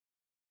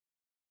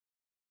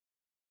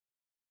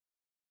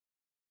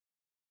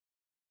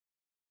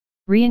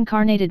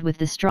Reincarnated with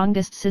the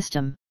strongest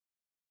system.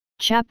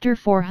 Chapter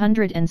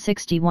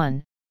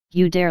 461,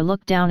 You dare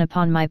look down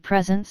upon my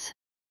presence?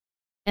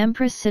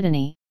 Empress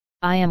Sidonie,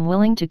 I am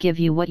willing to give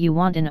you what you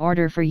want in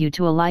order for you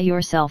to ally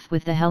yourself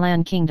with the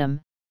Hellan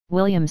kingdom,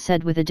 William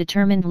said with a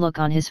determined look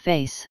on his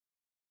face.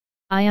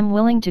 I am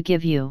willing to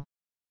give you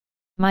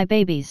my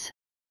babies.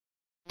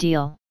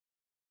 Deal?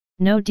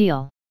 No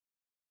deal.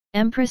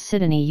 Empress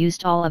Sidonie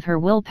used all of her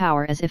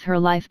willpower as if her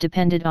life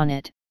depended on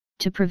it,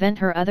 to prevent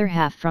her other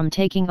half from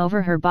taking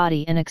over her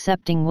body and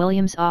accepting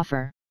William's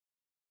offer.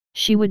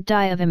 She would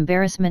die of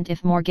embarrassment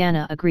if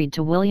Morgana agreed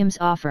to William's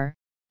offer,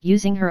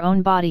 using her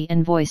own body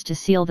and voice to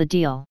seal the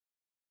deal.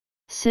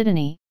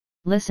 Sidonie,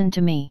 listen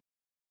to me.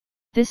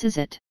 This is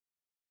it.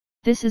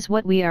 This is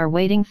what we are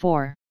waiting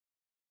for.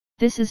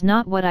 This is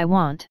not what I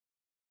want.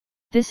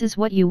 This is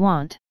what you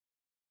want.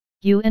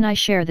 You and I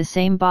share the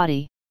same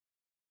body.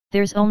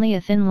 There's only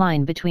a thin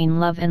line between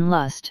love and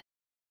lust.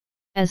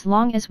 As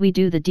long as we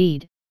do the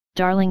deed,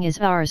 darling is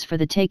ours for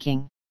the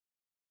taking.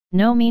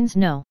 No means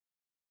no.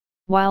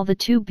 While the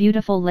two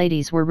beautiful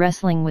ladies were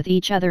wrestling with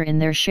each other in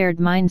their shared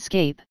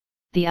mindscape,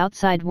 the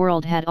outside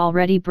world had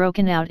already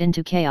broken out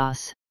into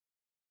chaos.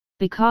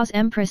 Because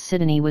Empress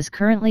Sidonie was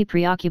currently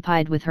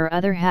preoccupied with her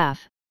other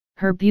half,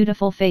 her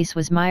beautiful face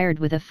was mired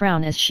with a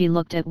frown as she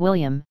looked at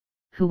William,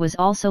 who was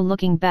also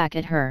looking back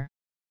at her.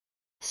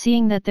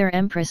 Seeing that their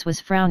empress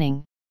was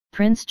frowning,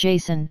 Prince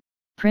Jason,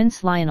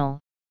 Prince Lionel,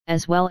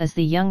 as well as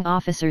the young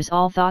officers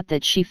all thought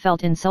that she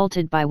felt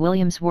insulted by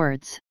William's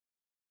words.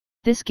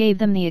 This gave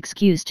them the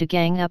excuse to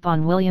gang up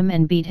on William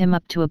and beat him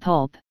up to a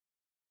pulp.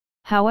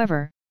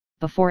 However,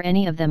 before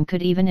any of them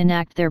could even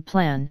enact their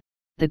plan,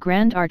 the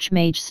Grand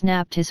Archmage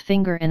snapped his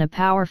finger and a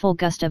powerful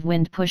gust of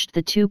wind pushed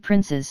the two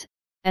princes,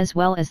 as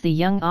well as the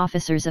young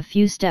officers a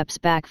few steps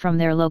back from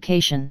their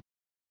location.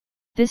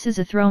 This is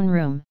a throne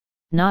room,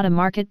 not a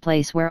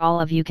marketplace where all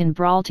of you can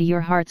brawl to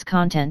your heart's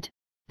content,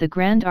 the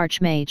Grand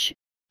Archmage,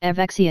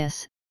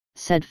 Evexius,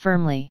 said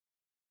firmly.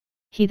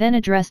 He then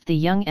addressed the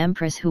young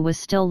empress who was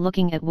still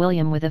looking at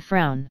William with a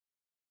frown.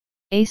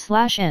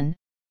 A/N,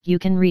 you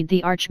can read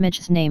the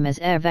Archmage's name as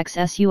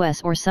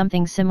Evexius or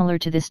something similar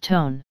to this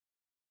tone.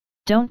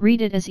 Don't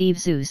read it as Eve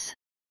Zeus.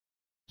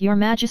 Your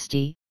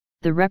Majesty,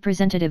 the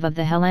representative of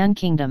the Hellan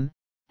kingdom,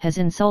 has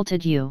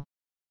insulted you.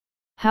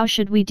 How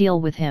should we deal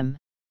with him?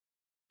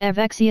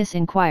 Evexius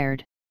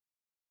inquired.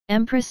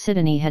 Empress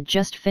Sidonie had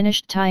just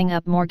finished tying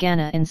up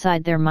Morgana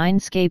inside their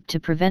mindscape to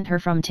prevent her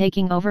from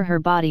taking over her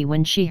body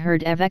when she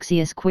heard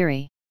Evexius'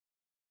 query.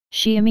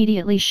 She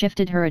immediately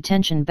shifted her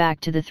attention back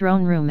to the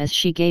throne room as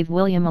she gave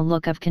William a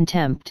look of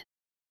contempt.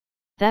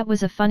 That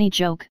was a funny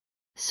joke,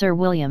 Sir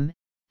William,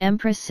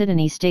 Empress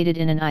Sidonie stated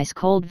in an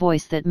ice-cold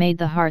voice that made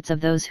the hearts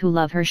of those who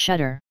love her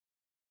shudder.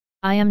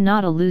 I am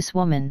not a loose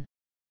woman.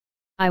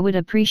 I would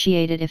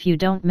appreciate it if you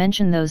don't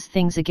mention those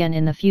things again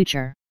in the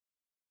future.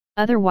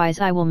 Otherwise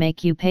I will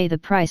make you pay the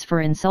price for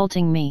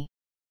insulting me.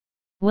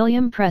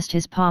 William pressed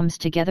his palms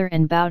together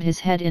and bowed his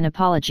head in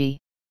apology.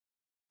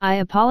 I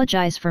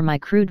apologize for my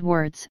crude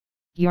words,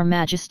 Your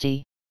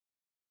Majesty.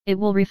 It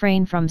will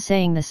refrain from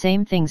saying the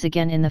same things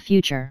again in the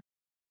future.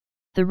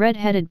 The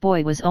red-headed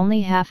boy was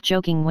only half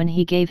joking when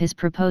he gave his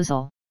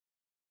proposal.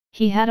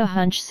 He had a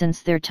hunch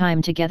since their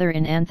time together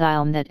in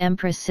Anthialm that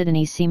Empress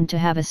Sidonie seemed to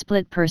have a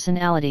split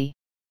personality.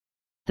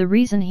 The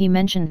reason he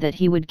mentioned that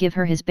he would give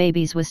her his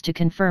babies was to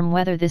confirm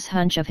whether this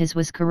hunch of his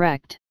was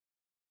correct.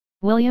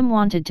 William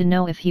wanted to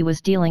know if he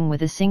was dealing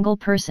with a single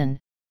person,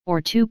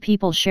 or two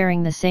people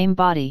sharing the same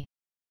body.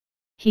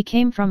 He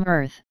came from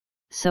Earth,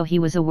 so he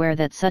was aware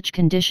that such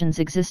conditions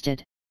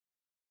existed.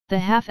 The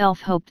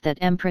half-elf hoped that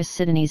Empress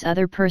Sidonie's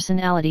other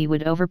personality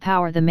would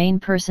overpower the main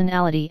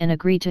personality and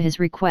agree to his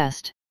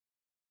request.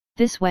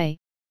 This way,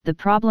 the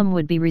problem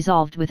would be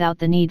resolved without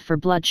the need for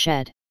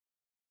bloodshed.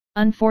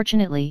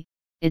 Unfortunately,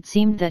 it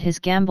seemed that his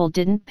gamble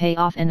didn't pay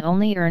off and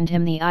only earned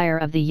him the ire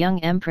of the young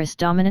Empress'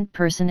 dominant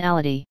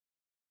personality.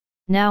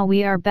 Now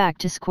we are back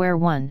to square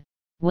one,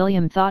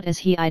 William thought as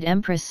he eyed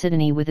Empress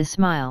Sidonie with a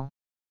smile.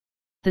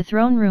 The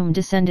throne room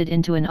descended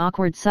into an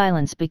awkward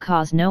silence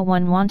because no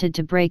one wanted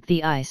to break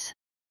the ice.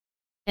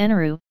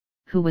 Eneru,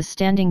 who was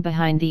standing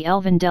behind the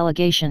elven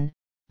delegation,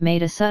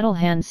 made a subtle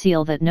hand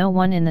seal that no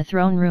one in the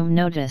throne room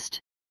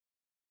noticed.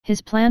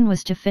 His plan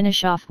was to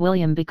finish off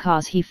William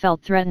because he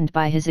felt threatened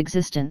by his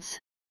existence.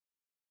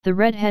 The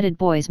red-headed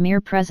boy's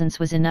mere presence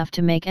was enough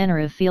to make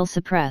Eneru feel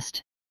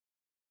suppressed.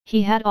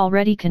 He had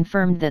already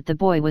confirmed that the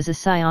boy was a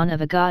scion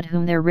of a god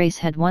whom their race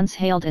had once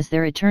hailed as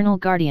their eternal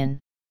guardian.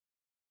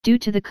 Due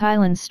to the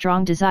Kylan's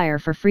strong desire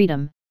for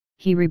freedom,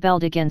 he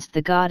rebelled against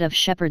the god of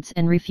shepherds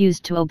and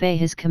refused to obey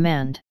his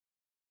command.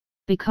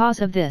 Because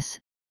of this,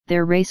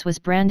 their race was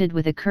branded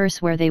with a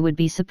curse where they would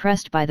be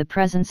suppressed by the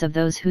presence of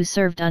those who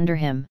served under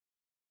him.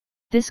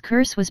 This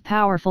curse was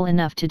powerful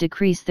enough to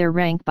decrease their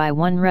rank by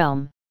one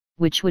realm,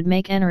 which would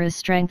make Eneru's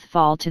strength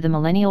fall to the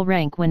millennial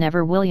rank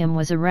whenever William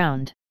was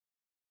around.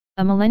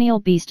 A millennial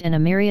beast and a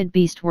myriad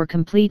beast were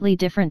completely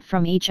different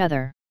from each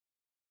other.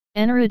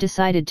 Eneru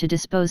decided to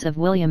dispose of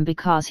William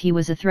because he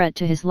was a threat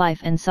to his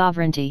life and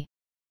sovereignty.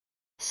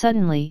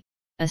 Suddenly,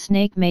 a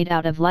snake made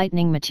out of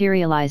lightning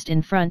materialized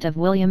in front of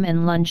William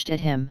and lunged at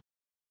him.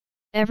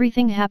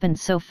 Everything happened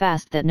so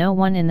fast that no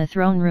one in the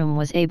throne room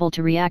was able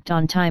to react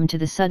on time to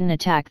the sudden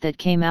attack that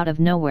came out of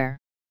nowhere.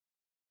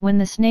 When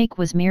the snake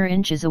was mere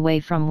inches away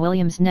from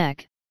William's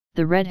neck,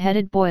 the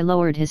red-headed boy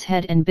lowered his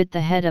head and bit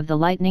the head of the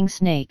lightning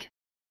snake.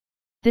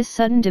 This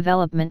sudden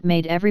development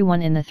made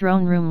everyone in the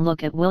throne room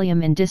look at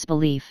William in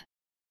disbelief.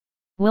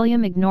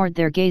 William ignored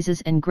their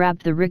gazes and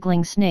grabbed the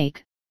wriggling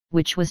snake,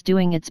 which was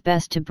doing its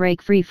best to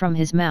break free from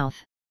his mouth.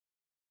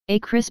 A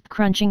crisp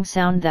crunching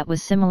sound that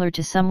was similar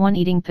to someone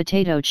eating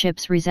potato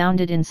chips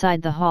resounded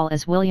inside the hall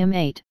as William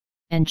ate,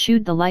 and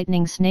chewed the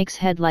lightning snake's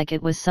head like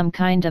it was some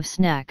kind of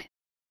snack.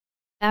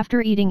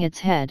 After eating its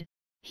head,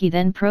 he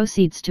then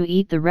proceeds to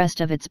eat the rest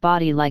of its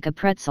body like a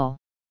pretzel.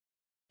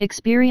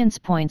 Experience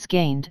points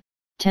gained,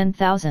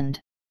 10,000.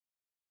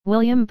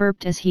 William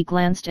burped as he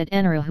glanced at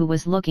Enru, who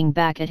was looking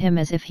back at him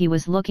as if he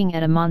was looking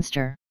at a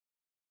monster.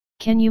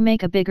 "Can you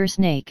make a bigger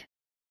snake?"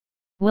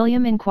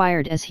 William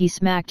inquired as he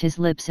smacked his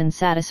lips in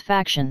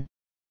satisfaction.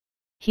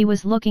 He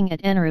was looking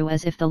at Enru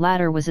as if the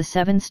latter was a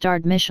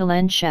 7-starred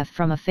Michelin chef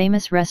from a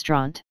famous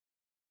restaurant.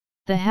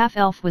 The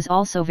half-elf was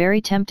also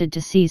very tempted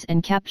to seize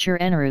and capture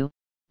Enru,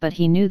 but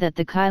he knew that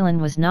the Kylan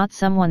was not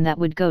someone that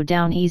would go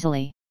down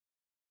easily.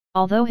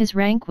 Although his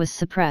rank was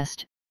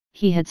suppressed,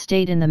 he had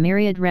stayed in the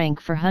myriad rank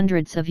for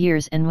hundreds of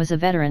years and was a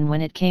veteran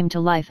when it came to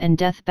life and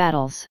death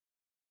battles.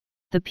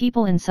 The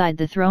people inside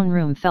the throne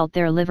room felt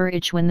their liver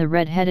itch when the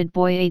red-headed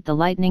boy ate the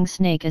lightning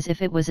snake as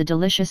if it was a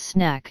delicious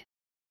snack.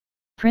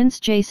 Prince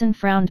Jason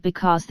frowned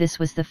because this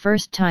was the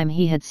first time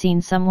he had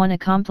seen someone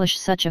accomplish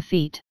such a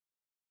feat.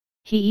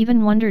 He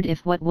even wondered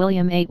if what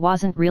William ate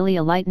wasn't really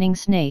a lightning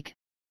snake,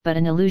 but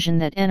an illusion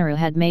that Enru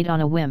had made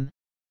on a whim.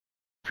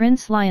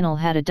 Prince Lionel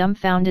had a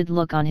dumbfounded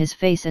look on his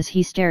face as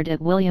he stared at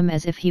William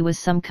as if he was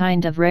some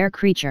kind of rare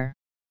creature.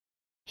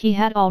 He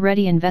had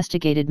already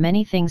investigated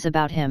many things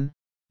about him,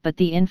 but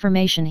the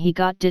information he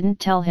got didn't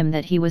tell him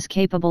that he was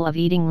capable of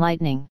eating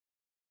lightning.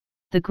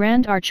 The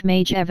Grand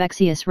Archmage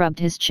Evexius rubbed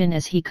his chin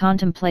as he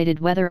contemplated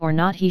whether or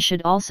not he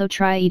should also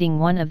try eating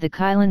one of the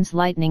Kylan's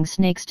lightning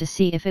snakes to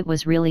see if it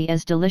was really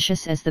as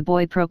delicious as the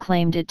boy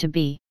proclaimed it to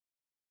be.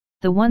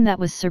 The one that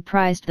was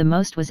surprised the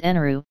most was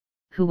Enru,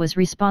 who was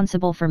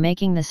responsible for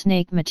making the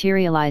snake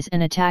materialize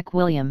and attack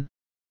William.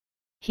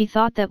 He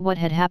thought that what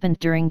had happened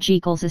during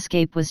Jekyll's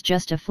escape was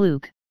just a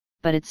fluke,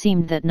 but it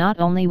seemed that not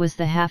only was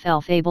the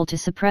half-elf able to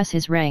suppress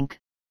his rank,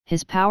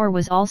 his power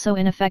was also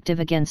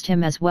ineffective against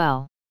him as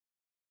well.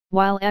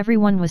 While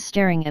everyone was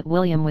staring at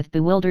William with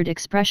bewildered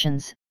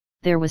expressions,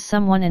 there was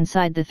someone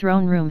inside the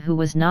throne room who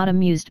was not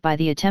amused by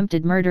the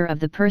attempted murder of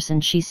the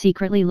person she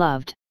secretly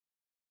loved.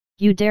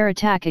 "You dare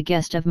attack a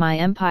guest of my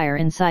empire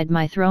inside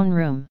my throne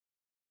room?"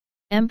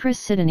 Empress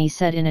Sidonie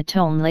said in a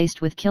tone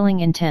laced with killing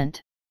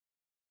intent.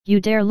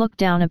 "You dare look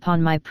down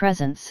upon my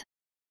presence?"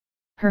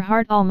 Her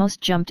heart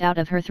almost jumped out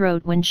of her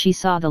throat when she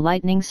saw the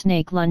lightning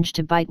snake lunge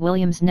to bite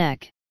William's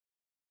neck.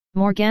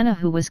 Morgana,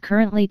 who was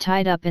currently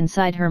tied up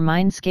inside her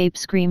mindscape,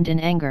 screamed in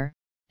anger,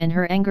 and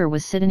her anger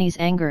was Sidonie's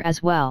anger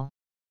as well.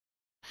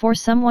 For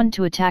someone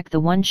to attack the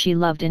one she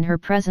loved in her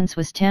presence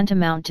was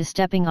tantamount to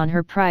stepping on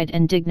her pride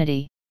and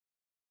dignity.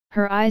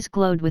 Her eyes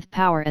glowed with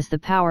power as the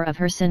power of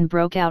her sin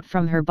broke out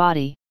from her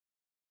body.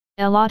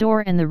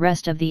 Elador and the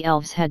rest of the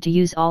elves had to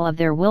use all of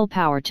their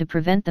willpower to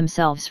prevent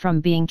themselves from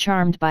being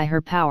charmed by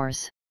her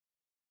powers.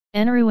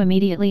 Enru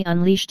immediately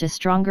unleashed a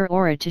stronger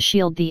aura to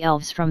shield the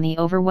elves from the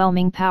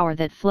overwhelming power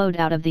that flowed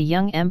out of the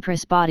young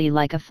empress body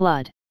like a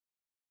flood.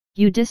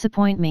 "You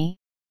disappoint me,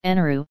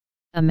 Enru."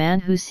 A man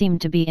who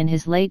seemed to be in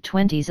his late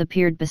 20s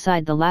appeared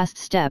beside the last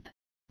step,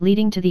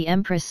 leading to the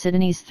Empress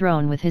Sidonie's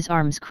throne with his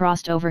arms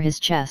crossed over his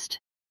chest.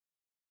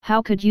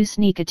 "How could you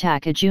sneak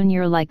attack a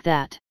junior like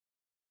that?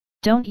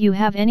 Don't you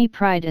have any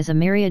pride as a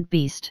myriad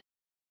beast?"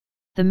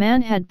 The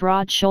man had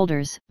broad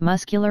shoulders,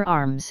 muscular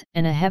arms,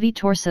 and a heavy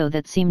torso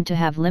that seemed to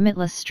have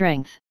limitless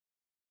strength.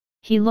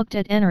 He looked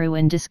at Enru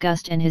in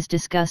disgust, and his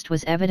disgust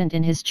was evident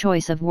in his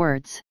choice of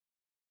words.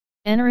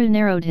 Enru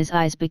narrowed his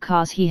eyes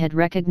because he had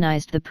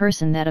recognized the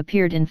person that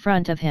appeared in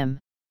front of him.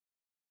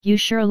 "You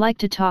sure like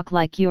to talk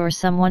like you're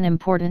someone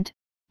important,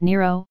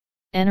 Nero,"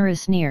 Enru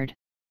sneered.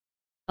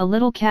 "A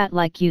little cat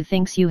like you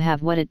thinks you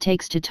have what it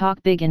takes to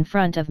talk big in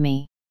front of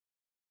me."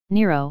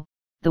 Nero,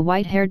 the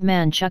white-haired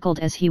man, chuckled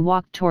as he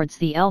walked towards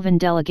the elven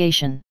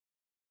delegation.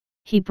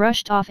 He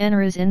brushed off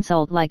Enru's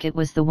insult like it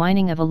was the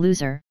whining of a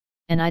loser,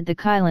 and eyed the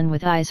Kylan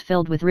with eyes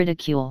filled with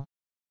ridicule.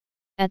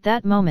 At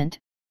that moment,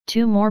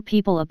 2 more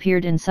people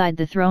appeared inside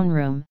the throne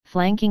room,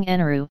 flanking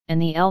Enru and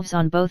the elves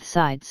on both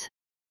sides.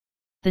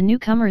 The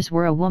newcomers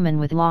were a woman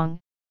with long,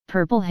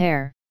 purple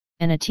hair,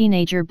 and a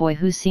teenager boy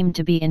who seemed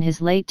to be in his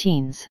late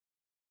teens.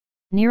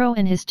 Nero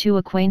and his 2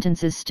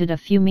 acquaintances stood a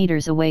few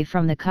meters away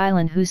from the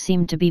Kylan, who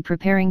seemed to be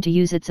preparing to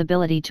use its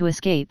ability to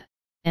escape,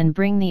 and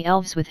bring the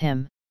elves with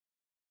him.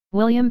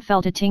 William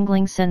felt a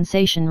tingling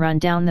sensation run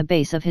down the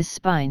base of his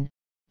spine,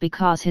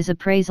 because his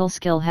appraisal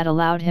skill had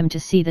allowed him to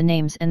see the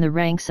names and the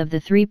ranks of the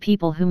 3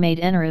 people who made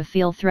Enru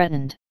feel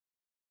threatened.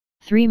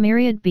 3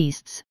 myriad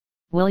beasts,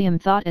 William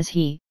thought as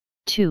he,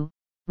 2.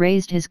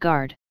 Raised his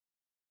guard.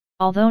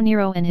 Although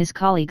Nero and his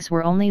colleagues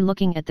were only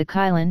looking at the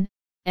Kylan,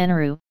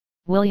 Enru,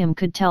 William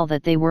could tell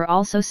that they were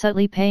also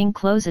subtly paying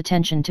close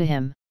attention to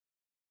him.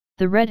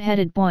 The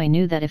red-headed boy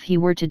knew that if he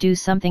were to do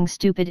something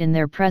stupid in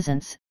their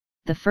presence,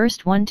 the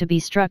first one to be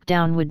struck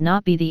down would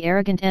not be the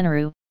arrogant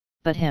Enru,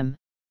 but him.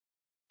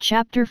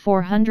 Chapter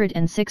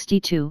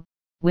 462,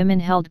 Women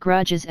held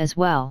grudges as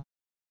well.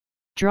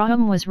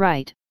 Draham was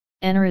right,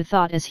 Enru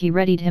thought as he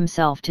readied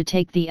himself to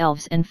take the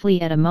elves and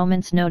flee at a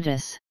moment's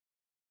notice.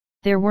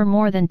 There were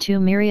more than 2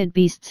 myriad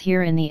beasts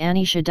here in the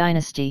Anisha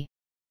dynasty.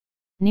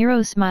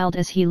 Nero smiled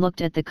as he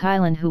looked at the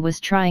Kylan, who was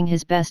trying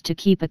his best to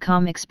keep a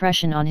calm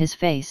expression on his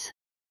face.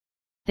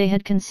 They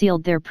had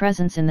concealed their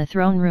presence in the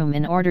throne room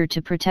in order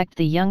to protect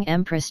the young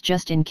empress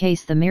just in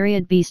case the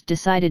myriad beast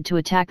decided to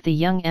attack the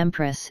young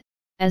empress,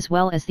 as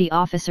well as the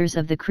officers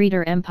of the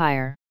Creator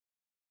Empire.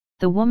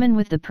 The woman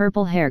with the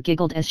purple hair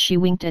giggled as she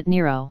winked at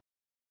Nero.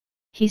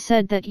 He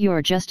said that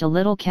you're just a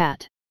little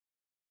cat.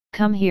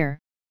 Come here,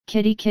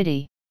 kitty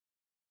kitty.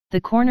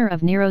 The corner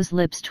of Nero's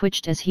lips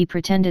twitched as he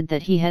pretended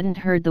that he hadn't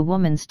heard the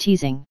woman's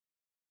teasing.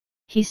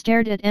 He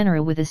stared at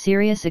Enru with a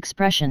serious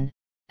expression,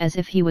 as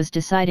if he was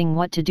deciding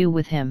what to do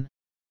with him.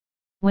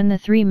 When the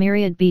 3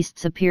 myriad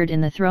beasts appeared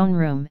in the throne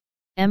room,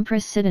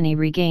 Empress Sidoni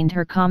regained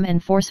her calm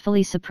and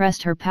forcefully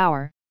suppressed her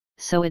power,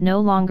 so it no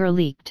longer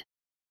leaked.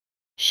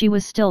 She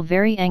was still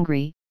very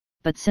angry,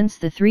 but since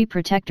the 3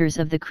 protectors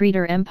of the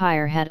Creator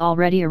Empire had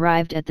already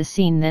arrived at the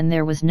scene, then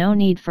there was no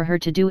need for her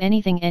to do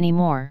anything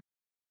anymore.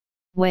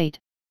 Wait,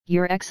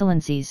 Your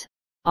Excellencies,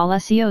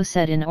 Alessio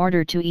said in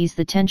order to ease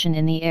the tension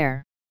in the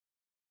air.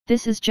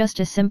 This is just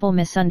a simple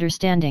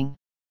misunderstanding.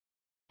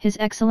 His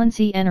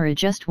Excellency Enru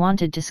just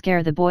wanted to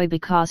scare the boy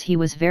because he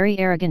was very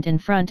arrogant in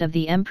front of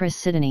the Empress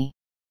Sidoni.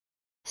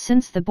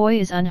 Since the boy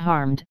is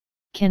unharmed,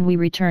 can we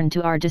return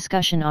to our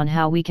discussion on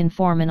how we can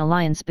form an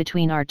alliance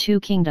between our 2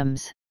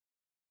 kingdoms?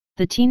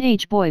 The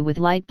teenage boy with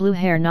light blue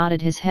hair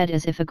nodded his head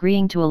as if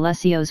agreeing to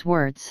Alessio's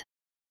words.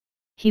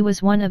 He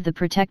was one of the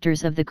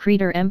protectors of the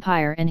Creator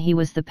Empire and he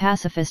was the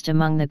pacifist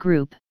among the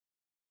group.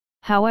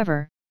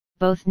 However,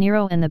 both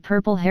Nero and the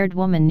purple-haired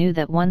woman knew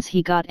that once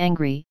he got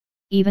angry,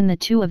 even the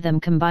 2 of them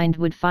combined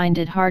would find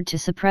it hard to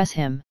suppress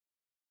him.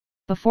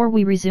 Before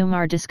we resume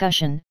our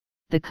discussion,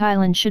 the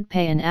Kylan should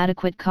pay an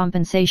adequate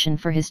compensation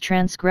for his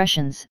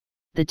transgressions,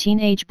 the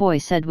teenage boy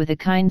said with a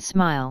kind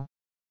smile.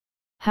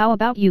 How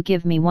about you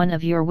give me one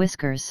of your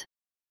whiskers?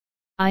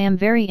 I am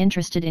very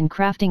interested in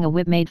crafting a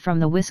whip made from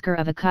the whisker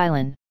of a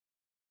Kylan.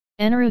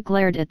 Enru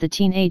glared at the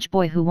teenage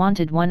boy who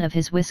wanted one of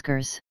his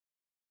whiskers.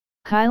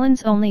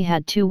 Kylans only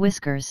had 2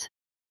 whiskers.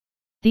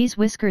 These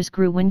whiskers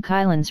grew when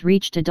Kylans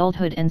reached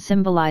adulthood and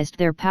symbolized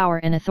their power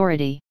and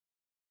authority.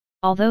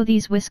 Although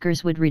these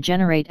whiskers would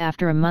regenerate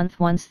after a month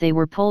once they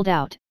were pulled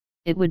out,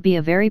 it would be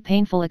a very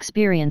painful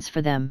experience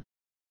for them.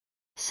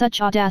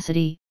 Such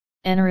audacity,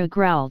 Enru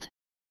growled.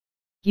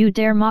 You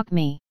dare mock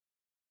me?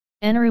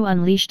 Enru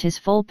unleashed his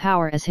full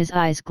power as his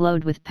eyes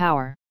glowed with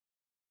power.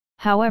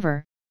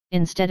 However,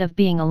 instead of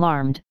being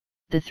alarmed,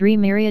 the 3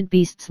 myriad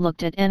beasts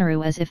looked at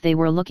Enru as if they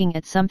were looking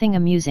at something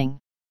amusing.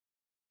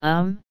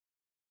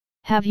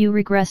 Have you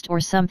regressed or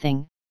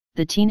something?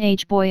 The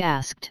teenage boy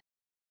asked.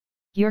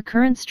 Your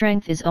current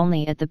strength is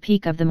only at the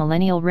peak of the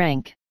millennial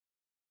rank.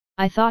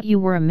 I thought you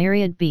were a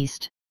myriad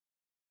beast.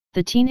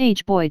 The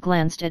teenage boy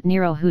glanced at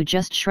Nero, who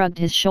just shrugged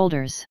his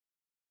shoulders.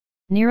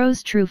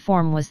 Nero's true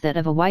form was that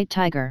of a white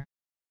tiger.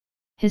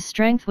 His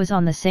strength was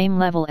on the same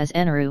level as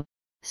Enru,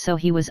 so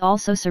he was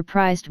also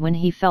surprised when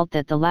he felt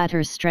that the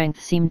latter's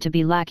strength seemed to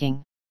be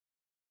lacking.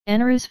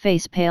 Enru's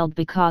face paled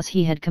because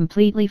he had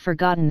completely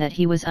forgotten that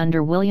he was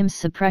under William's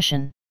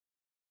suppression.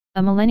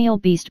 A millennial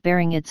beast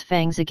bearing its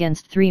fangs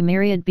against 3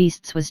 myriad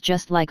beasts was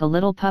just like a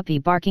little puppy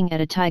barking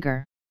at a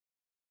tiger.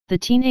 The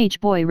teenage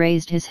boy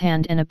raised his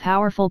hand and a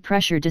powerful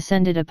pressure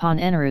descended upon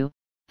Enru,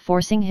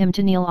 forcing him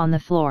to kneel on the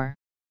floor.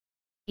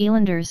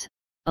 Elanders,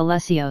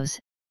 Alessio's,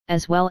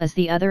 as well as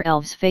the other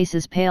elves'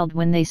 faces paled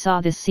when they saw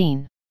this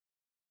scene.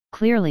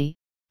 Clearly,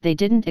 they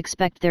didn't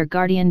expect their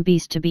guardian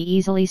beast to be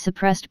easily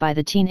suppressed by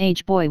the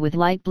teenage boy with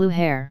light blue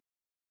hair.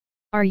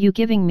 Are you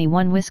giving me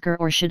 1 whisker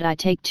or should I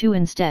take 2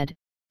 instead?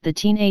 The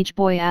teenage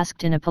boy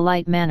asked in a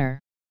polite manner.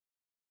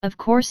 Of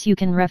course you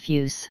can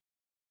refuse.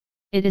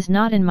 It is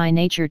not in my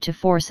nature to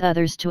force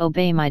others to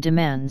obey my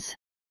demands.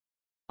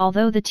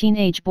 Although the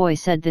teenage boy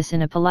said this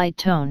in a polite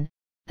tone,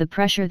 the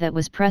pressure that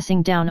was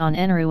pressing down on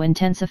Enru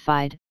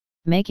intensified,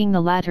 making the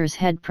latter's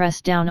head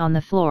press down on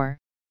the floor,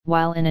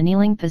 while in a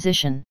kneeling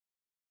position.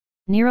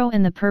 Nero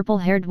and the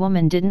purple-haired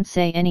woman didn't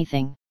say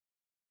anything.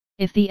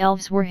 If the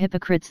elves were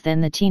hypocrites, then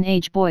the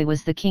teenage boy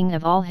was the king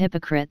of all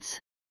hypocrites.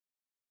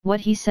 What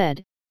he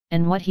said,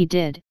 and what he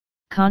did,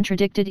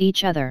 contradicted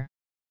each other.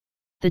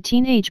 The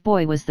teenage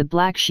boy was the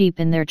black sheep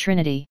in their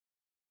trinity.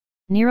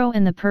 Nero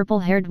and the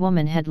purple-haired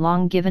woman had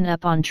long given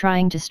up on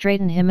trying to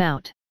straighten him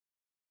out.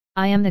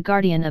 I am the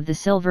guardian of the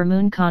Silver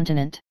Moon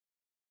continent.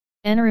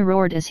 Enru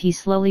roared as he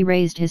slowly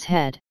raised his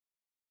head.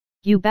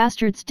 You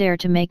bastards dare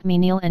to make me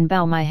kneel and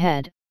bow my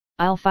head,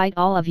 I'll fight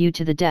all of you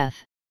to the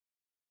death.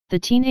 The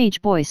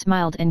teenage boy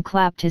smiled and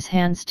clapped his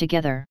hands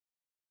together.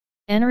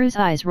 Enru's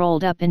eyes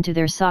rolled up into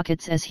their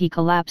sockets as he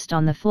collapsed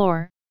on the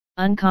floor,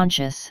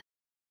 unconscious.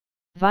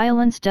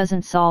 Violence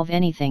doesn't solve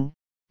anything,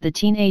 the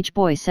teenage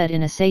boy said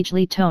in a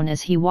sagely tone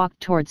as he walked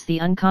towards the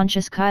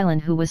unconscious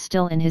Kylan who was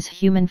still in his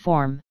human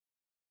form.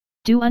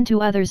 Do unto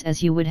others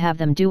as you would have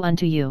them do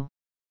unto you.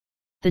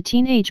 The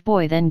teenage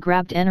boy then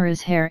grabbed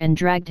Enru's hair and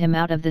dragged him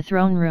out of the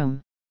throne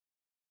room.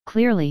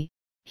 Clearly,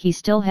 he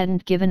still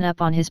hadn't given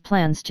up on his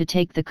plans to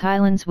take the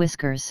Kylan's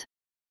whiskers.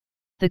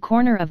 The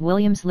corner of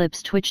William's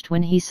lips twitched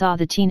when he saw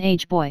the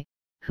teenage boy,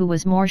 who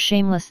was more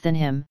shameless than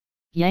him,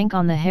 yank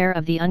on the hair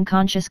of the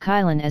unconscious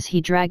Kylan as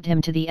he dragged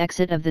him to the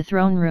exit of the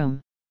throne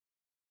room.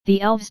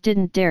 The elves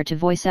didn't dare to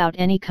voice out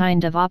any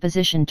kind of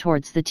opposition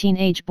towards the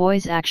teenage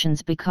boy's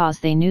actions because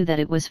they knew that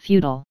it was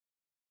futile.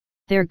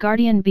 Their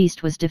guardian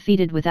beast was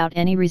defeated without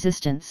any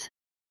resistance.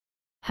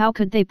 How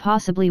could they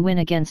possibly win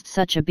against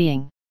such a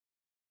being?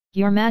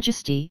 Your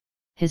Majesty,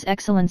 His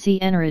Excellency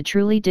Enru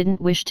truly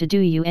didn't wish to do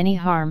you any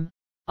harm,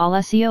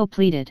 Alessio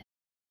pleaded.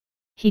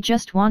 He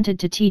just wanted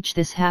to teach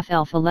this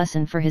half-elf a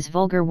lesson for his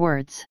vulgar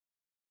words.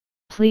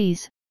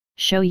 Please,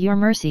 show your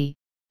mercy,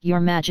 Your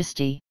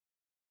Majesty.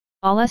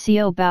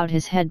 Alessio bowed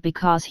his head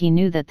because he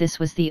knew that this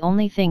was the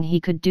only thing he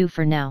could do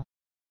for now.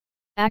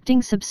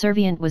 Acting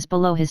subservient was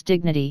below his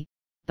dignity,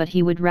 but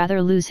he would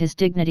rather lose his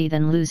dignity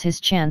than lose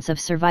his chance of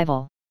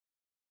survival.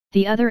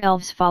 The other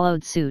elves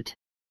followed suit.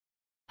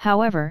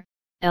 However,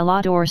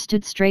 Elador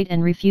stood straight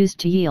and refused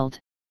to yield.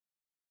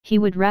 He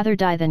would rather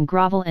die than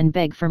grovel and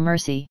beg for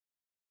mercy.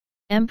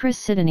 Empress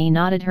Sidonie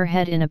nodded her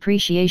head in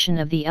appreciation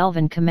of the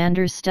elven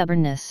commander's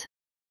stubbornness.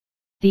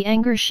 The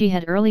anger she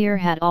had earlier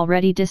had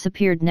already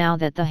disappeared now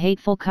that the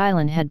hateful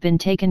Kylan had been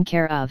taken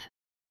care of.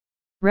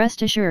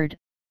 Rest assured,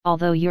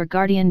 although your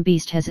guardian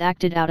beast has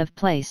acted out of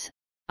place,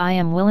 I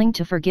am willing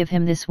to forgive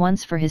him this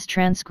once for his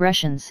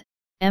transgressions,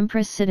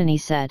 Empress Sidonie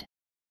said.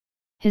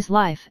 His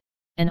life,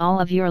 and all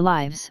of your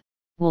lives,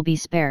 will be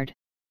spared.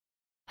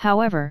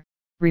 However,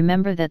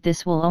 remember that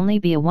this will only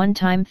be a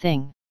one-time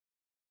thing.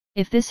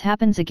 If this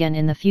happens again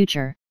in the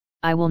future,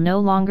 I will no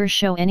longer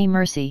show any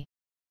mercy.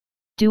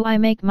 Do I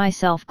make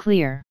myself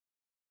clear?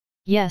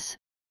 Yes,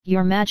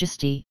 Your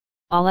Majesty,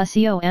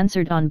 Alessio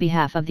answered on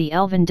behalf of the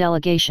elven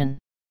delegation.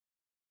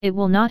 It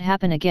will not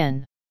happen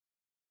again.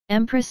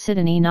 Empress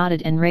Sidonie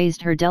nodded and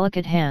raised her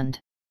delicate hand.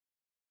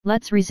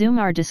 Let's resume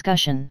our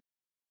discussion.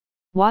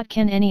 What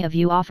can any of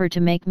you offer to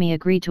make me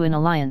agree to an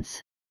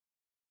alliance?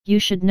 You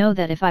should know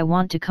that if I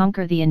want to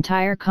conquer the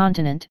entire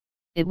continent,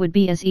 it would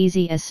be as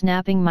easy as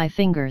snapping my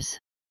fingers.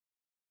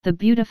 The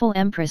beautiful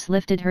Empress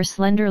lifted her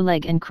slender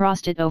leg and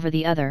crossed it over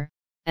the other,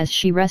 as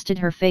she rested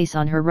her face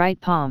on her right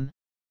palm.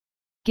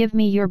 Give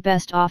me your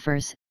best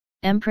offers,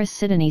 Empress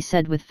Sidonie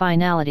said with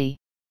finality.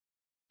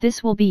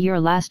 This will be your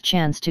last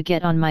chance to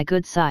get on my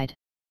good side.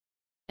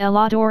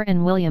 Elador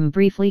and William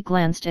briefly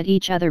glanced at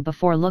each other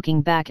before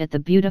looking back at the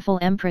beautiful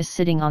Empress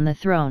sitting on the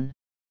throne.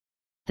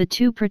 The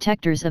two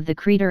protectors of the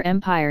Creator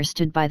Empire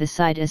stood by the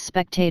side as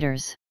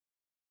spectators.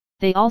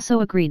 They also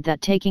agreed that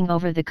taking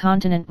over the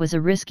continent was a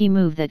risky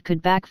move that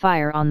could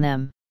backfire on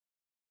them.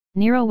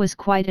 Nero was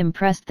quite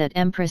impressed that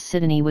Empress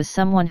Sidonie was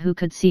someone who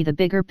could see the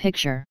bigger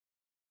picture.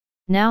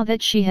 Now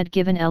that she had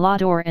given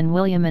Elador and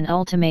William an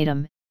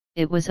ultimatum,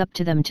 it was up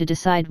to them to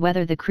decide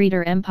whether the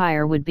Creator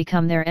Empire would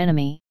become their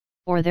enemy,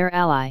 or their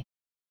ally.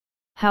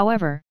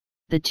 However,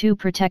 the two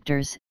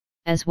protectors,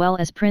 as well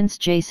as Prince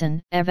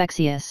Jason,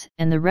 Evexius,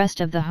 and the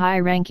rest of the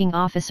high-ranking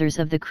officers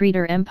of the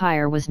Creator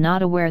Empire was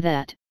not aware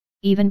that,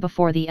 even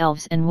before the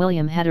elves and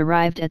William had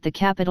arrived at the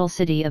capital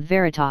city of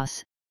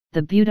Veritas,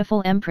 the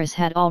beautiful Empress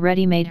had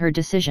already made her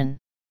decision.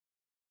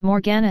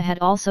 Morgana had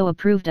also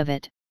approved of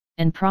it,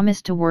 and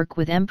promised to work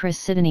with Empress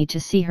Sidonie to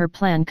see her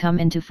plan come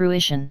into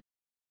fruition.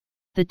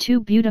 The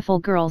two beautiful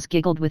girls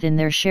giggled within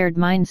their shared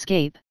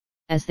mindscape,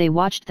 as they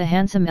watched the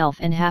handsome elf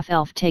and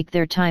half-elf take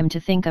their time to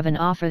think of an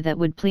offer that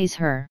would please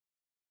her.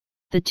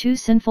 The two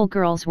sinful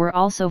girls were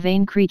also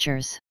vain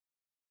creatures.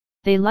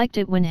 They liked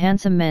it when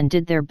handsome men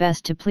did their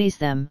best to please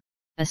them,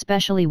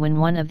 especially when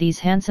one of these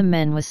handsome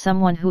men was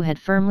someone who had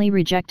firmly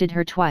rejected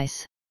her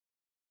twice.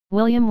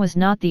 William was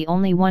not the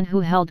only one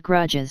who held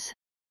grudges.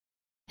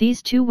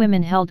 These two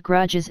women held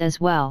grudges as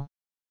well.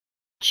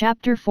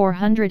 Chapter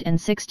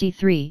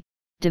 463,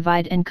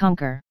 Divide and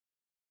Conquer.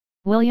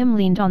 William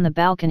leaned on the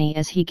balcony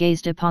as he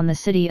gazed upon the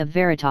city of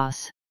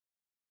Veritas.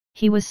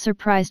 He was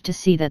surprised to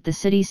see that the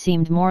city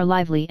seemed more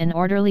lively and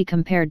orderly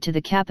compared to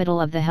the capital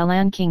of the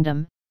Hellan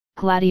kingdom,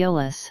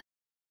 Gladiolus.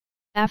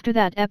 After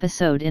that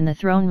episode in the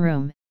throne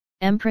room,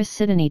 Empress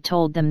Sidonie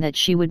told them that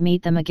she would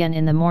meet them again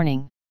in the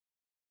morning.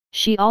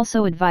 She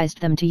also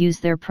advised them to use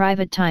their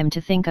private time to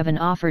think of an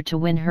offer to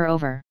win her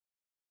over.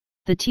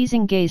 The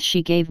teasing gaze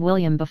she gave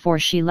William before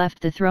she left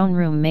the throne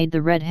room made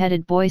the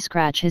red-headed boy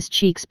scratch his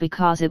cheeks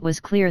because it was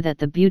clear that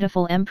the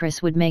beautiful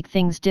Empress would make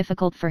things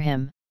difficult for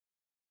him.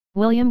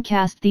 William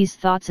cast these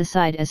thoughts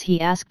aside as he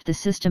asked the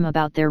system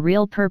about their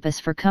real purpose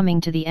for coming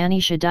to the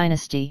Anisha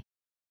dynasty.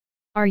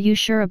 Are you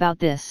sure about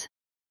this?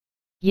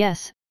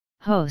 Yes,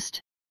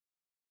 host.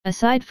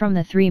 Aside from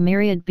the 3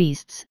 myriad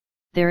beasts,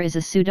 there is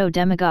a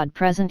pseudo-demigod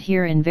present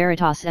here in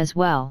Veritas as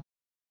well.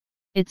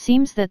 It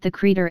seems that the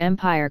Creator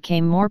Empire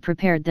came more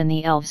prepared than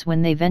the elves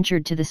when they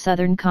ventured to the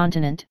southern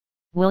continent,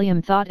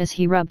 William thought as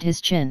he rubbed his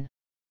chin.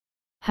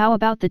 How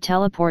about the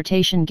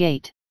teleportation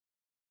gate?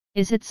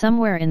 Is it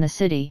somewhere in the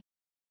city?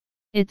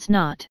 It's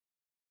not.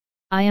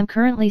 I am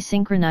currently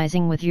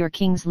synchronizing with your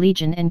King's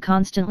Legion and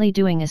constantly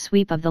doing a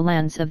sweep of the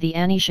lands of the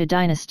Anisha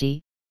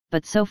dynasty,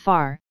 but so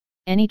far,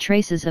 any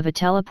traces of a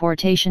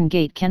teleportation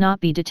gate cannot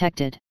be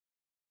detected.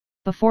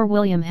 Before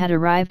William had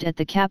arrived at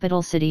the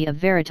capital city of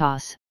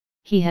Veritas,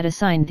 he had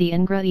assigned the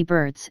Ingrati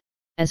birds,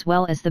 as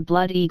well as the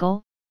Blood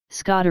Eagle,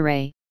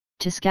 Scottare,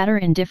 to scatter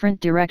in different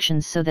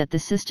directions so that the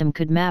system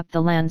could map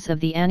the lands of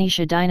the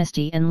Anisha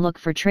dynasty and look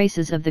for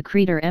traces of the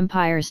Creator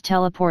Empire's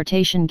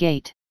teleportation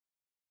gate.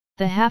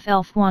 The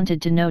half-elf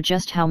wanted to know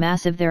just how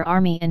massive their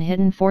army and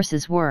hidden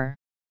forces were.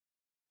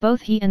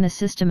 Both he and the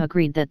system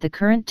agreed that the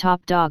current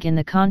top dog in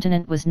the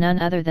continent was none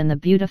other than the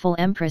beautiful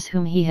Empress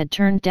whom he had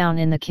turned down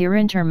in the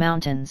Kirinter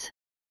Mountains.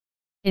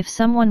 If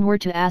someone were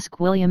to ask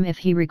William if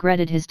he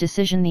regretted his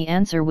decision, the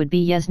answer would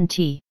be yes.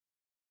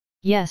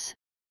 Yes,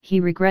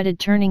 he regretted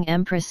turning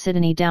Empress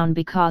Sidonie down,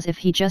 because if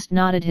he just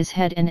nodded his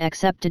head and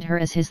accepted her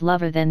as his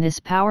lover, then this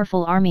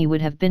powerful army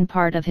would have been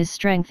part of his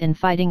strength in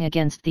fighting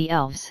against the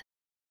elves.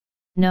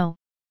 No,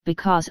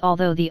 because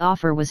although the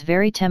offer was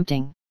very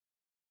tempting,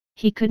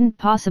 he couldn't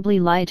possibly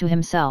lie to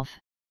himself.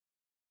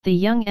 The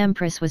young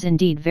Empress was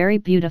indeed very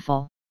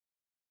beautiful.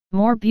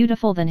 More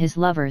beautiful than his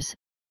lovers,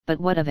 but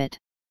what of it?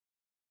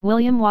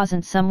 William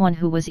wasn't someone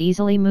who was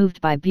easily moved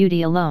by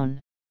beauty alone.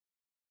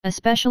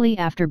 Especially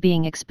after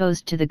being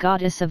exposed to the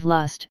goddess of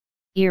lust,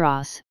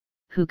 Eros,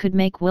 who could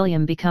make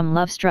William become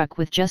love-struck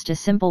with just a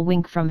simple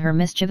wink from her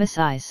mischievous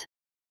eyes.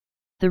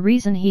 The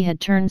reason he had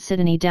turned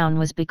Sidonie down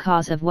was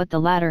because of what the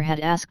latter had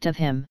asked of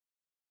him.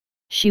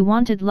 She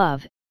wanted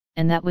love,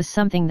 and that was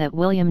something that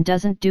William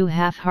doesn't do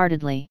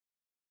half-heartedly.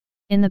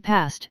 In the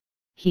past,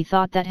 he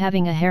thought that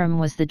having a harem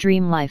was the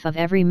dream life of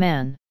every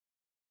man.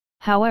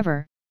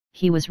 However,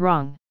 he was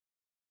wrong.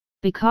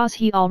 Because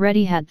he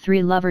already had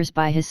 3 lovers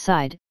by his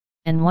side,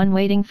 and one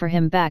waiting for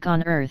him back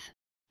on Earth,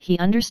 he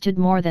understood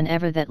more than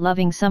ever that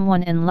loving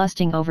someone and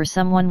lusting over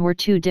someone were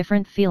 2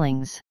 different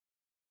feelings.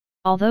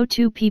 Although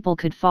 2 people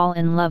could fall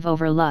in love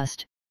over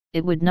lust,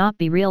 it would not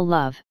be real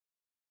love.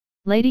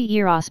 Lady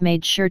Eros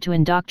made sure to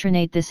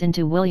indoctrinate this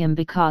into William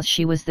because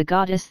she was the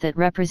goddess that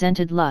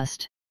represented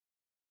lust.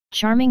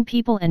 Charming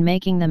people and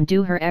making them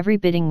do her every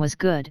bidding was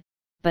good,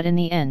 but in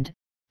the end,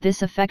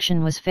 this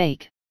affection was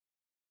fake.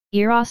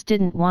 Eros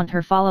didn't want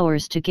her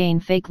followers to gain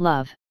fake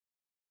love.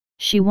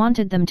 She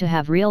wanted them to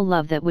have real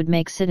love that would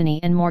make Sidonie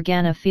and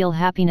Morgana feel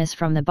happiness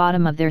from the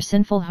bottom of their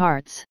sinful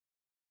hearts.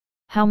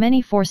 How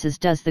many forces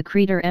does the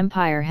Creator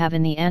Empire have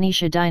in the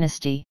Anisha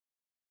dynasty?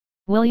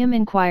 William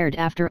inquired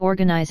after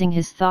organizing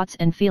his thoughts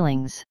and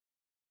feelings.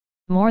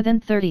 More than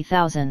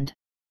 30,000.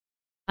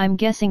 I'm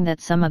guessing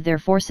that some of their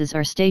forces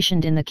are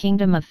stationed in the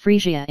Kingdom of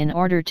Frisia in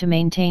order to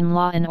maintain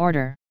law and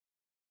order.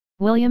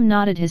 William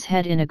nodded his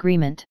head in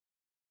agreement.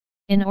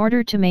 In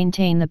order to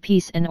maintain the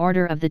peace and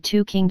order of the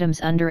 2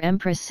 kingdoms under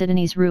Empress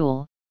Sidonie's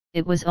rule,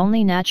 it was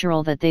only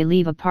natural that they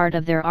leave a part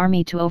of their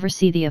army to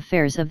oversee the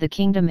affairs of the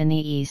kingdom in the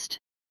east.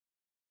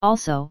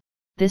 Also,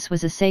 this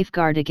was a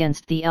safeguard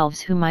against the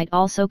elves, who might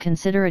also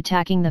consider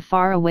attacking the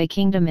faraway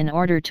kingdom in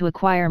order to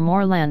acquire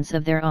more lands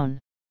of their own.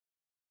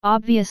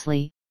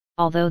 Obviously,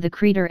 although the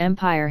Creator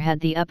Empire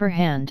had the upper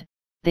hand,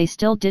 they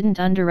still didn't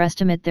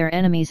underestimate their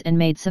enemies and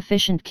made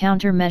sufficient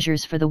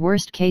countermeasures for the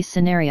worst-case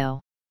scenario.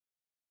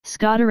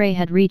 Scottare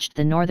had reached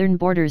the northern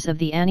borders of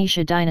the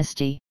Anisha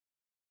dynasty.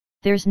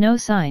 There's no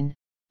sign,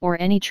 or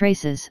any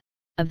traces,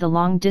 of the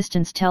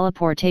long-distance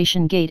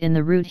teleportation gate in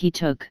the route he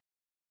took.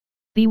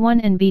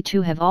 B1 and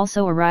B2 have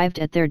also arrived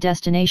at their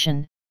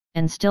destination,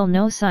 and still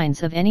no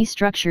signs of any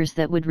structures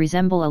that would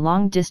resemble a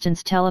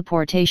long-distance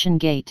teleportation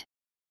gate.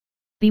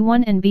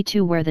 B1 and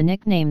B2 were the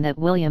nickname that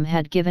William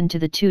had given to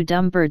the 2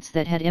 dumb birds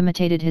that had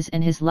imitated his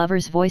and his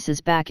lover's voices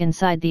back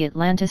inside the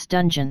Atlantis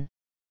dungeon.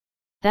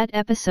 That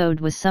episode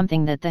was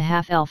something that the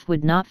half-elf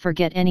would not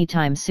forget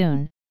anytime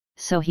soon,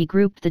 so he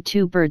grouped the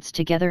 2 birds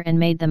together and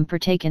made them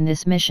partake in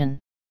this mission.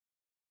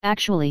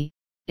 Actually,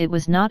 it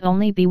was not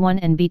only B1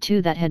 and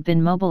B2 that had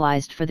been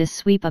mobilized for this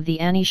sweep of the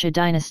Anisha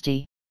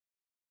dynasty.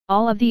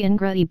 All of the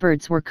Ingrati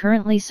birds were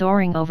currently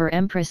soaring over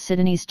Empress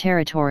Sidonie's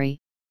territory,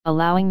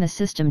 allowing the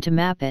system to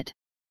map it.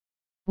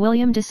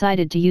 William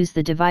decided to use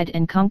the divide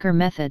and conquer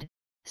method,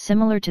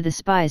 similar to the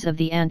spies of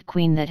the Ant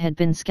Queen that had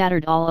been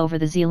scattered all over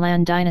the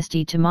Zealand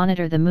dynasty to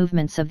monitor the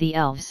movements of the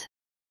elves.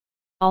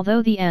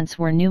 Although the ants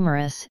were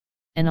numerous,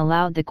 and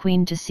allowed the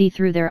Queen to see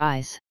through their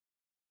eyes,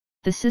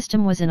 the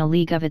system was in a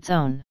league of its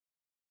own.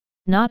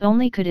 Not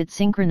only could it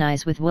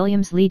synchronize with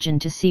William's legion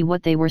to see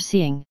what they were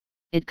seeing,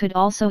 it could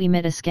also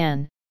emit a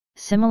scan,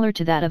 similar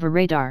to that of a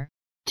radar,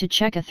 to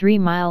check a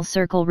 3-mile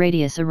circle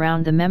radius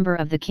around the member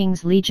of the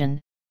King's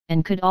Legion,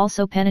 and could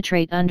also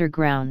penetrate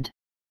underground.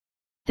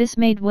 This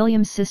made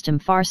William's system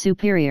far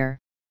superior,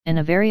 and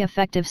a very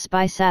effective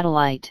spy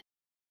satellite.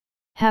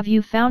 Have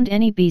you found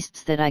any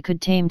beasts that I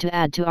could tame to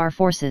add to our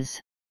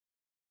forces?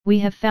 We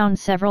have found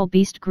several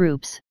beast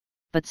groups,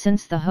 but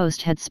since the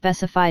host had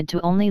specified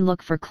to only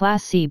look for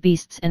Class C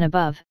beasts and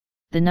above,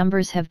 the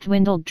numbers have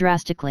dwindled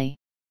drastically.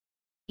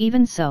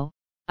 Even so,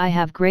 I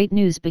have great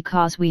news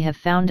because we have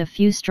found a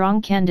few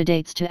strong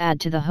candidates to add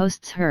to the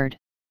host's herd.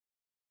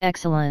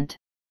 Excellent.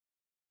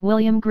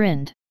 William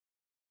grinned.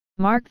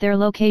 Mark their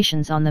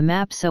locations on the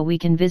map so we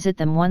can visit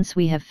them once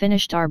we have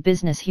finished our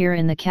business here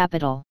in the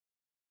capital.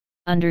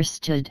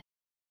 Understood.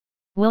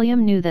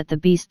 William knew that the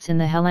beasts in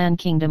the Hellan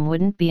kingdom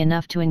wouldn't be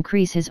enough to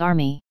increase his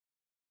army.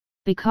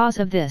 Because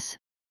of this,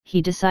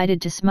 he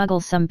decided to smuggle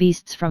some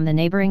beasts from the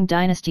neighboring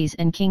dynasties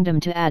and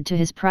kingdom to add to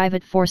his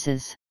private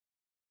forces.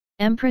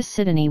 Empress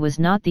Sidonie was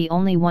not the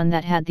only one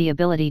that had the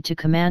ability to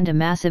command a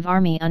massive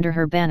army under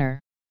her banner.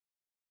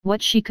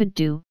 What she could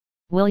do,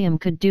 William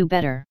could do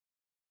better.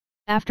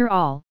 After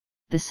all,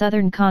 the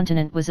southern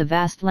continent was a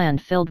vast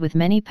land filled with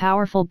many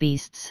powerful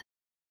beasts.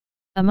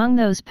 Among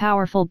those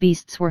powerful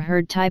beasts were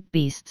herd-type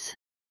beasts.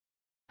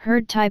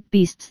 Herd-type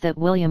beasts that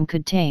William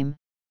could tame,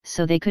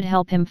 so they could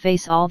help him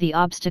face all the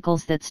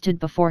obstacles that stood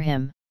before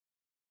him.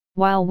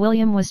 While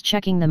William was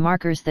checking the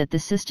markers that the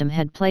system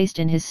had placed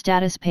in his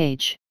status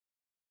page,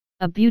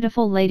 a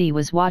beautiful lady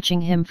was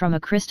watching him from a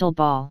crystal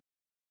ball.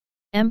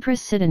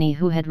 Empress Sidonie,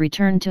 who had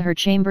returned to her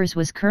chambers,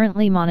 was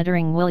currently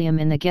monitoring William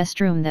in the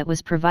guest room that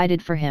was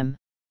provided for him.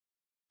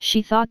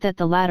 She thought that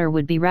the latter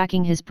would be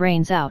racking his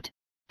brains out,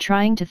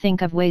 trying to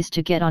think of ways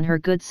to get on her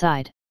good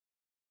side.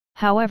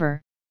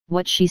 However,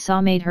 what she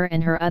saw made her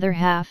and her other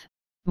half,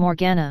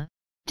 Morgana,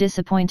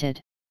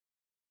 disappointed.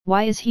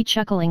 Why is he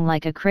chuckling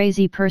like a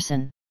crazy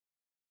person?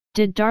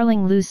 Did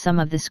Darling lose some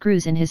of the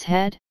screws in his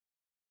head?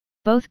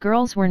 Both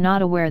girls were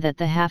not aware that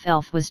the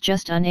half-elf was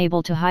just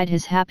unable to hide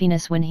his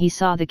happiness when he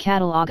saw the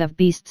catalogue of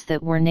beasts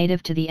that were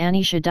native to the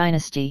Anisha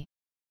dynasty.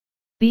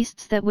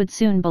 Beasts that would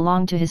soon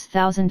belong to his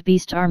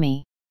 1,000-beast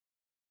army.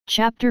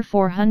 Chapter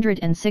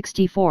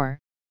 464,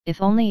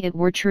 If Only It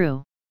Were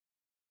True.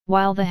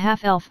 While the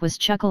half-elf was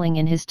chuckling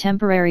in his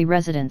temporary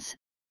residence,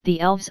 the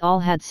elves all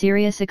had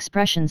serious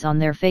expressions on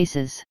their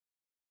faces.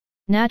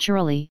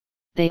 Naturally,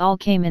 they all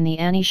came in the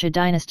Anisha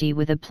dynasty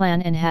with a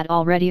plan and had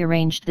already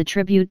arranged the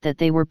tribute that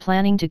they were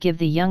planning to give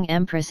the young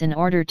empress in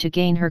order to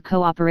gain her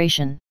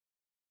cooperation.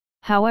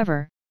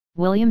 However,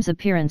 William's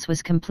appearance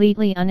was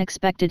completely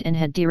unexpected and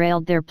had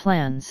derailed their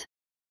plans.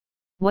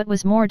 What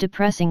was more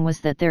depressing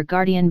was that their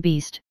guardian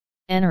beast,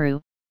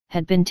 Eneru,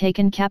 had been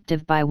taken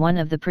captive by one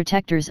of the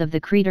protectors of the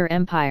Creator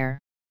Empire.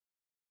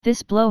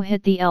 This blow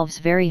hit the elves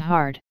very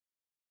hard.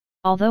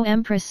 Although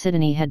Empress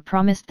Sidonie had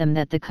promised them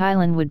that the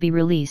Kylan would be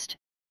released,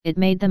 it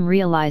made them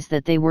realize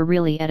that they were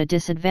really at a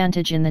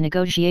disadvantage in the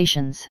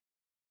negotiations.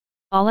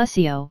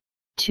 Alessio,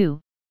 too,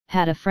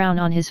 had a frown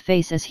on his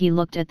face as he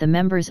looked at the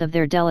members of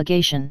their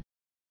delegation.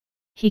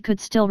 He could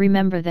still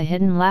remember the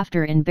hidden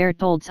laughter in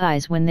Bertold's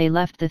eyes when they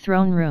left the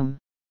throne room.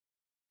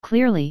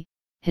 Clearly,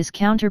 his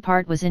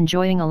counterpart was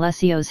enjoying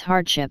Alessio's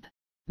hardship,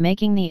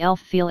 making the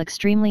elf feel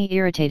extremely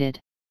irritated.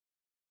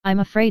 "I'm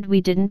afraid we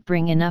didn't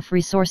bring enough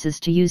resources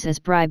to use as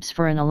bribes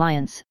for an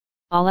alliance,"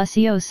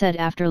 Alessio said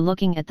after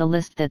looking at the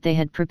list that they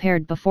had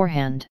prepared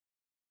beforehand.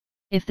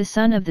 "If the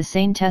son of the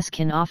Saintess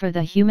can offer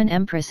the human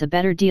empress a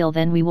better deal,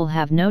 then we will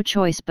have no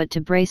choice but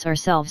to brace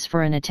ourselves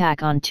for an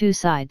attack on two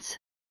sides."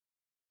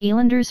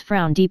 Elander's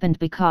frown deepened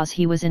because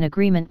he was in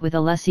agreement with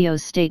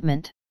Alessio's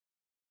statement.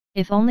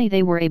 If only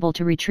they were able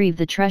to retrieve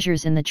the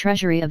treasures in the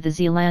treasury of the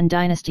Zealand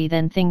dynasty,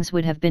 then things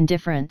would have been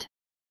different.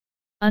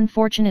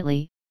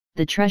 Unfortunately,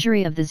 the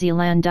treasury of the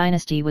Zealand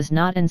dynasty was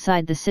not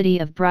inside the city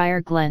of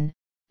Briar Glen,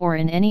 or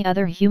in any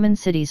other human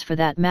cities for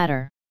that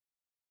matter.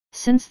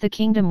 Since the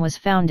kingdom was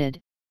founded,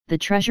 the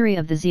treasury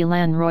of the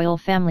Zealand royal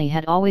family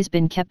had always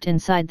been kept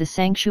inside the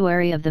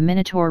sanctuary of the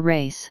Minotaur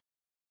race.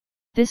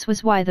 This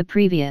was why the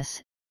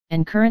previous,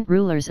 and current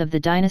rulers of the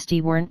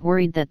dynasty weren't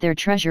worried that their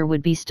treasure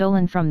would be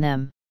stolen from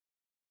them.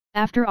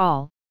 After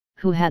all,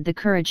 who had the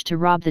courage to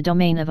rob the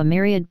domain of a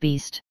myriad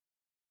beast?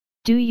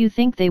 "Do you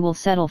think they will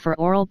settle for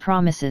oral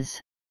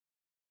promises?"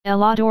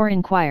 Elador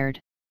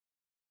inquired.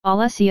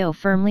 Alessio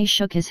firmly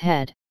shook his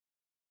head.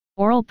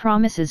 "Oral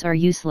promises are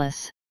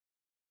useless.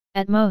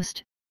 At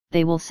most,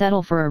 they will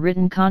settle for a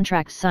written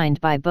contract signed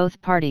by both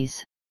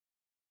parties.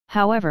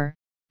 However,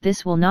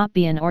 this will not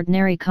be an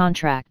ordinary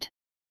contract.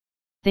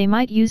 They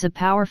might use a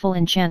powerful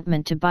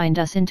enchantment to bind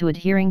us into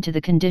adhering to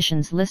the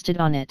conditions listed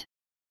on it.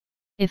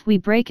 If we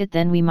break it,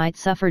 then we might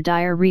suffer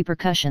dire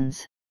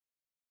repercussions."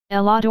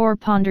 Elador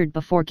pondered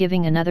before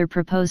giving another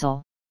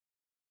proposal.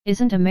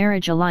 "Isn't a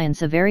marriage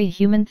alliance a very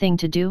human thing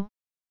to do?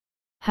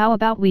 How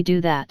about we do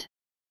that?"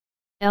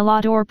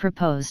 Elador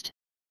proposed.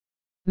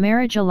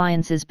 "Marriage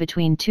alliances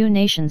between two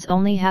nations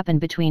only happen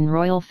between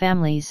royal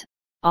families,"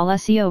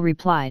 Alessio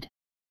replied.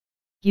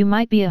 "You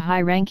might be a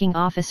high-ranking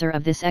officer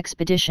of this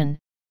expedition,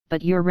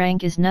 but your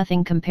rank is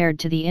nothing compared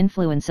to the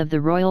influence of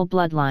the royal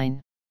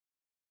bloodline."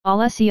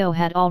 Alessio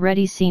had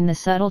already seen the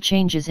subtle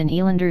changes in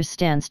Elander's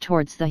stance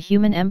towards the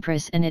human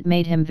empress, and it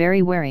made him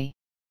very wary.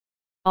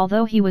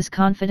 Although he was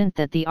confident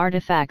that the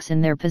artifacts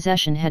in their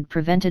possession had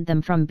prevented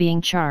them from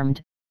being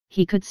charmed,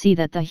 he could see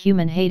that the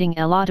human-hating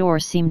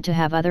Elador seemed to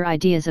have other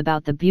ideas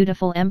about the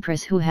beautiful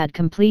Empress who had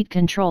complete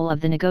control of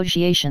the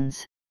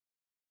negotiations.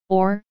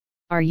 Or,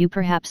 are you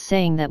perhaps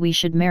saying that we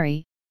should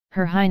marry,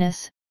 Her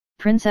Highness,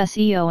 Princess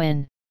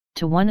Eowyn,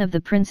 to one of the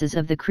princes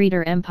of the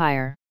Creator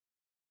Empire?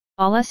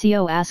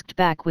 Alessio asked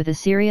back with a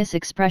serious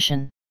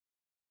expression.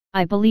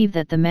 I believe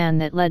that the man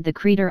that led the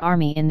Creator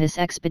army in this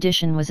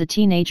expedition was a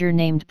teenager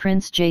named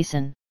Prince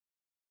Jason.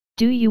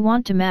 Do you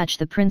want to match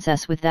the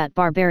princess with that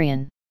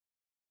barbarian?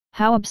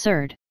 How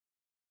absurd!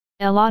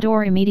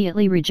 Elador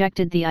immediately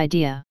rejected the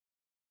idea.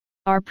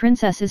 Our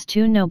princess is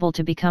too noble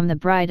to become the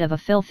bride of a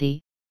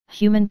filthy,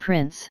 human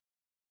prince.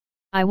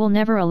 I will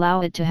never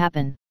allow it to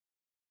happen.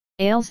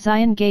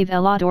 Aelzion gave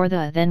Elador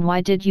the "then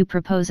why did you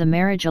propose a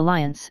marriage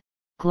alliance"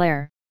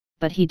 glare,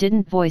 but he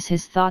didn't voice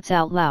his thoughts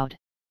out loud.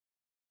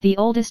 The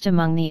oldest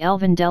among the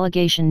elven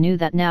delegation knew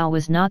that now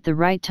was not the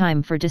right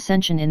time for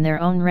dissension in their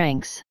own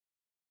ranks.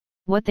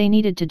 What they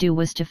needed to do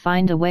was to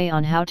find a way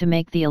on how to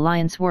make the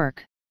alliance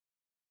work.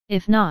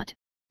 If not,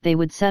 they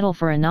would settle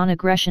for a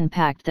non-aggression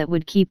pact that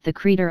would keep the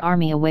Creator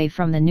army away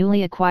from the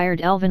newly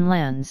acquired elven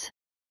lands.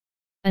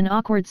 An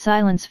awkward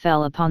silence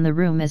fell upon the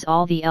room as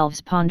all the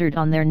elves pondered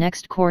on their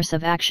next course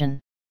of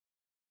action.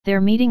 Their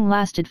meeting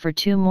lasted for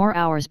 2 more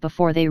hours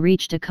before they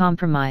reached a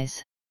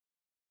compromise.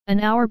 An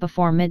hour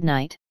before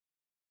midnight,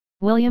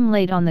 William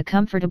laid on the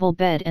comfortable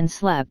bed and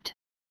slept.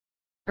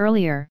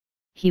 Earlier,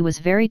 he was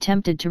very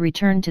tempted to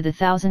return to the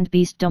Thousand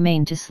Beast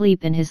domain to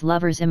sleep in his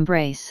lover's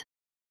embrace.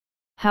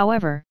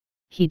 However,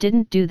 he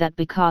didn't do that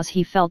because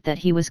he felt that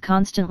he was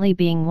constantly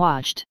being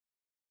watched.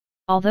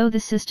 Although the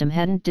system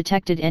hadn't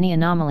detected any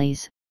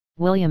anomalies,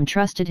 William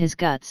trusted his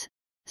guts,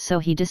 so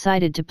he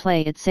decided to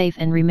play it safe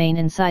and remain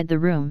inside the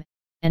room,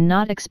 and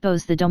not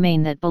expose the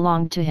domain that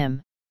belonged to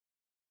him.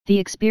 The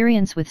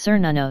experience with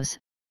Cernunnos,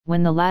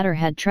 when the latter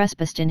had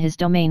trespassed in his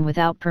domain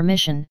without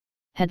permission,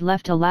 had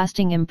left a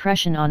lasting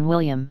impression on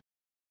William.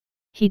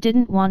 He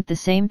didn't want the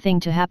same thing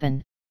to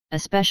happen,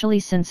 especially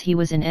since he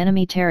was in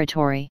enemy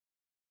territory.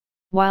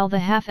 While the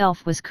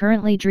half-elf was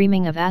currently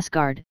dreaming of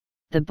Asgard,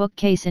 the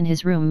bookcase in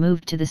his room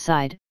moved to the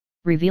side,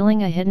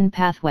 revealing a hidden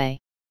pathway.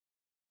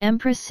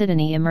 Empress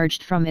Sidonie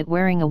emerged from it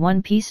wearing a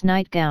one-piece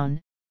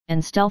nightgown,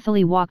 and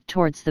stealthily walked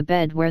towards the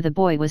bed where the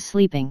boy was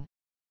sleeping.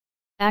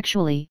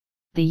 Actually,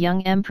 the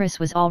young Empress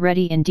was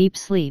already in deep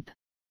sleep.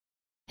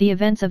 The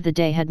events of the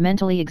day had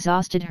mentally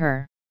exhausted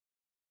her.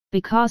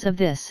 Because of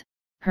this,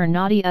 her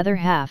naughty other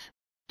half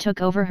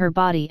took over her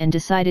body and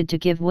decided to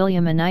give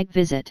William a night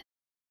visit.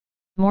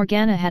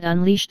 Morgana had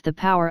unleashed the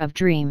power of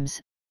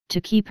dreams,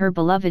 to keep her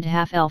beloved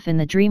half-elf in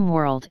the dream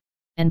world,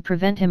 and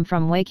prevent him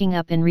from waking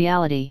up in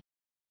reality.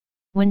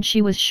 When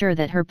she was sure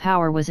that her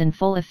power was in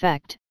full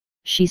effect,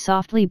 she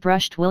softly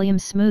brushed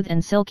William's smooth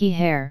and silky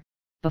hair,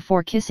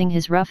 before kissing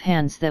his rough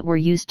hands that were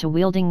used to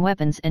wielding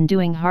weapons and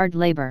doing hard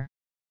labor.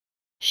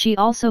 She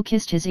also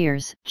kissed his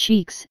ears,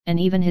 cheeks, and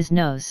even his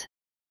nose.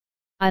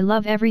 I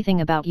love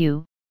everything about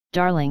you,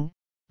 darling,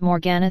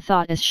 Morgana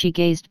thought as she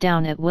gazed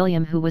down at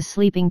William who was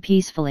sleeping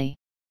peacefully.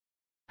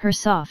 Her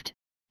soft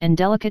and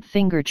delicate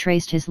finger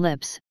traced his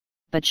lips,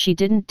 but she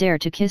didn't dare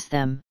to kiss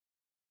them.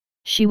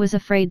 She was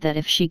afraid that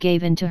if she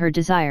gave in to her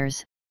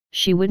desires,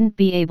 she wouldn't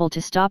be able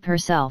to stop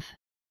herself.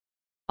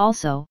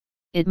 Also,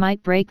 it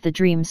might break the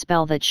dream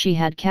spell that she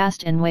had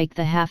cast and wake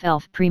the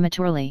half-elf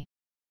prematurely.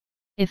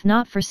 If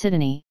not for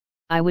Sidonie,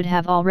 I would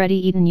have already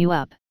eaten you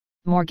up,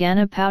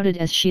 Morgana pouted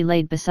as she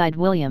laid beside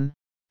William,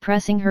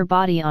 pressing her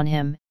body on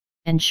him,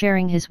 and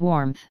sharing his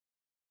warmth.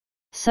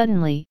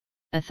 Suddenly,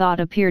 a thought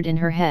appeared in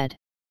her head.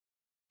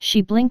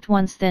 She blinked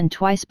once then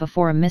twice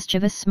before a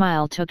mischievous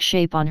smile took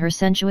shape on her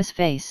sensuous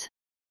face.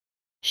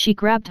 She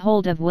grabbed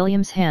hold of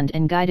William's hand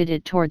and guided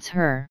it towards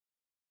her.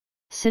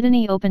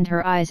 Sidonie opened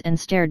her eyes and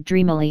stared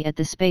dreamily at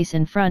the space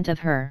in front of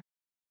her.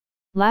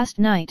 Last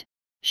night,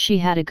 she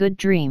had a good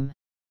dream.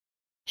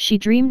 She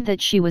dreamed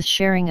that she was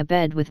sharing a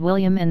bed with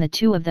William and the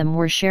two of them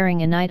were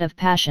sharing a night of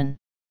passion.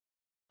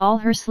 All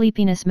her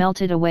sleepiness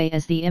melted away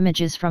as the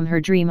images from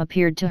her dream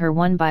appeared to her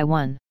one by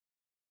one.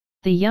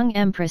 The young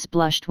Empress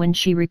blushed when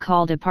she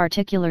recalled a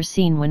particular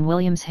scene when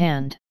William's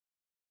hand.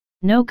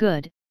 No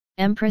good,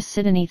 Empress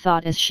Sidonie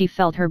thought as she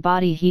felt her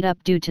body heat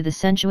up due to the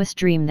sensuous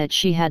dream that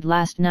she had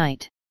last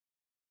night.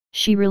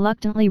 She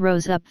reluctantly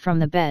rose up from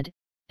the bed,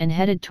 and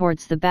headed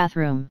towards the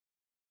bathroom.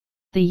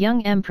 The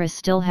young Empress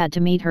still had to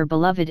meet her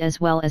beloved as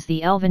well as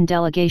the elven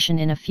delegation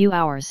in a few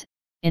hours,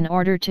 in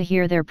order to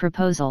hear their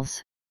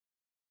proposals.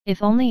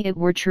 If only it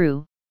were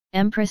true,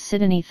 Empress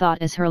Sidonie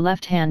thought as her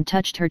left hand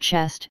touched her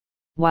chest,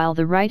 while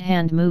the right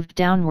hand moved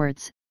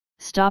downwards,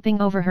 stopping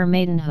over her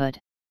maidenhood.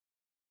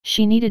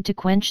 She needed to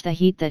quench the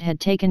heat that had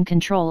taken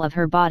control of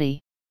her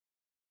body.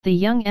 The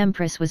young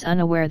Empress was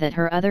unaware that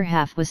her other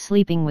half was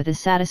sleeping with a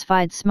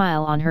satisfied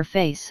smile on her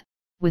face,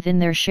 within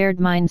their shared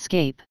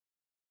mindscape.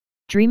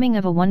 Dreaming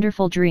of a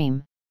wonderful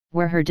dream,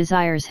 where her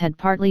desires had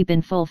partly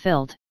been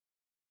fulfilled.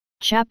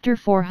 Chapter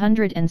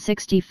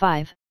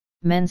 465,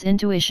 Men's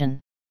Intuition.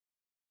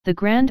 The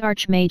Grand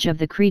Archmage of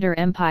the Creator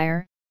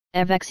Empire,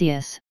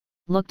 Evexius,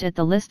 looked at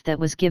the list that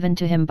was given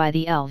to him by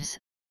the elves,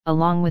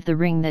 along with the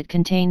ring that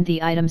contained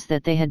the items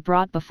that they had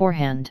brought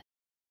beforehand.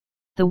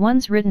 The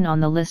ones written on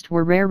the list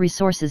were rare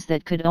resources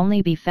that could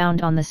only be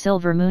found on the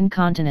Silver Moon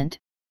continent,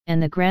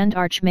 and the Grand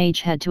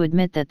Archmage had to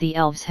admit that the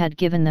elves had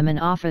given them an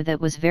offer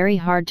that was very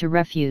hard to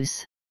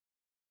refuse.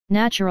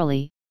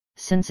 Naturally,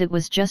 since it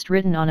was just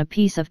written on a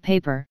piece of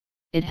paper,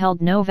 it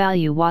held no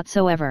value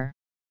whatsoever.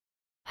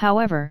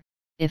 However,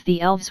 if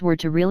the elves were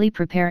to really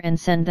prepare and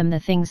send them the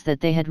things that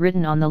they had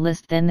written on the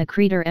list, then the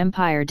Creator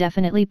Empire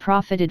definitely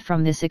profited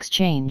from this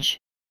exchange.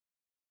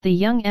 The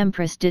young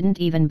Empress didn't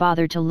even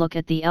bother to look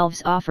at the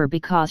elves' offer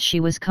because she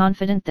was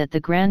confident that the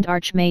Grand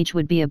Archmage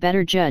would be a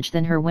better judge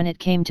than her when it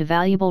came to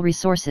valuable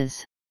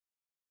resources.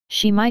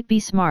 She might be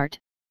smart,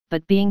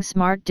 but being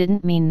smart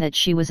didn't mean that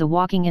she was a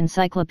walking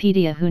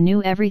encyclopedia who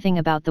knew everything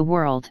about the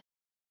world.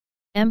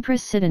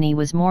 Empress Sidonie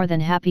was more than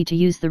happy to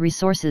use the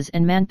resources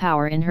and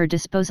manpower in her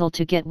disposal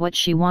to get what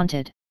she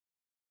wanted.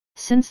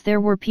 Since there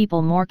were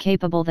people more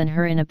capable than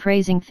her in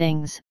appraising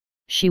things,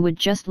 she would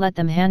just let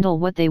them handle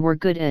what they were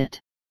good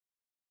at.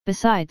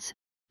 Besides,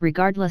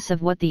 regardless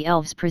of what the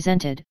elves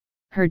presented,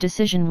 her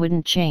decision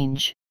wouldn't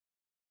change.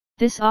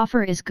 "This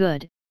offer is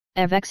good,"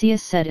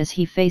 Evexius said as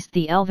he faced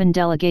the elven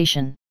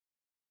delegation.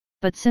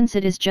 "But since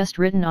it is just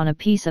written on a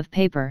piece of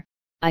paper,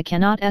 I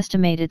cannot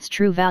estimate its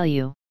true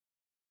value.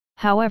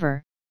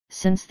 However,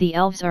 since the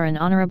elves are an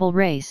honorable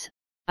race,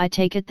 I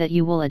take it that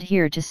you will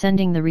adhere to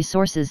sending the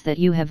resources that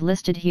you have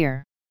listed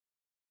here."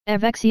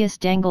 Evexius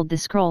dangled the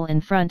scroll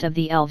in front of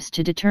the elves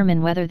to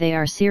determine whether they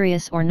are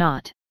serious or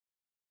not.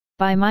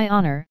 "By my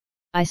honor,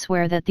 I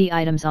swear that the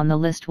items on the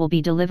list will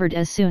be delivered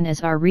as soon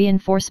as our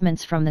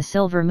reinforcements from the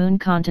Silver Moon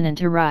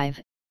continent arrive,"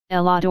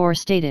 Elador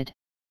stated.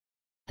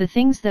 The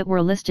things that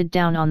were listed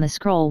down on the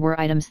scroll were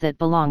items that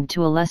belonged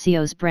to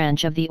Alessio's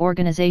branch of the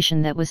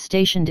organization that was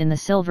stationed in the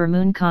Silver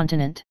Moon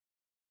continent.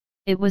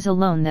 It was a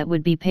loan that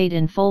would be paid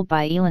in full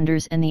by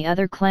Elanders and the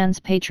other clans'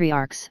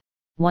 patriarchs,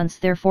 once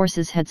their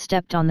forces had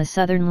stepped on the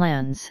southern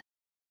lands.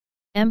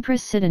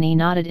 Empress Sidonie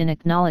nodded in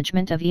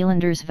acknowledgement of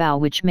Elander's vow,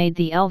 which made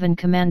the elven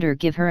commander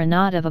give her a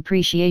nod of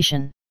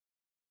appreciation.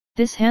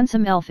 "This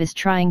handsome elf is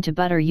trying to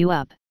butter you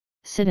up,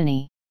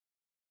 Sidonie.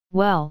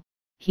 Well,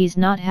 he's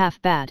not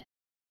half bad."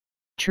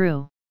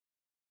 "True."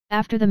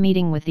 After the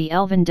meeting with the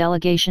elven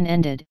delegation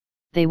ended,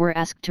 they were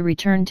asked to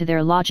return to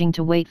their lodging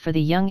to wait for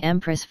the young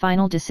Empress'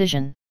 final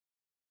decision.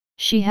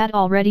 She had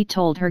already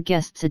told her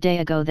guests a day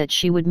ago that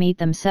she would meet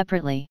them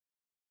separately.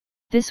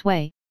 This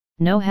way,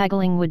 no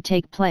haggling would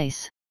take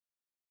place.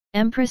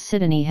 Empress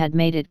Sidonie had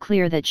made it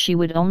clear that she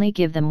would only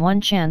give them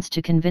one chance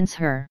to convince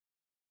her.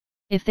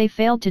 If they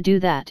failed to do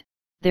that,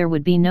 there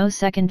would be no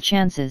second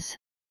chances.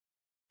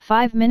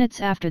 5 minutes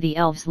after the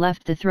elves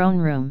left the throne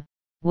room,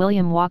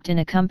 William walked in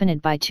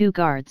accompanied by 2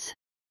 guards.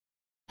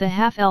 The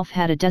half-elf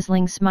had a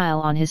dazzling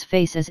smile on his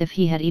face as if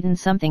he had eaten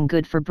something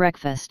good for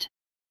breakfast.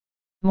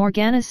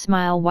 Morgana's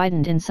smile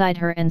widened inside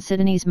her and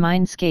Sidonie's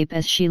mindscape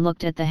as she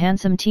looked at the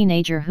handsome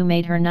teenager who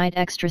made her night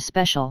extra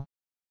special.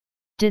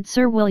 "Did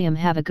Sir William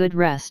have a good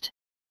rest?"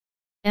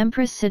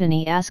 Empress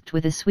Sidonie asked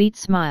with a sweet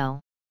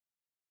smile.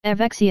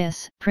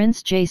 Evexius,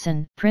 Prince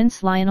Jason,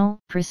 Prince Lionel,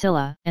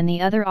 Priscilla, and the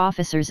other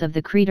officers of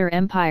the Creator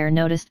Empire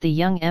noticed the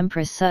young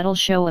Empress' subtle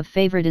show of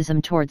favoritism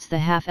towards the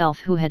half-elf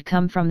who had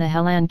come from the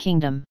Hellan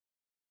kingdom.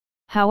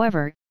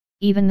 However,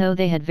 even though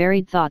they had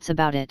varied thoughts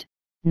about it,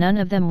 none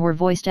of them were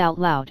voiced out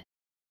loud.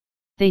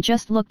 They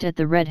just looked at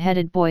the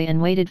red-headed boy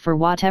and waited for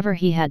whatever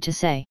he had to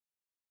say.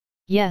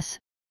 "Yes,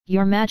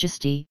 Your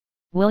Majesty,"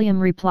 William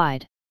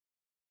replied.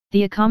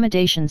 "The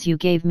accommodations you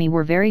gave me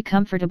were very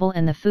comfortable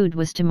and the food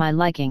was to my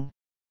liking.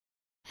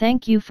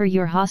 Thank you for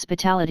your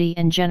hospitality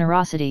and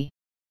generosity."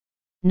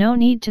 "No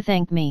need to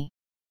thank me.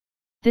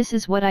 This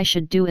is what I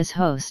should do as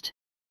host."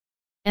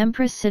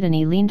 Empress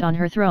Sidonie leaned on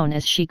her throne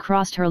as she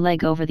crossed her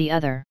leg over the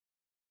other.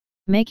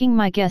 "Making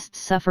my guests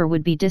suffer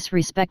would be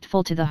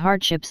disrespectful to the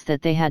hardships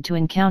that they had to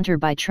encounter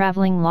by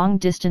traveling long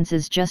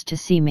distances just to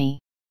see me.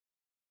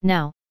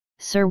 Now,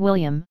 Sir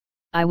William,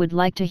 I would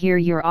like to hear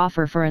your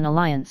offer for an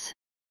alliance.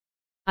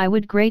 I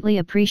would greatly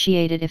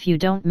appreciate it if you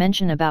don't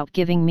mention about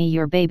giving me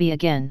your baby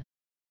again.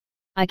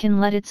 I can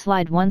let it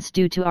slide once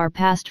due to our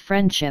past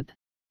friendship,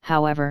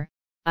 however,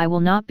 I will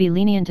not be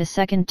lenient a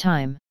second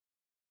time."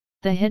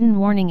 The hidden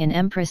warning in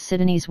Empress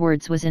Sidonie's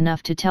words was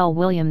enough to tell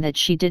William that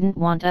she didn't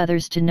want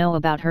others to know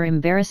about her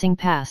embarrassing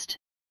past.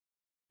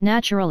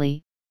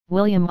 Naturally,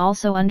 William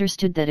also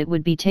understood that it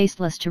would be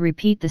tasteless to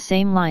repeat the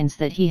same lines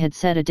that he had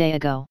said a day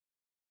ago.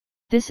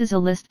 "This is a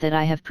list that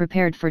I have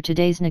prepared for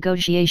today's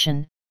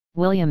negotiation,"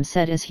 William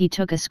said as he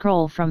took a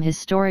scroll from his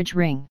storage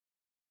ring.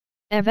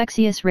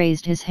 Evexius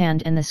raised his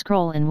hand and the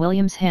scroll in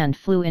William's hand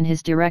flew in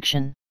his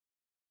direction.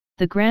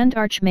 The Grand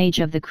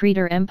Archmage of the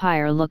Creator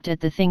Empire looked at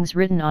the things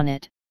written on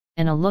it,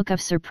 and a look of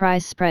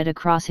surprise spread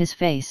across his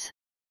face.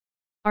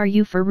 "Are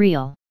you for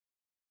real?"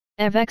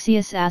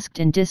 Evexius asked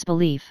in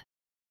disbelief.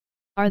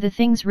 "Are the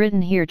things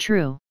written here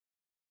true?"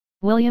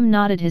 William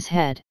nodded his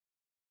head.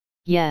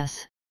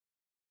 "Yes."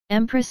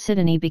 Empress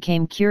Sidonie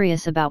became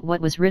curious about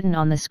what was written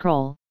on the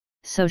scroll,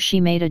 so she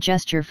made a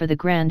gesture for the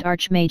Grand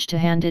Archmage to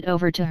hand it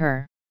over to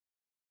her.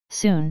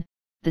 Soon,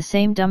 the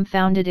same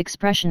dumbfounded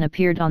expression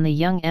appeared on the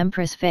young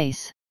Empress'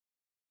 face.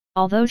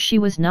 Although she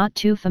was not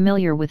too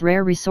familiar with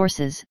rare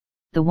resources,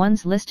 the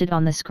ones listed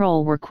on the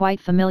scroll were quite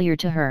familiar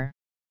to her.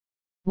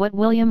 What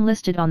William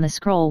listed on the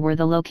scroll were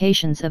the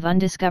locations of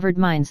undiscovered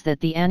mines that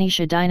the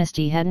Anisha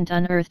dynasty hadn't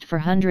unearthed for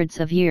hundreds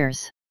of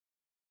years.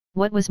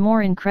 What was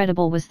more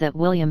incredible was that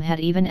William had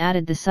even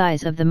added the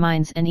size of the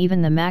mines and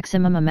even the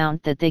maximum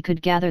amount that they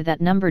could gather that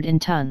numbered in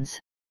tons.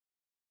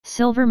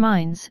 Silver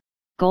mines,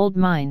 gold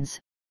mines,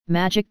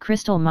 magic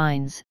crystal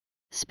mines,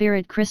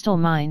 spirit crystal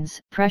mines,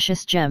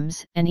 precious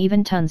gems, and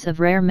even tons of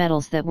rare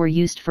metals that were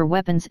used for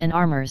weapons and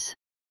armors.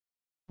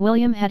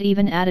 William had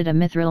even added a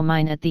mithril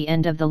mine at the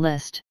end of the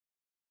list.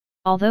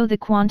 Although the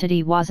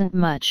quantity wasn't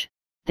much,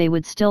 they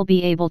would still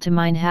be able to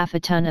mine half a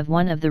ton of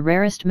one of the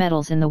rarest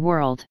metals in the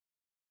world.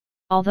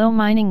 Although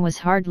mining was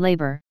hard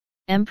labor,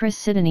 Empress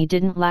Sidonie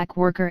didn't lack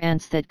worker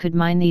ants that could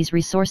mine these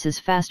resources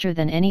faster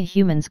than any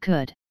humans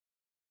could.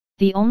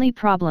 The only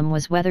problem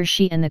was whether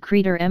she and the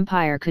Creator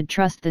Empire could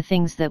trust the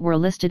things that were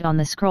listed on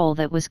the scroll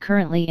that was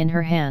currently in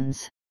her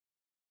hands.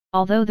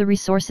 Although the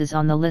resources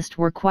on the list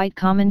were quite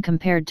common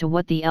compared to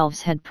what the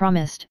elves had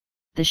promised,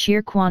 the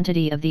sheer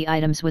quantity of the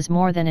items was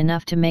more than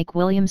enough to make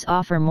William's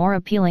offer more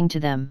appealing to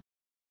them.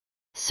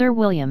 "Sir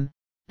William,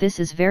 this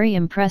is very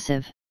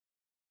impressive."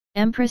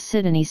 Empress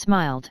Sidonie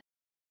smiled.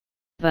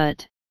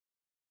 But,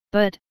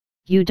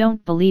 you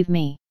don't believe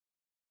me."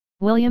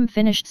 William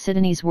finished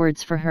Sidonie's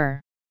words for her.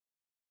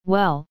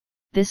 "Well,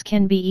 this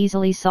can be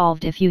easily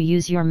solved if you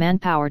use your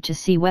manpower to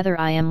see whether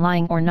I am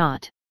lying or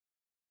not.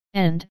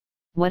 And,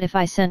 what if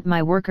I sent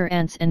my worker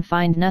ants and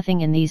find nothing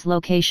in these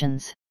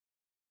locations?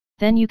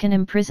 Then you can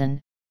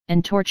imprison,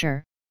 and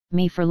torture,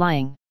 me for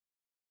lying."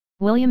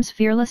 William's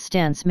fearless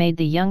stance made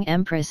the young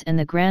Empress and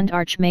the Grand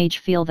Archmage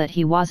feel that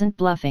he wasn't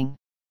bluffing.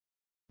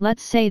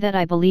 "Let's say that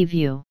I believe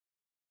you."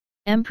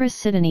 Empress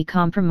Sidonie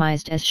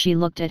compromised as she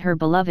looked at her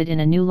beloved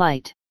in a new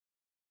light.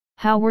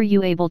 "How were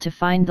you able to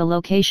find the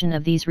location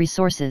of these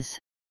resources?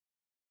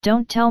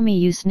 Don't tell me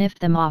you sniffed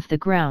them off the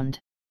ground."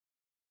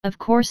 "Of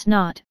course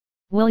not,"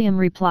 William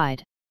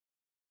replied.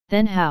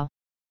 "Then how?"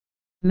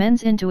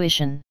 "Men's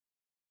intuition."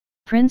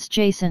 Prince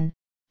Jason,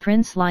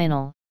 Prince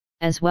Lionel,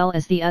 as well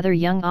as the other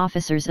young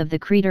officers of the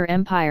Creator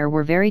Empire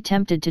were very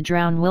tempted to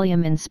drown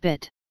William in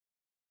spit.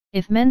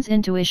 If men's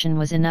intuition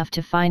was enough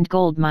to find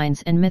gold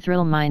mines and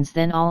mithril mines,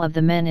 then all of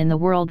the men in the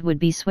world would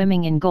be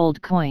swimming in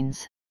gold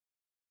coins.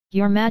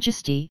 "Your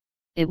Majesty,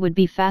 it would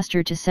be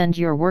faster to send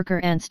your worker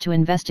ants to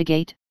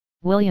investigate,"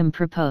 William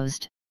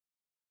proposed.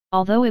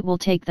 "Although it will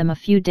take them a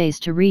few days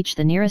to reach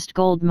the nearest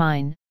gold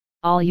mine,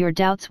 all your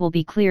doubts will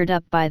be cleared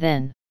up by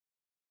then."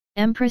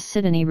 Empress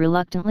Sidonie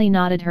reluctantly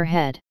nodded her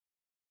head.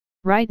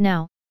 Right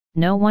now,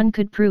 no one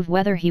could prove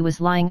whether he was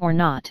lying or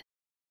not.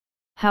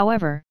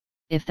 However,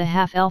 if the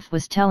half-elf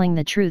was telling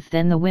the truth,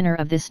 then the winner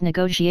of this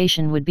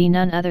negotiation would be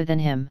none other than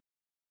him.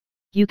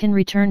 "You can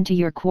return to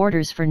your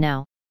quarters for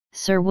now,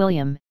 Sir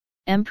William,"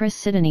 Empress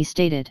Sidonie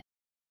stated.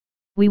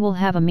 "We will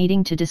have a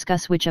meeting to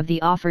discuss which of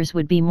the offers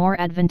would be more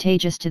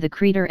advantageous to the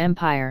Creator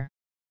Empire.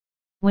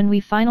 When we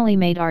finally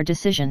made our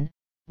decision,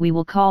 we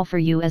will call for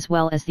you as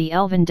well as the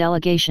Elven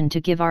delegation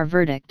to give our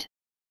verdict."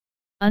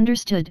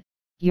 "Understood,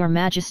 Your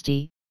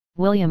Majesty."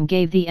 William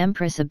gave the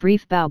Empress a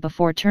brief bow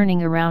before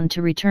turning around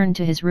to return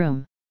to his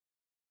room.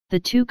 The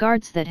two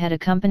guards that had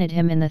accompanied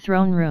him in the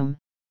throne room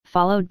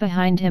followed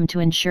behind him to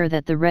ensure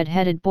that the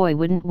red-headed boy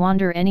wouldn't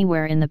wander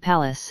anywhere in the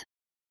palace.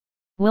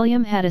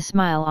 William had a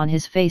smile on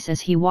his face as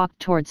he walked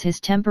towards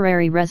his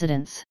temporary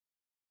residence.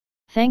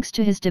 Thanks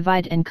to his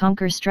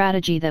divide-and-conquer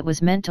strategy that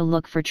was meant to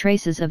look for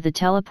traces of the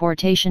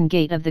teleportation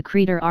gate of the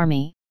Creator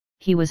army,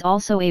 he was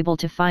also able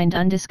to find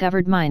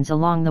undiscovered mines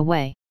along the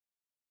way.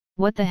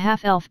 What the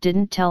half-elf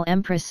didn't tell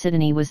Empress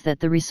Sidonie was that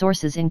the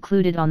resources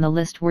included on the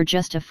list were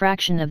just a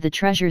fraction of the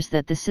treasures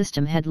that the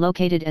system had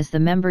located as the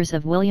members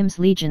of William's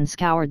legion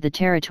scoured the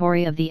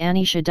territory of the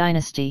Anisha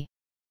dynasty.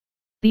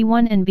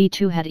 B1 and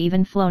B2 had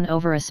even flown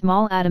over a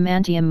small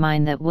adamantium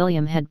mine that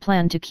William had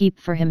planned to keep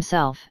for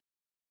himself.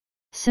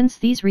 Since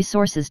these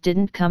resources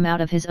didn't come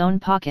out of his own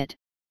pocket,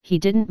 he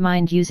didn't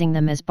mind using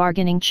them as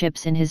bargaining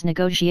chips in his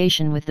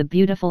negotiation with the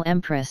beautiful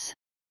Empress.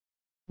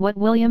 What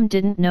William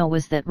didn't know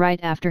was that right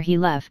after he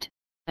left,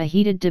 a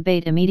heated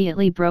debate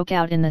immediately broke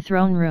out in the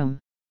throne room.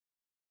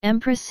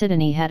 Empress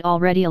Sidonie had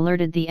already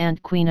alerted the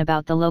Ant Queen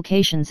about the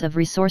locations of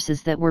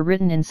resources that were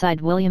written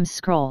inside William's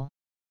scroll.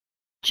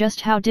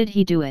 Just how did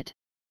he do it?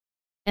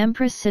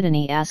 Empress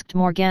Sidonie asked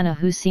Morgana,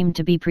 who seemed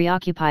to be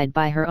preoccupied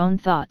by her own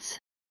thoughts.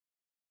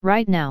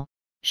 Right now,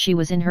 she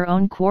was in her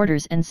own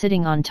quarters and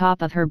sitting on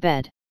top of her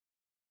bed.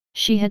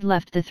 She had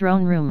left the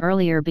throne room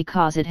earlier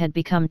because it had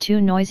become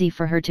too noisy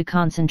for her to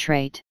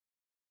concentrate.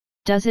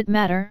 Does it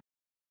matter?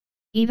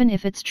 Even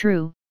if it's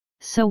true,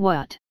 so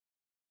what?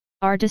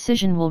 Our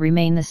decision will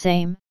remain the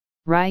same,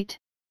 right?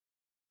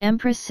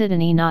 Empress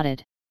Sidonie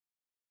nodded.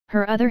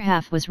 Her other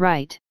half was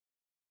right.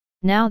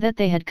 Now that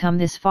they had come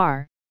this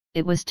far,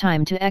 it was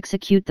time to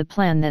execute the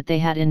plan that they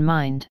had in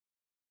mind.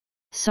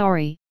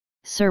 Sorry,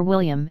 Sir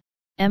William,"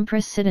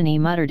 Empress Sidonie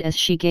muttered as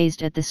she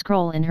gazed at the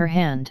scroll in her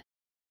hand.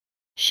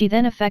 She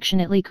then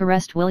affectionately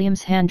caressed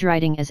William's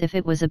handwriting as if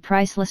it was a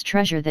priceless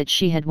treasure that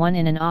she had won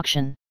in an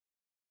auction.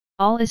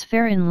 "All is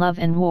fair in love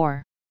and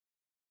war.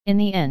 In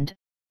the end,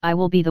 I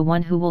will be the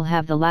one who will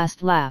have the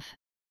last laugh."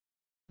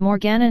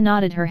 Morgana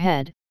nodded her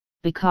head,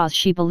 because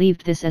she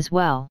believed this as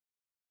well.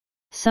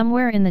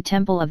 Somewhere in the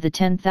temple of the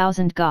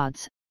 10,000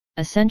 gods,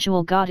 a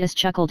sensual goddess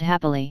chuckled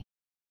happily.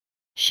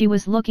 She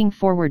was looking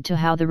forward to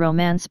how the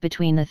romance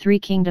between the three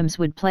kingdoms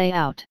would play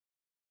out.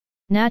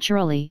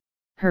 Naturally,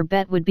 her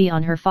bet would be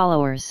on her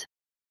followers.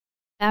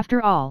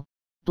 After all,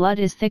 blood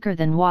is thicker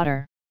than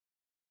water.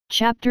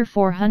 Chapter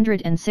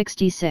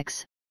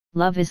 466,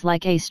 Love is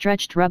like a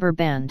stretched rubber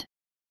band.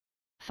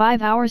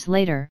 5 hours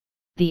later,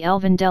 the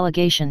elven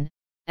delegation,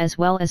 as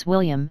well as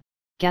William,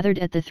 gathered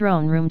at the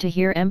throne room to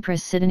hear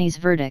Empress Sidonie's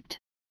verdict.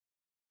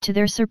 To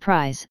their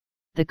surprise,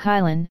 the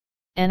Kylan,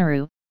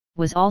 Eneru,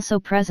 was also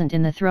present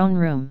in the throne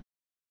room.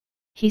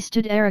 He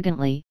stood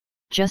arrogantly,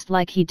 just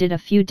like he did a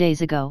few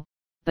days ago,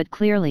 but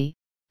clearly,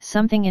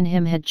 something in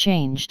him had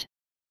changed.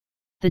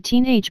 The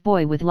teenage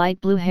boy with light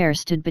blue hair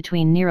stood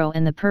between Nero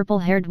and the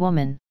purple-haired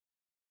woman.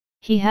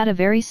 He had a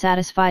very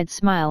satisfied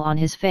smile on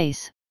his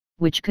face,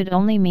 which could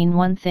only mean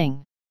one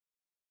thing.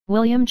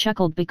 William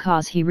chuckled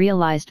because he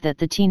realized that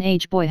the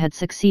teenage boy had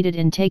succeeded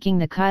in taking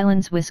the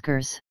Kylan's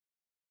whiskers.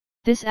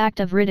 This act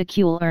of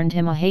ridicule earned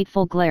him a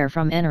hateful glare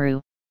from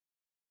Eneru.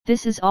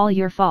 "This is all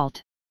your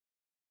fault."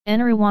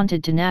 Eneru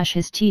wanted to gnash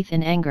his teeth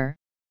in anger,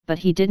 but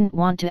he didn't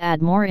want to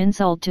add more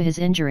insult to his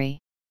injury.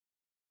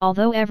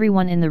 Although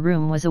everyone in the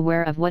room was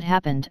aware of what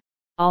happened,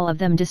 all of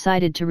them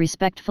decided to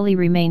respectfully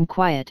remain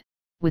quiet,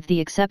 with the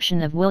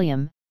exception of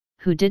William,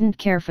 who didn't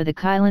care for the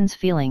Kylan's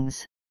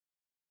feelings.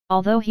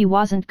 Although he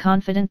wasn't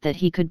confident that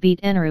he could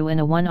beat Eneru in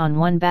a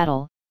one-on-one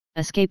battle,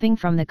 escaping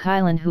from the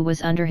Kylan who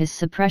was under his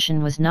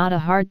suppression was not a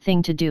hard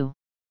thing to do.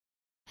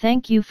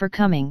 "Thank you for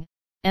coming,"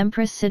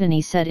 Empress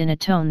Sidonie said in a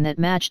tone that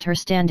matched her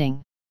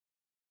standing.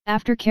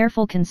 "After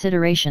careful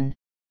consideration,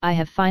 I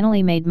have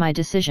finally made my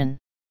decision."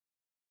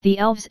 The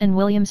elves and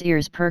William's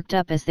ears perked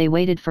up as they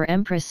waited for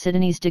Empress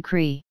Sidonie's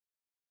decree.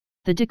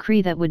 The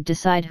decree that would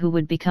decide who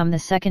would become the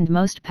second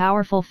most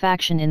powerful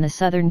faction in the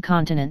southern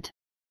continent.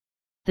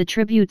 "The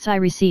tributes I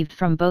received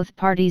from both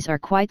parties are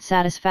quite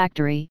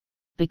satisfactory.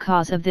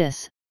 Because of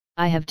this,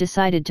 I have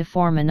decided to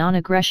form a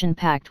non-aggression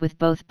pact with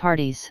both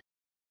parties."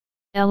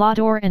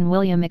 Ellador and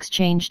William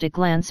exchanged a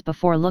glance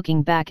before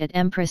looking back at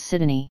Empress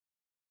Sidonie.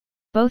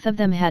 Both of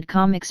them had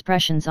calm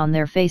expressions on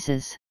their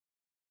faces.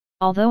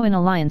 Although an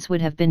alliance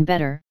would have been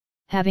better,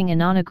 having a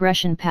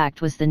non-aggression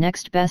pact was the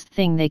next best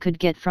thing they could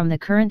get from the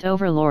current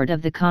overlord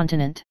of the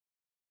continent.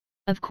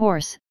 Of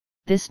course,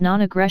 this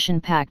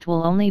non-aggression pact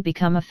will only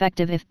become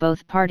effective if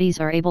both parties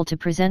are able to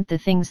present the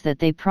things that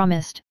they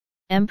promised,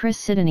 Empress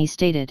Sidonie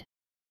stated.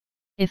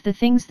 "If the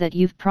things that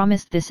you've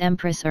promised this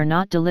Empress are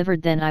not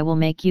delivered, then I will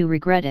make you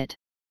regret it."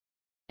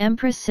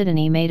 Empress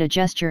Sidonie made a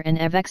gesture and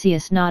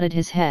Avexius nodded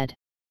his head.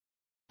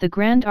 The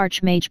Grand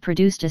Archmage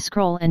produced a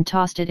scroll and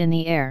tossed it in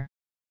the air.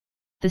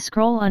 The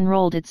scroll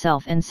unrolled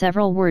itself and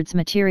several words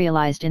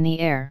materialized in the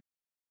air.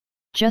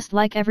 Just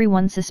like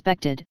everyone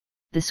suspected,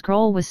 the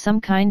scroll was some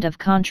kind of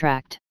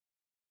contract.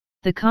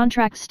 The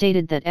contract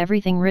stated that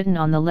everything written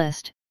on the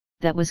list,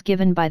 that was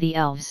given by the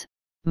elves,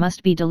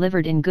 must be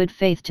delivered in good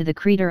faith to the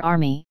Creator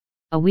army,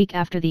 a week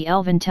after the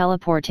elven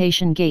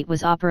teleportation gate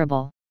was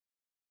operable.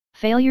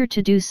 Failure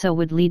to do so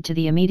would lead to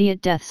the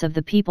immediate deaths of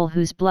the people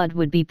whose blood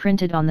would be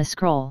printed on the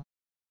scroll.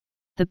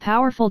 The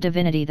powerful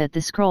divinity that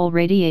the scroll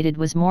radiated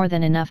was more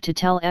than enough to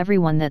tell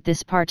everyone that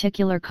this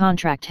particular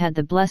contract had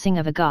the blessing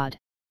of a god.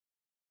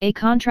 A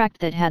contract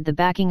that had the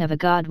backing of a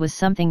god was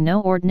something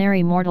no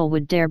ordinary mortal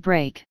would dare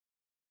break.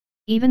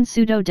 Even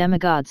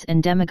pseudo-demigods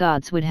and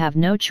demigods would have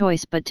no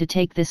choice but to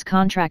take this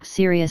contract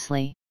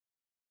seriously.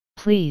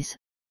 "Please,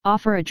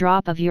 offer a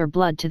drop of your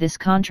blood to this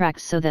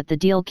contract so that the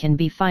deal can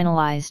be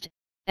finalized,"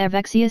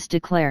 Avexius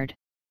declared.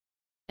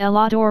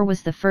 Ellador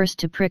was the first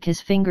to prick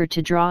his finger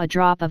to draw a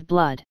drop of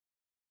blood.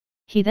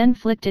 He then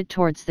flicked it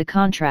towards the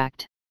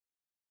contract.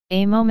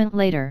 A moment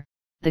later,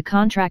 the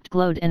contract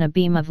glowed and a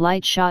beam of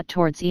light shot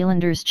towards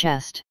Elander's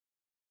chest.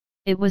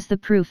 It was the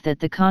proof that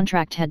the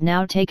contract had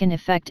now taken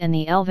effect and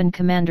the elven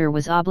commander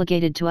was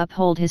obligated to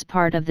uphold his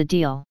part of the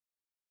deal.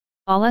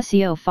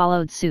 Alessio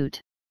followed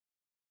suit.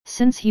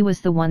 Since he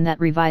was the one that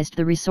revised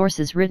the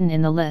resources written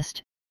in the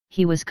list,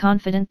 he was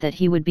confident that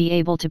he would be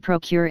able to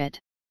procure it.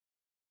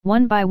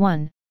 One by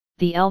one,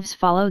 the elves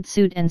followed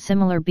suit and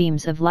similar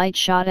beams of light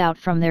shot out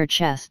from their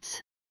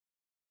chests.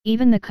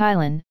 Even the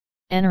Kylan,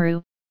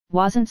 Eneru,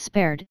 wasn't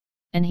spared,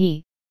 and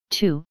he,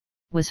 too,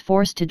 was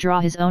forced to draw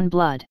his own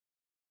blood.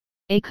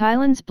 A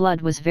Kylan's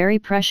blood was very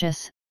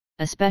precious,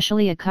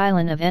 especially a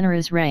Kylan of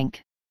Eneru's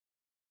rank.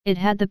 It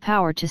had the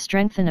power to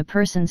strengthen a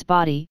person's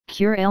body,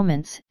 cure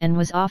ailments, and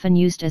was often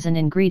used as an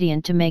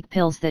ingredient to make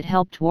pills that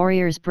helped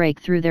warriors break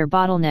through their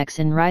bottlenecks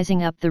in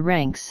rising up the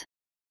ranks.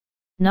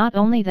 Not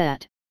only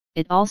that,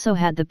 it also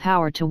had the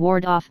power to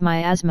ward off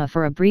miasma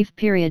for a brief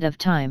period of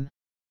time.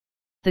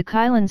 The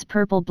Kylan's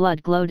purple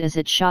blood glowed as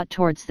it shot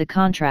towards the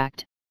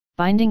contract,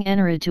 binding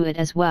Enneru to it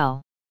as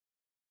well.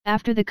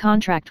 After the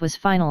contract was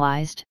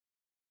finalized,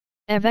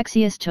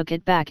 Evexius took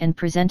it back and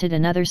presented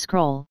another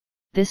scroll,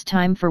 this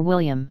time for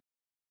William.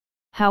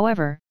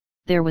 However,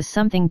 there was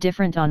something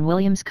different on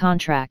William's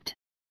contract.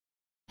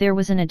 There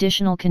was an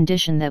additional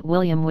condition that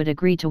William would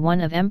agree to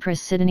one of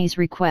Empress Sidonie's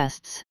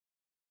requests.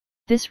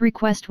 This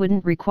request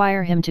wouldn't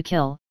require him to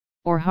kill,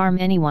 or harm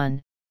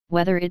anyone,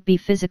 whether it be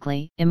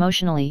physically,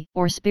 emotionally,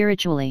 or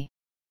spiritually.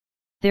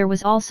 There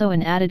was also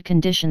an added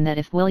condition that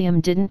if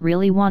William didn't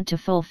really want to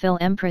fulfill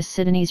Empress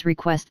Sidonie's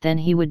request, then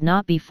he would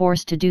not be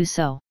forced to do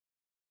so.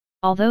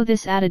 Although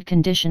this added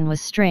condition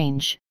was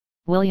strange,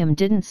 William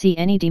didn't see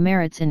any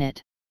demerits in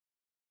it.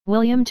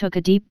 William took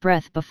a deep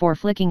breath before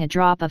flicking a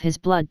drop of his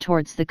blood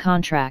towards the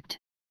contract.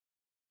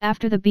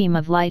 After the beam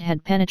of light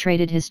had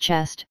penetrated his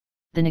chest,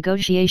 the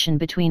negotiation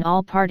between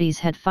all parties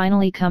had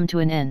finally come to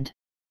an end.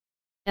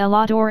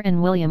 Ellador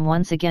and William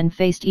once again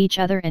faced each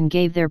other and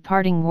gave their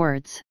parting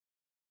words.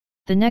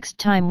 "The next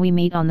time we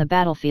meet on the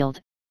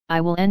battlefield, I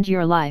will end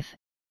your life,"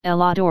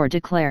 Ellador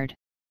declared.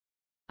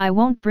 "I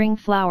won't bring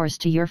flowers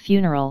to your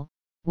funeral,"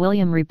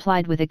 William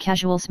replied with a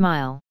casual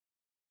smile.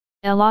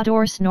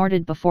 Ellador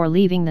snorted before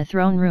leaving the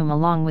throne room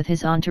along with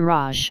his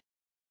entourage.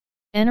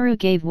 Enneru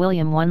gave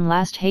William one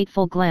last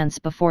hateful glance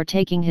before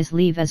taking his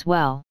leave as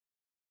well.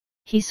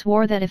 He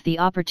swore that if the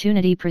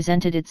opportunity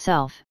presented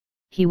itself,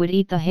 he would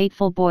eat the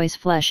hateful boy's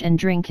flesh and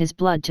drink his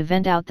blood to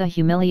vent out the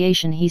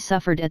humiliation he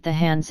suffered at the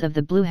hands of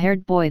the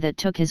blue-haired boy that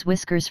took his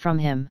whiskers from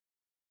him.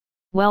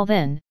 "Well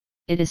then,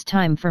 it is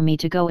time for me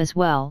to go as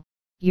well,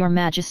 Your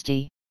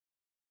Majesty."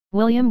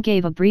 William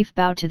gave a brief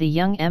bow to the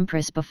young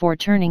Empress before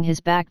turning his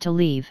back to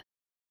leave.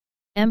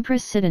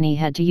 Empress Sidonie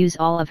had to use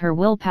all of her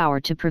willpower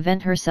to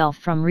prevent herself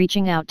from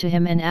reaching out to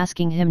him and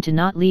asking him to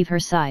not leave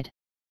her side.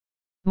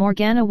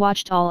 Morgana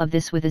watched all of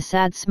this with a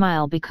sad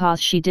smile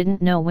because she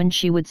didn't know when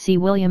she would see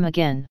William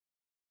again.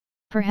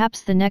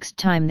 Perhaps the next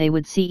time they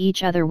would see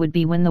each other would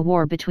be when the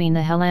war between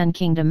the Hellan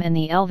Kingdom and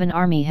the Elven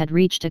army had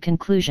reached a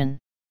conclusion.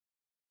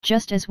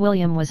 Just as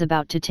William was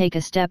about to take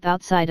a step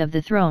outside of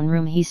the throne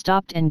room, he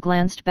stopped and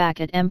glanced back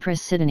at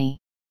Empress Sidonie.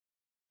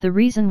 "The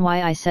reason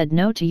why I said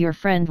no to your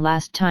friend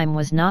last time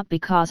was not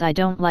because I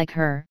don't like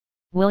her,"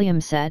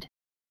 William said.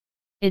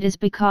 "It is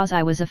because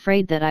I was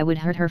afraid that I would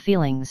hurt her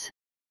feelings."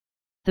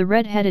 The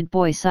red-headed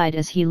boy sighed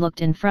as he looked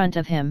in front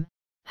of him,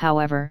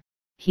 however,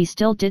 he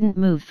still didn't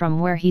move from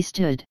where he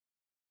stood.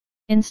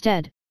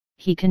 Instead,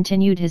 he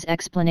continued his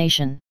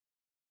explanation.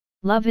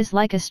 "Love is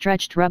like a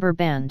stretched rubber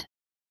band.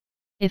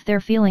 If their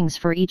feelings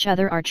for each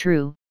other are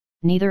true,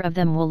 neither of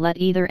them will let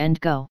either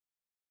end go.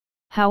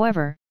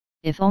 However,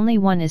 if only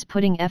one is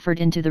putting effort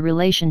into the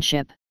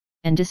relationship,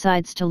 and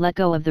decides to let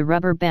go of the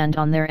rubber band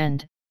on their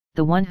end,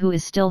 the one who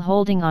is still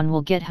holding on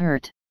will get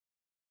hurt.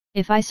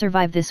 If I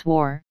survive this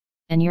war,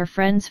 and your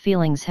friend's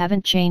feelings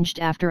haven't changed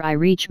after I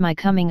reach my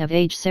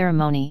coming-of-age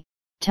ceremony,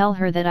 tell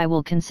her that I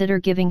will consider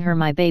giving her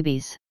my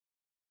babies.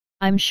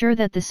 I'm sure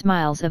that the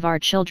smiles of our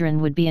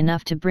children would be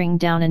enough to bring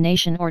down a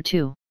nation or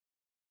two."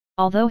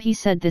 Although he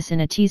said this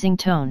in a teasing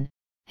tone,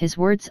 his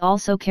words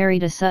also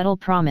carried a subtle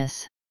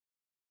promise.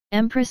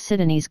 Empress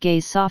Sidonie's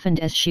gaze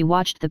softened as she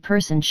watched the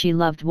person she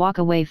loved walk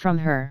away from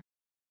her.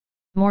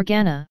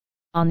 Morgana,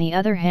 on the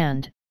other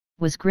hand,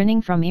 was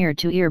grinning from ear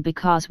to ear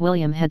because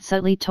William had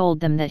subtly told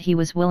them that he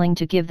was willing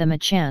to give them a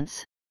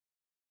chance.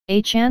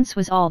 A chance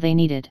was all they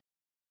needed.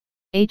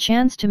 A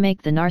chance to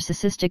make the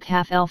narcissistic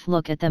half-elf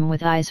look at them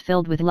with eyes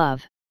filled with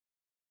love.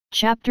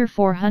 Chapter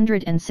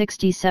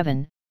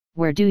 467,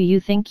 Where do you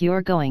think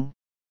you're going?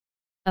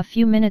 A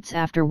few minutes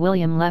after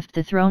William left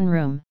the throne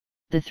room,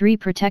 the three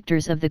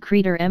protectors of the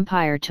Creator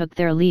Empire took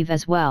their leave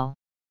as well.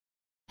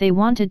 They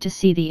wanted to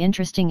see the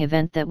interesting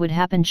event that would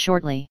happen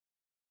shortly.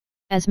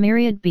 As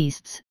myriad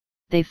beasts,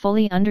 they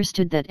fully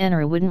understood that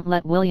Enneru wouldn't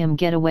let William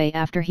get away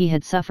after he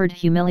had suffered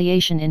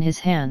humiliation in his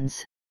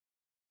hands.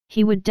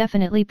 He would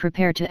definitely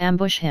prepare to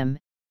ambush him,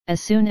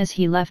 as soon as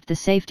he left the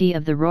safety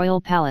of the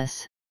royal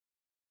palace.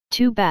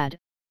 "Too bad,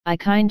 I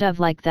kind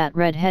of like that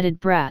red-headed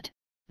brat,"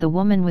 the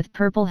woman with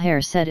purple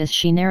hair said as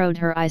she narrowed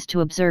her eyes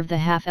to observe the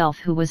half-elf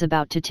who was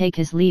about to take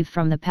his leave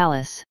from the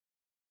palace.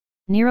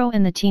 Nero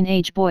and the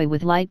teenage boy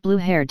with light blue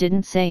hair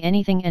didn't say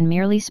anything and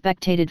merely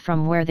spectated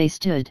from where they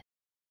stood.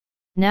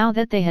 Now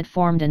that they had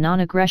formed a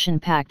non-aggression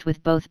pact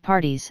with both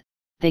parties,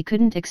 they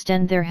couldn't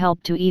extend their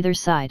help to either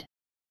side.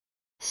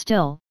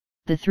 Still,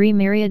 the three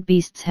myriad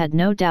beasts had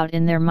no doubt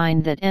in their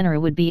mind that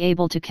Enneru would be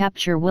able to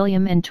capture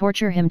William and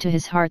torture him to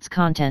his heart's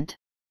content.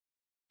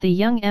 "The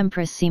young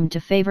empress seemed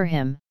to favor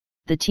him,"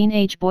 the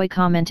teenage boy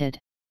commented.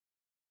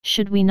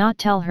 "Should we not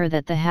tell her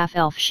that the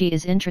half-elf she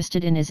is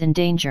interested in is in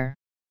danger?"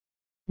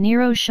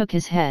 Nero shook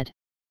his head.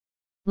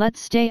 "Let's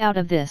stay out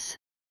of this.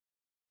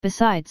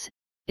 Besides,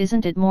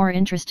 isn't it more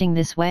interesting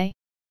this way?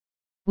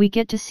 We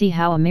get to see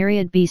how a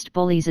myriad beast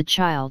bullies a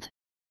child.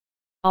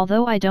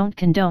 Although I don't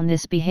condone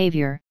this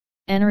behavior,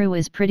 Enneru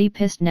is pretty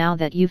pissed now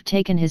that you've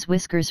taken his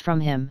whiskers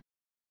from him."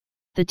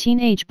 The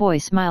teenage boy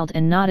smiled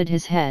and nodded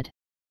his head.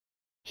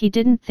 He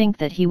didn't think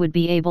that he would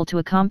be able to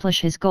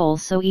accomplish his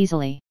goals so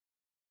easily.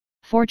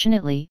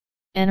 Fortunately,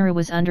 Enru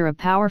was under a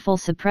powerful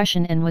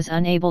suppression and was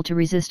unable to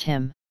resist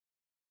him.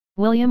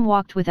 William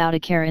walked without a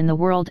care in the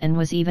world and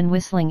was even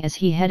whistling as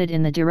he headed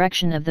in the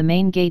direction of the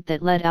main gate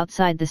that led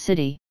outside the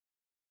city.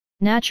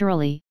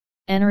 Naturally,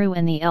 Enru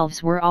and the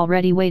elves were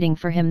already waiting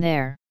for him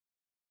there.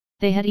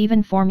 They had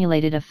even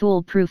formulated a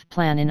foolproof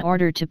plan in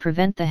order to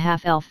prevent the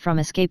half-elf from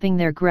escaping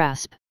their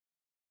grasp.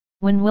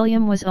 When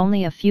William was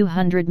only a few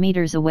hundred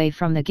meters away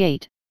from the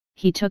gate,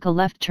 he took a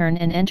left turn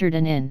and entered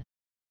an inn.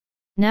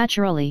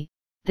 Naturally,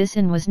 this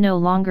inn was no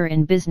longer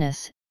in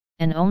business,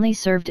 and only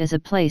served as a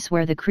place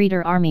where the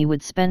Creator army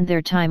would spend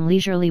their time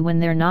leisurely when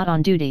they're not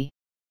on duty.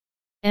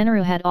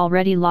 Enru had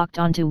already locked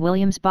onto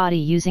William's body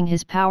using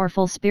his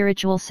powerful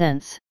spiritual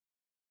sense.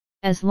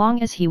 As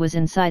long as he was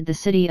inside the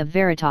city of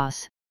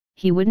Veritas,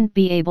 he wouldn't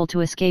be able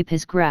to escape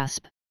his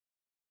grasp.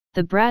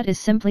 The brat is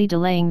simply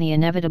delaying the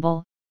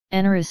inevitable,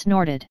 Enru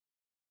snorted.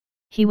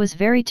 He was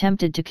very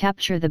tempted to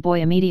capture the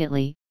boy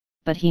immediately,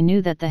 but he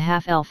knew that the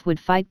half-elf would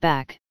fight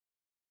back.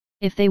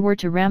 If they were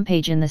to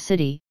rampage in the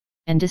city,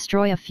 and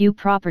destroy a few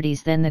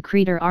properties, then the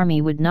Creator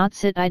army would not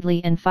sit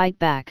idly and fight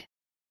back.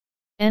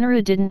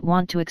 Enru didn't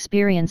want to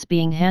experience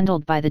being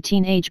handled by the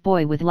teenage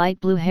boy with light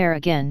blue hair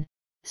again,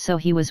 so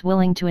he was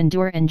willing to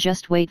endure and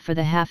just wait for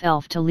the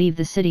half-elf to leave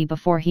the city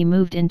before he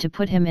moved in to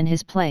put him in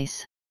his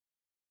place.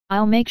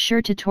 "I'll make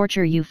sure to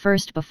torture you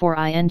first before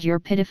I end your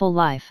pitiful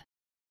life,"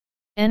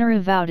 Enru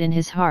vowed in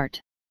his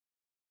heart.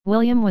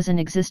 William was an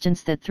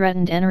existence that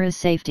threatened Enru's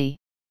safety.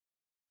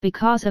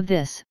 Because of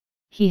this,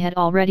 he had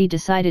already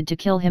decided to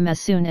kill him as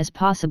soon as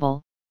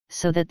possible,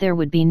 so that there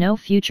would be no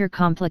future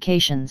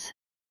complications.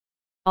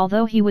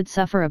 Although he would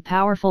suffer a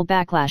powerful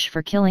backlash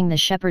for killing the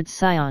shepherd's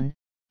scion,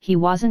 he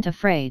wasn't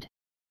afraid.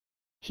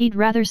 He'd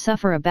rather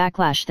suffer a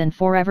backlash than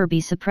forever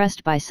be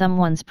suppressed by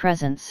someone's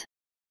presence.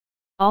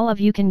 "All of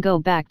you can go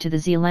back to the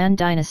Zealand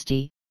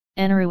dynasty,"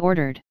 Enru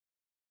ordered.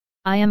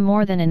 "I am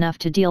more than enough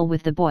to deal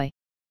with the boy."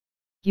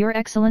 "Your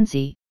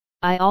Excellency,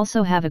 I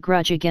also have a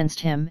grudge against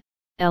him,"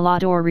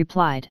 Elador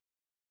replied.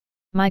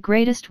 "My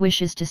greatest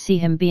wish is to see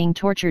him being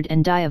tortured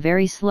and die a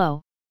very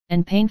slow,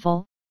 and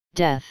painful,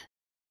 death.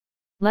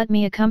 Let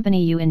me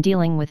accompany you in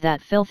dealing with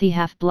that filthy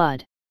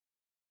half-blood."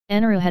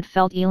 Enru had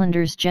felt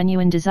Elander's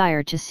genuine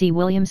desire to see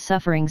William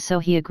suffering, so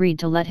he agreed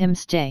to let him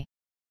stay.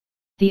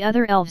 The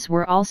other elves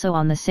were also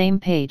on the same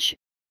page,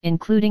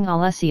 including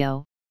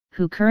Alessio,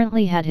 who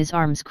currently had his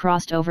arms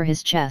crossed over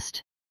his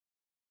chest.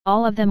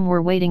 All of them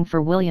were waiting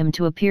for William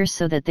to appear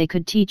so that they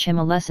could teach him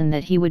a lesson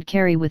that he would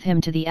carry with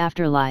him to the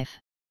afterlife.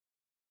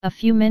 A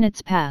few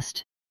minutes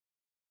passed.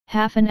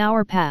 Half an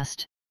hour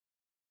passed.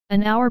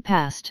 An hour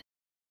passed.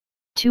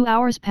 2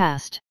 hours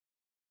passed.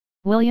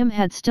 William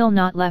had still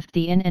not left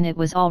the inn, and it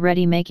was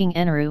already making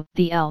Enru,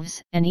 the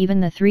elves, and even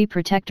the 3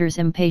 protectors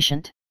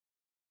impatient.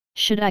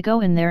 "Should I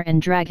go in there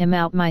and drag him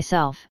out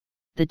myself?"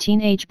 the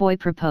teenage boy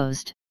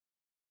proposed.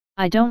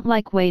 "I don't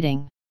like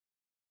waiting."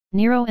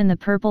 Nero and the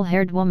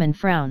purple-haired woman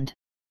frowned.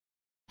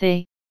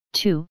 They,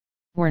 too,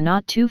 were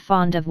not too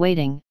fond of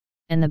waiting,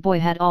 and the boy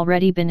had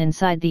already been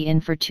inside the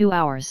inn for 2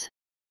 hours.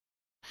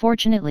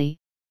 Fortunately,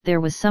 there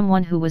was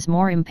someone who was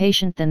more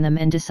impatient than them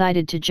and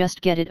decided to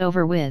just get it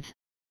over with.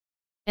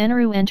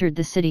 Enru entered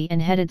the city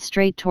and headed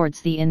straight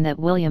towards the inn that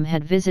William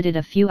had visited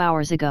a few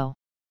hours ago.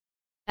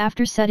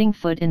 After setting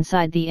foot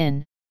inside the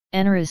inn,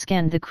 Enru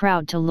scanned the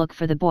crowd to look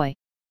for the boy.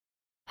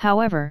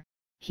 However,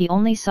 he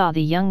only saw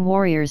the young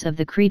warriors of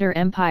the Creator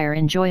Empire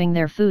enjoying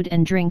their food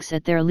and drinks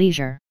at their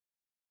leisure.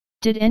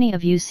 "Did any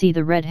of you see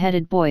the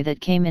red-headed boy that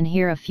came in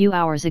here a few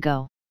hours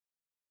ago?"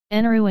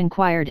 Enru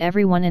inquired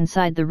everyone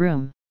inside the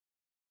room.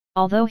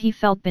 Although he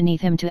felt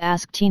beneath him to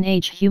ask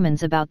teenage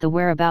humans about the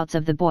whereabouts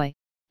of the boy,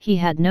 he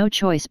had no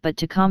choice but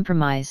to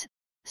compromise,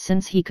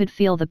 since he could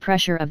feel the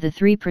pressure of the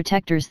 3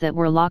 protectors that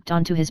were locked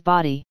onto his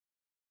body.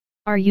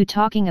 "Are you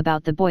talking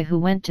about the boy who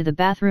went to the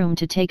bathroom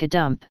to take a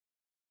dump?"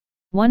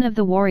 one of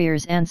the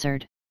warriors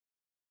answered.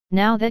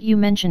 "Now that you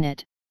mention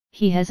it,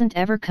 he hasn't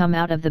ever come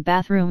out of the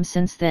bathroom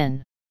since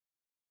then."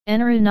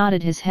 Enru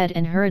nodded his head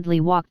and hurriedly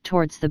walked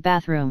towards the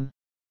bathroom.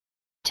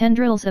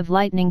 Tendrils of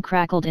lightning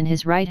crackled in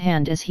his right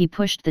hand as he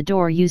pushed the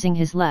door using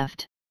his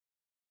left.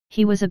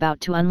 He was about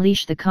to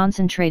unleash the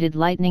concentrated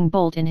lightning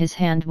bolt in his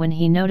hand when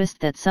he noticed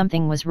that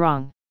something was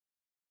wrong.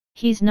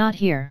 "He's not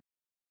here."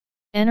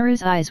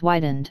 Enru's eyes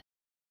widened.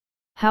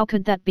 How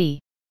could that be?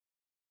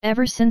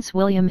 Ever since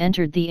William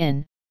entered the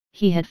inn,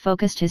 he had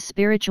focused his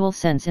spiritual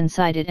sense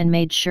inside it and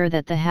made sure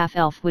that the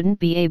half-elf wouldn't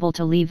be able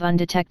to leave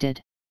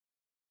undetected.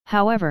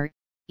 However,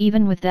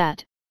 even with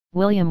that,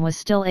 William was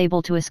still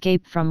able to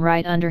escape from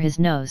right under his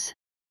nose.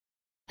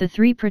 The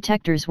 3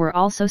 protectors were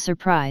also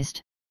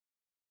surprised.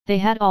 They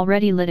had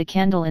already lit a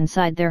candle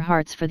inside their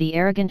hearts for the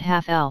arrogant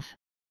half-elf,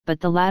 but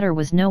the latter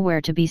was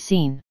nowhere to be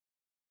seen.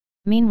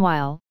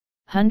 Meanwhile,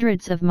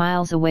 hundreds of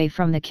miles away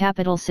from the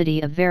capital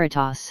city of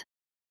Veritas,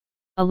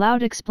 a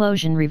loud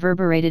explosion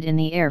reverberated in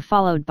the air,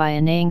 followed by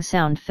a neighing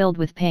sound filled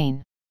with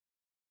pain.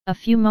 A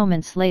few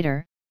moments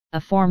later,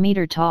 a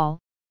 4-meter-tall,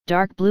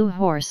 dark blue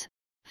horse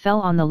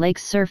fell on the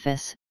lake's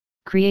surface,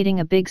 creating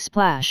a big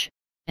splash,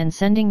 and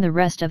sending the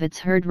rest of its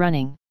herd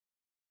running.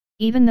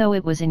 Even though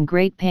it was in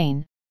great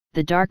pain,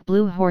 the dark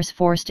blue horse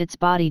forced its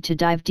body to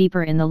dive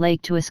deeper in the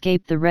lake to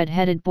escape the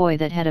red-headed boy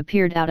that had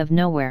appeared out of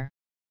nowhere.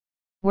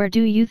 "Where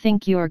do you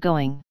think you're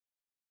going?"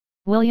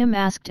 William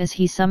asked as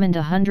he summoned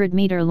a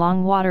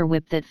 100-meter-long water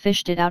whip that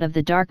fished it out of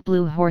the dark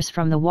blue horse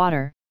from the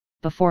water,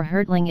 before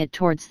hurtling it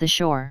towards the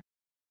shore.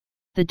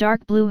 The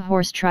dark blue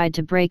horse tried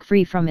to break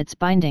free from its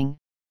binding,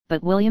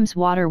 but William's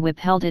water whip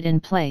held it in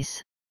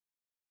place.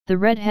 The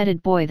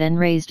red-headed boy then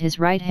raised his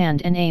right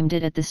hand and aimed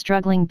it at the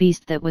struggling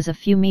beast that was a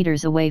few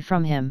meters away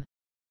from him.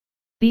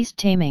 Beast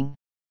taming.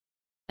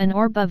 An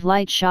orb of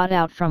light shot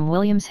out from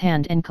William's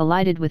hand and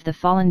collided with the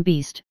fallen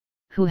beast,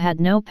 who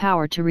had no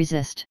power to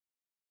resist.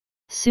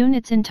 Soon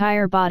its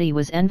entire body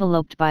was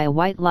enveloped by a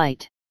white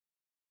light.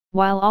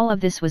 While all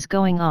of this was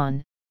going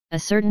on, a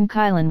certain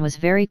Kylan was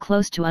very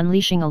close to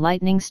unleashing a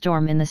lightning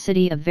storm in the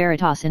city of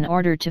Veritas in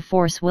order to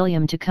force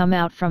William to come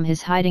out from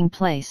his hiding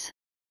place.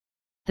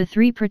 The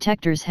three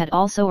protectors had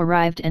also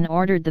arrived and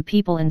ordered the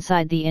people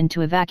inside the inn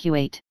to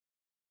evacuate.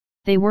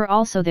 They were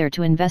also there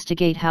to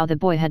investigate how the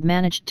boy had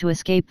managed to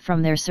escape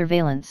from their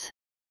surveillance.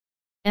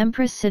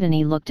 Empress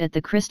Sidonie looked at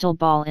the crystal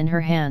ball in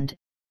her hand,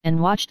 and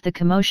watched the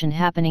commotion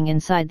happening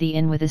inside the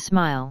inn with a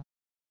smile.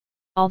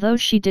 Although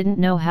she didn't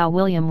know how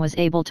William was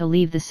able to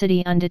leave the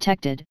city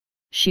undetected,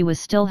 she was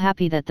still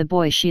happy that the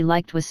boy she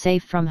liked was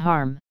safe from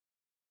harm.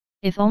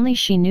 If only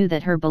she knew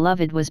that her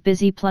beloved was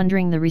busy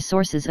plundering the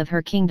resources of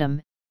her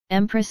kingdom,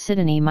 Empress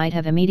Sidonie might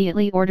have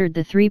immediately ordered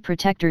the three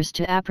protectors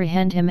to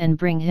apprehend him and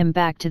bring him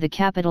back to the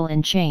capital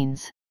in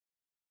chains.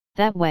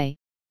 That way,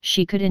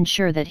 she could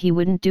ensure that he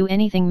wouldn't do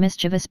anything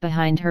mischievous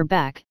behind her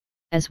back,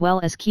 as well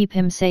as keep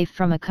him safe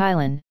from a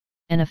Kylan,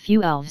 and a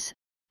few elves,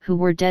 who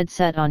were dead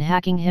set on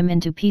hacking him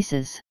into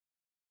pieces.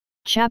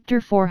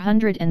 Chapter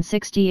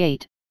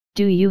 468,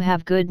 Do you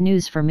have good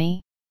news for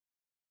me?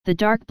 The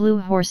dark blue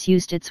horse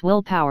used its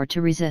willpower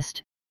to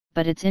resist,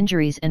 but its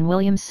injuries and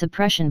William's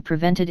suppression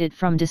prevented it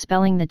from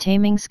dispelling the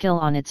taming skill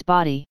on its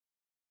body.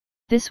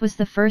 This was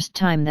the first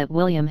time that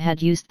William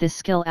had used this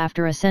skill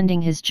after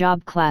ascending his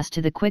job class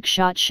to the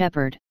quick-shot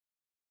shepherd.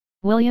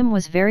 William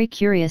was very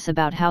curious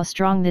about how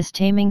strong this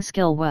taming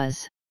skill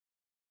was.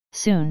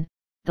 Soon,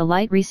 the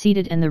light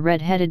receded and the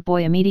red-headed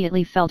boy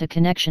immediately felt a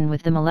connection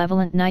with the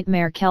malevolent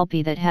nightmare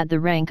kelpie that had the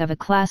rank of a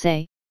Class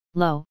A,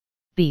 low,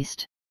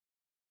 beast.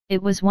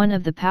 It was one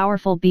of the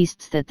powerful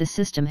beasts that the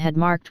system had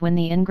marked when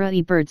the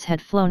Ingrae birds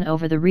had flown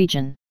over the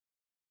region.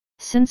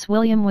 Since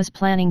William was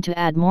planning to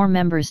add more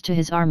members to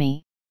his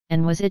army,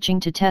 and was itching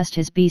to test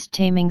his beast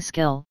taming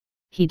skill,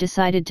 he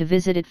decided to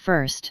visit it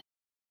first.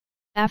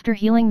 After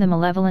healing the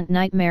malevolent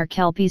nightmare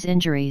kelpie's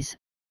injuries,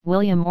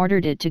 William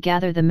ordered it to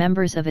gather the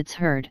members of its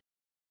herd.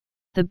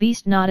 The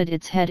beast nodded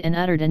its head and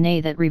uttered a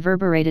neigh that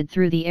reverberated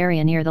through the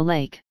area near the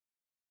lake.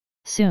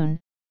 Soon,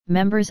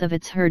 members of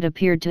its herd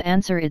appeared to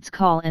answer its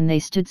call and they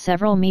stood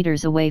several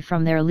meters away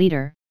from their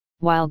leader,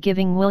 while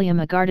giving William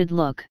a guarded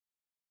look.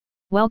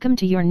 "Welcome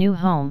to your new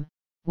home,"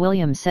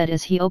 William said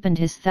as he opened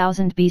his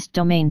 1000-beast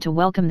domain to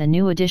welcome the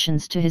new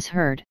additions to his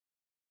herd.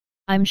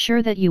 "I'm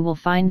sure that you will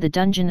find the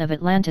Dungeon of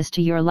Atlantis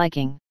to your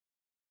liking."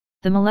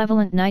 The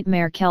malevolent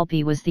nightmare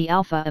kelpie was the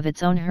alpha of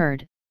its own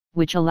herd,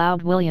 which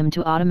allowed William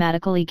to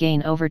automatically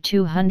gain over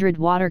 200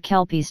 water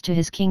kelpies to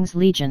his king's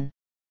legion.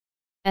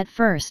 At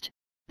first,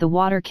 the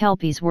water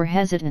kelpies were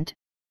hesitant,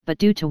 but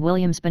due to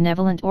William's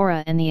benevolent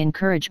aura and the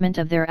encouragement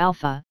of their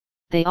alpha,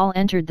 they all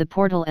entered the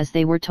portal as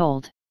they were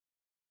told.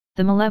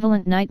 The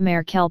malevolent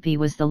nightmare kelpie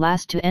was the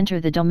last to enter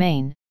the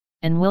domain,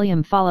 and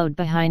William followed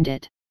behind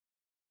it.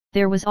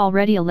 There was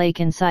already a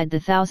lake inside the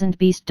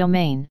 1000-beast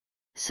domain,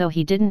 so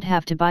he didn't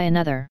have to buy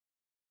another.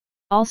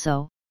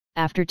 Also,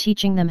 after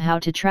teaching them how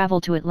to travel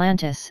to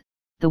Atlantis,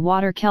 the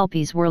water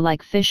kelpies were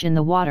like fish in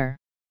the water.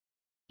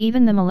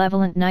 Even the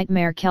malevolent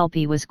nightmare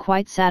kelpie was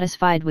quite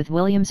satisfied with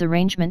William's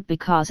arrangement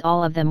because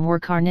all of them were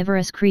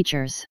carnivorous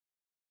creatures.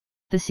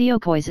 The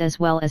Seokois as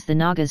well as the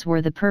Nagas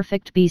were the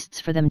perfect beasts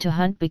for them to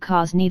hunt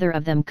because neither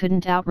of them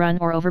couldn't outrun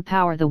or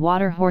overpower the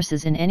water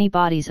horses in any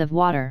bodies of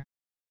water.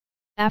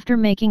 After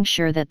making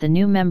sure that the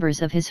new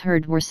members of his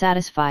herd were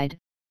satisfied,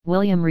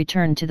 William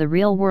returned to the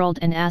real world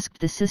and asked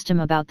the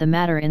system about the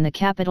matter in the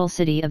capital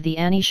city of the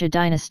Anisha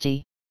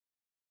dynasty.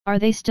 "Are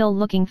they still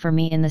looking for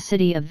me in the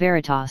city of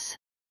Veritas?"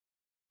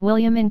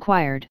 William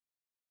inquired.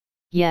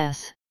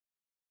 "Yes.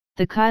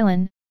 The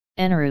Kylan,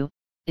 Eneru,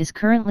 is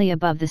currently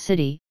above the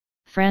city,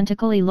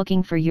 frantically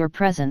looking for your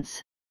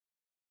presence."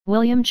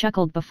 William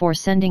chuckled before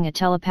sending a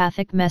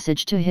telepathic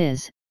message to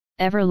his,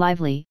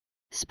 ever-lively,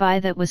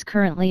 spy that was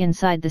currently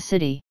inside the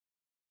city.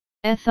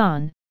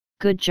 "Ethon,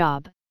 good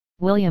job,"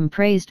 William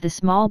praised the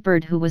small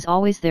bird who was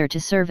always there to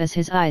serve as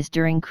his eyes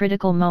during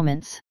critical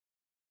moments.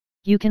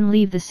 "You can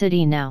leave the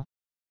city now.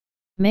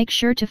 Make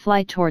sure to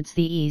fly towards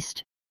the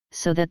east,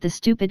 so that the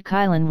stupid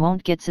Kylan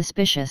won't get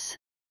suspicious."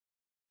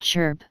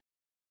 Chirp.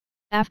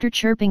 After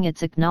chirping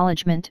its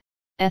acknowledgement,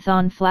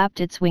 Ethon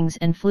flapped its wings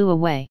and flew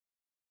away.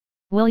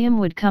 William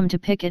would come to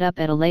pick it up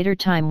at a later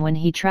time when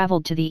he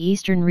traveled to the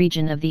eastern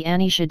region of the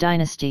Anisha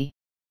dynasty.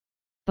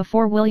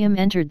 Before William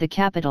entered the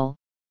capital,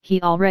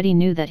 he already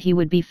knew that he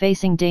would be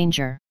facing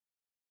danger.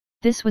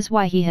 This was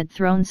why he had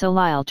thrown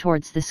Solile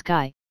towards the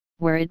sky,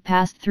 where it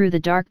passed through the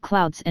dark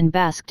clouds and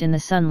basked in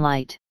the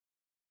sunlight.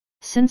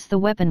 Since the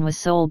weapon was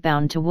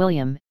soul-bound to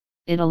William,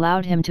 it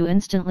allowed him to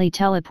instantly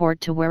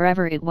teleport to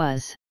wherever it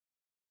was.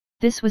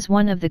 This was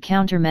one of the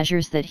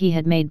countermeasures that he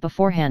had made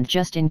beforehand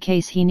just in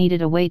case he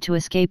needed a way to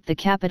escape the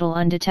capital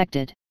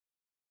undetected.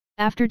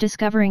 After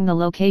discovering the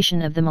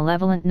location of the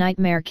malevolent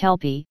nightmare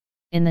Kelpie,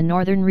 in the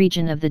northern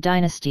region of the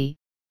dynasty,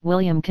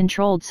 William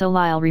controlled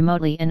Solile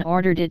remotely and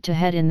ordered it to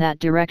head in that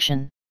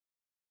direction.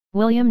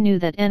 William knew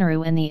that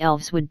Enru and the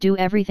elves would do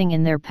everything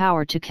in their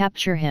power to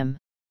capture him.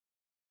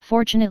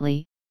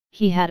 Fortunately,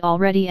 he had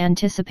already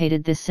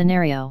anticipated this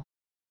scenario.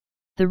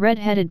 The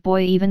red-headed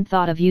boy even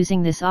thought of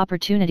using this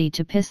opportunity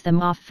to piss them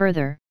off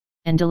further,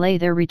 and delay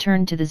their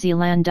return to the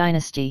Zealand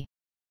dynasty.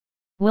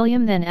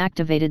 William then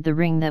activated the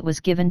ring that was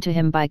given to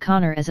him by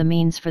Connor as a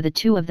means for the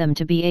two of them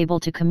to be able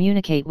to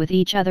communicate with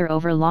each other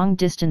over long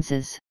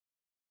distances.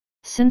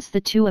 Since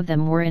the two of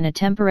them were in a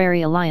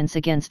temporary alliance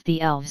against the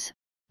elves,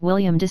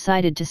 William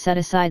decided to set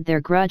aside their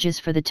grudges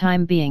for the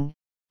time being,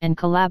 and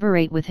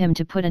collaborate with him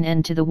to put an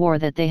end to the war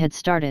that they had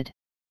started.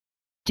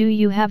 "Do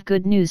you have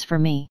good news for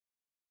me?"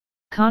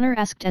 Connor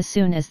asked as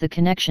soon as the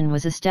connection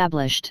was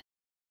established.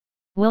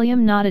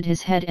 William nodded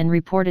his head and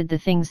reported the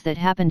things that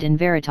happened in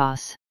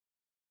Veritas.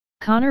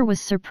 Connor was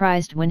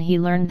surprised when he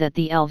learned that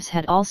the elves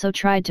had also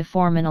tried to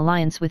form an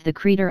alliance with the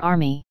Creator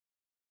army.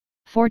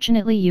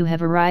 "Fortunately you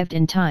have arrived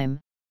in time,"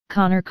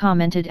 Connor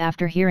commented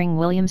after hearing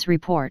William's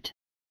report.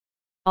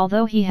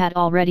 Although he had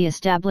already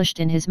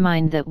established in his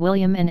mind that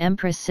William and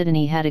Empress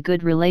Sidonie had a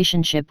good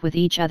relationship with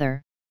each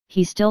other,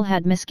 he still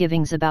had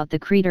misgivings about the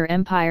Creator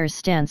Empire's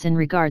stance in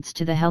regards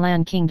to the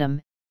Hellan Kingdom,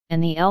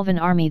 and the Elven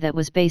army that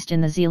was based in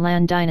the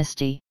Zealand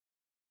dynasty.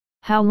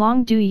 "How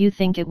long do you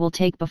think it will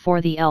take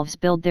before the elves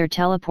build their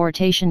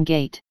teleportation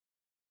gate?"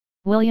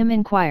 William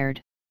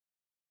inquired.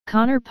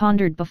 Connor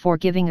pondered before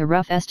giving a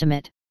rough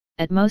estimate.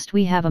 "At most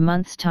we have a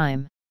month's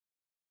time.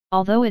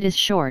 Although it is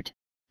short,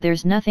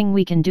 there's nothing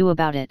we can do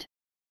about it.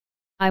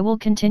 I will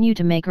continue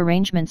to make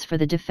arrangements for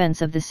the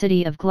defense of the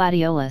city of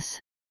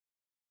Gladiolus.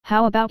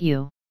 How about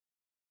you?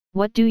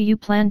 What do you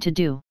plan to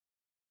do?"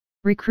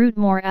 "Recruit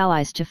more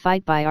allies to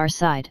fight by our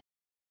side.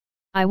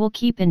 I will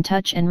keep in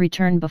touch and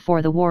return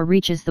before the war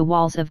reaches the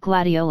walls of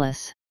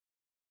Gladiolus."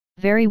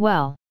 "Very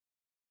well.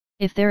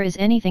 If there is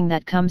anything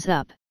that comes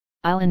up,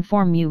 I'll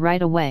inform you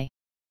right away."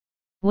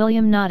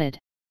 William nodded.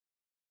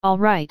 "All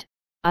right,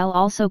 I'll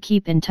also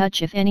keep in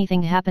touch if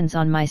anything happens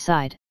on my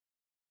side.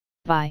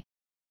 Bye."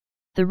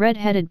 The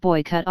red-headed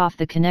boy cut off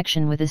the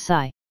connection with a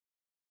sigh.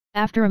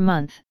 After a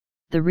month,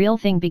 the real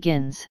thing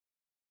begins.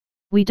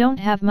 "We don't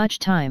have much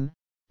time,"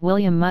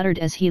 William muttered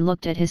as he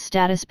looked at his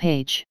status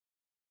page.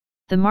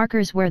 The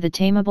markers where the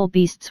tameable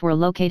beasts were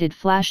located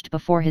flashed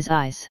before his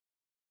eyes.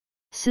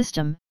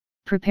 "System,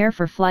 prepare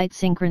for flight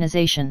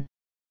synchronization."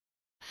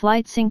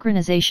 Flight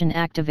synchronization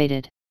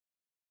activated.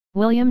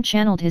 William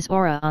channeled his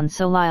aura on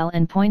Solile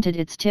and pointed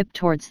its tip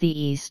towards the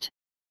east.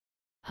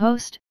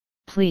 "Host,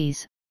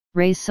 please,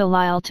 raise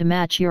Solile to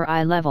match your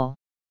eye level."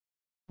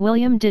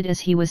 William did as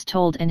he was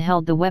told and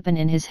held the weapon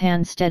in his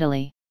hand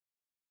steadily.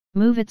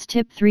 "Move its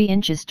tip 3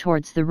 inches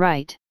towards the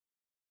right."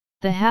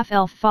 The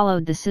half-elf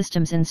followed the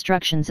system's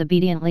instructions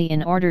obediently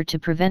in order to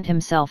prevent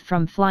himself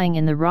from flying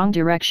in the wrong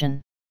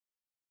direction.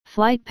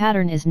 Flight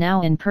pattern is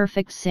now in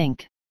perfect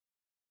sync.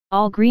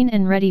 All green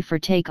and ready for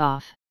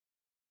takeoff.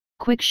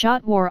 "Quick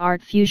shot war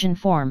art fusion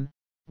form,"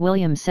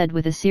 William said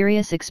with a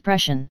serious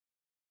expression.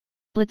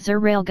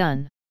 "Blitzer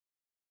railgun."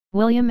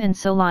 William and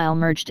Solile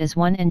merged as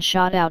one and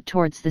shot out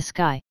towards the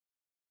sky.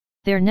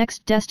 Their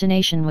next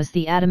destination was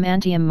the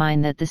adamantium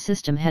mine that the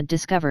system had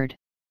discovered.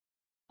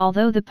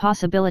 Although the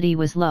possibility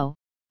was low,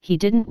 he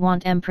didn't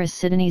want Empress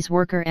Sidonie's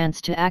worker ants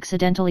to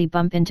accidentally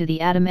bump into the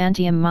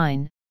adamantium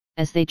mine,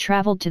 as they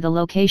traveled to the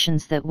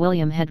locations that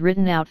William had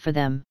written out for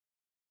them.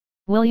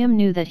 William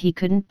knew that he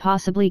couldn't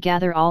possibly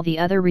gather all the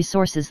other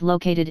resources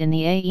located in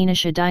the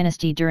Aenisha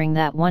dynasty during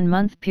that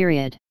 1-month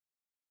period.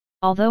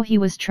 Although he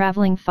was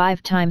traveling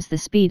 5 times the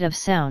speed of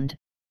sound,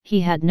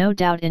 he had no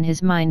doubt in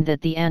his mind that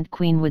the Ant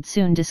Queen would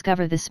soon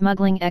discover the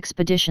smuggling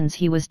expeditions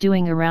he was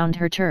doing around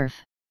her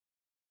turf.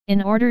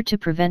 In order to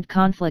prevent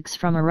conflicts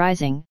from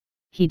arising,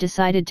 he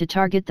decided to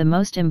target the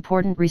most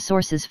important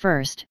resources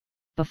first,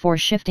 before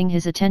shifting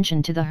his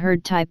attention to the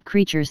herd-type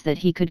creatures that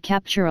he could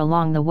capture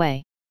along the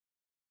way.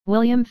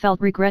 William felt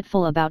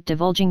regretful about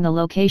divulging the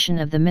location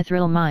of the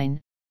mithril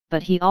mine,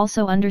 but he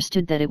also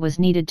understood that it was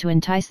needed to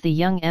entice the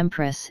young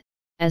Empress,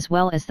 as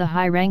well as the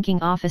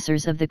high-ranking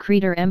officers of the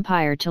Creator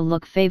Empire to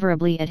look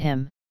favorably at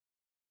him.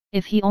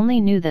 If he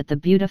only knew that the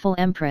beautiful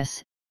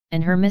Empress,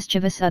 and her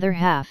mischievous other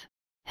half,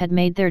 had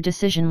made their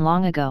decision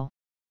long ago,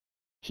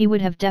 he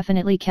would have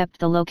definitely kept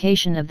the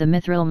location of the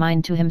mithril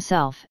mine to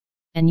himself,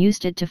 and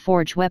used it to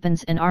forge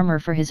weapons and armor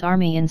for his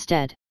army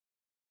instead.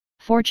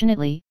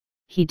 Fortunately,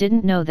 he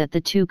didn't know that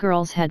the 2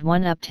 girls had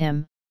one-upped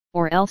him,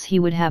 or else he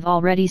would have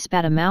already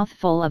spat a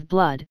mouthful of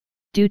blood,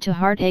 due to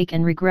heartache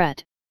and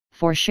regret,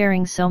 for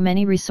sharing so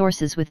many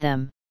resources with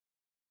them.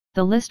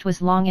 The list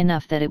was long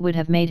enough that it would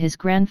have made his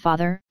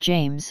grandfather,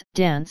 James,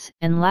 dance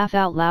and laugh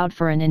out loud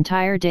for an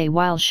entire day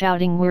while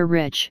shouting "We're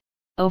rich,"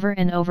 over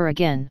and over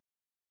again.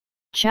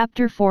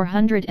 Chapter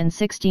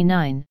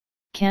 469,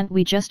 Can't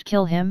We Just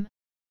Kill Him?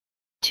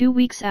 2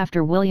 weeks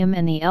after William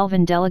and the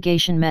Elven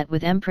delegation met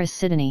with Empress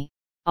Sidonie,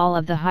 all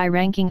of the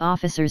high-ranking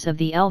officers of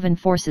the Elven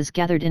forces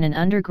gathered in an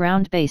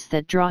underground base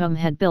that Drahum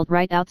had built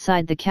right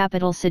outside the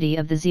capital city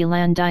of the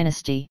Zealand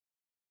dynasty.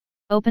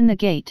 "Open the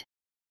gate!"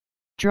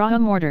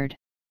 Drahum ordered.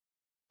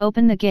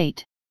 "Open the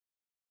gate!"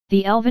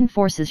 The Elven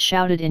forces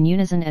shouted in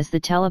unison as the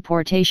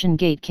teleportation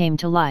gate came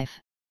to life.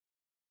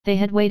 They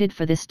had waited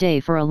for this day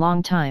for a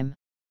long time.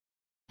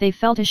 They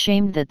felt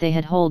ashamed that they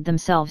had holed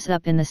themselves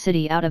up in the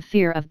city out of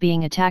fear of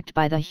being attacked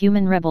by the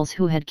human rebels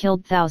who had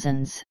killed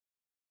thousands.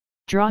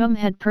 Drahum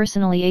had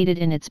personally aided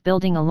in its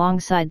building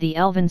alongside the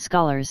Elven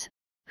scholars,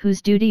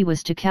 whose duty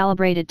was to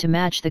calibrate it to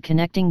match the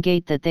connecting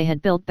gate that they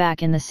had built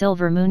back in the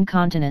Silver Moon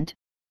continent,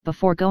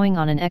 before going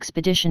on an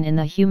expedition in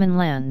the human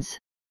lands.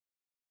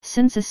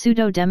 Since a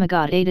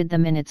pseudo-demigod aided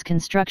them in its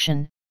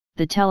construction,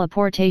 the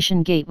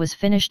teleportation gate was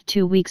finished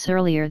 2 weeks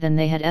earlier than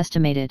they had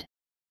estimated.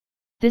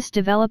 This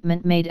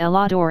development made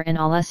Elador and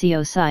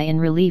Alessio sigh in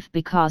relief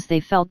because they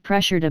felt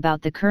pressured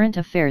about the current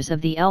affairs of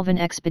the Elven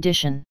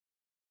expedition.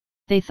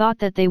 They thought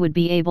that they would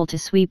be able to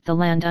sweep the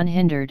land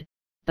unhindered,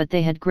 but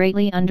they had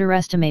greatly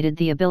underestimated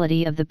the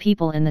ability of the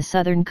people in the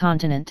southern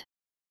continent.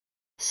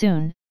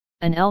 Soon,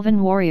 an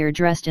Elven warrior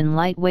dressed in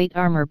lightweight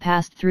armor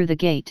passed through the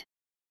gate.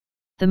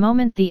 The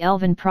moment the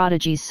Elven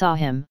prodigies saw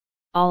him,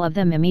 all of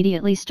them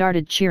immediately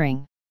started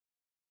cheering.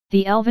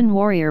 The Elven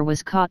warrior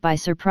was caught by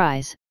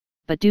surprise,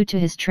 but due to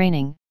his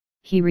training,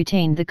 he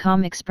retained the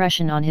calm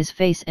expression on his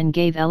face and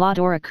gave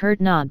Elador a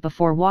curt nod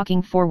before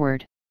walking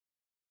forward.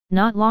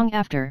 Not long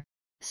after,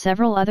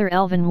 several other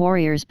Elven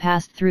warriors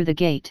passed through the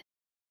gate.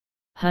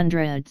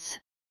 Hundreds.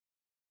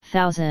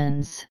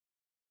 Thousands.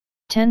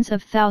 Tens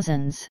of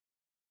thousands.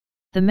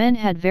 The men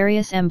had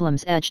various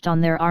emblems etched on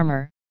their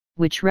armor,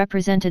 which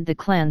represented the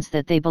clans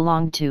that they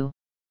belonged to.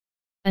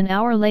 An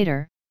hour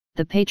later,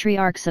 the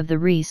patriarchs of the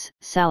Rhys,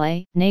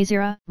 Saleh,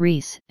 Nazira,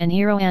 Rhys, and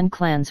Iroan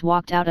clans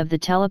walked out of the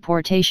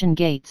teleportation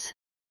gates.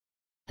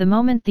 The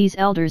moment these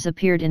elders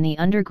appeared in the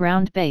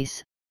underground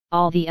base,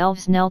 all the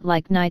elves knelt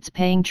like knights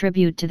paying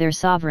tribute to their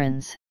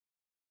sovereigns.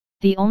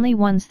 The only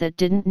ones that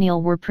didn't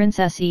kneel were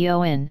Princess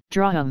Eowyn,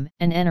 Drahum,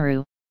 and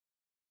Eneru.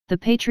 The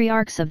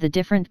patriarchs of the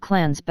different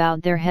clans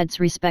bowed their heads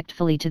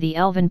respectfully to the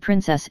elven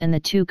princess and the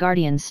 2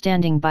 guardians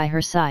standing by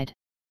her side.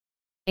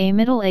 A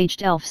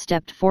middle-aged elf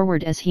stepped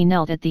forward as he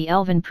knelt at the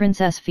elven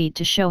princess' feet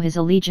to show his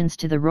allegiance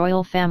to the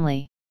royal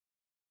family.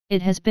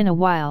 "It has been a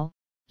while,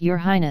 Your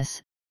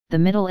Highness," the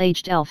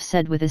middle-aged elf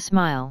said with a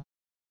smile.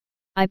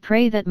 "I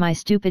pray that my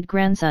stupid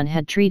grandson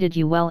had treated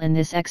you well in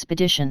this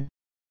expedition."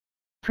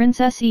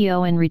 Princess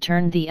Eowyn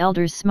returned the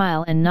elder's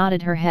smile and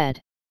nodded her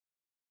head.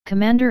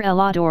 "Commander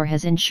Elador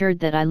has ensured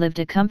that I lived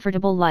a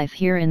comfortable life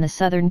here in the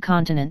southern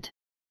continent.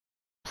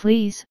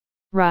 Please,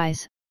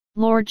 rise,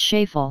 Lord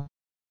Shafel."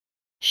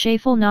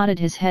 Shafel nodded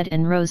his head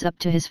and rose up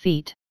to his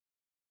feet.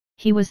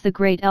 He was the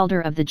great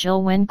elder of the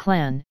Jilwen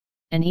clan,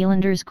 and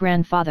Elander's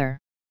grandfather.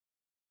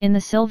 In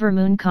the Silver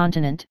Moon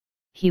continent,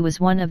 he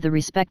was one of the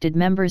respected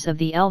members of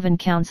the Elven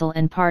Council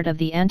and part of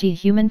the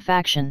anti-human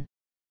faction.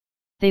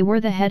 They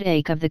were the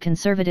headache of the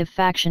conservative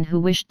faction who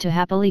wished to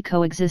happily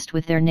coexist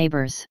with their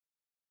neighbors.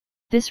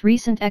 This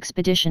recent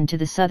expedition to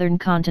the southern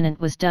continent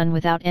was done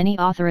without any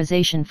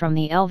authorization from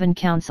the Elven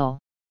Council.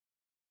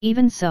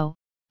 Even so,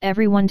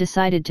 everyone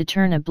decided to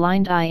turn a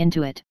blind eye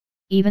into it,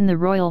 even the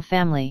royal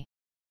family.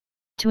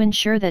 To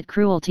ensure that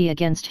cruelty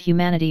against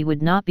humanity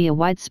would not be a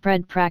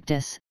widespread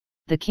practice,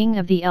 the king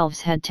of the elves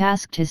had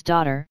tasked his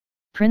daughter,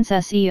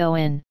 Princess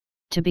Eowyn,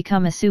 to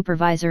become a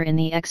supervisor in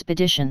the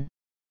expedition.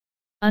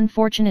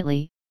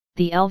 Unfortunately,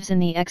 the elves in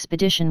the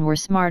expedition were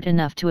smart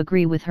enough to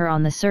agree with her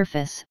on the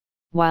surface,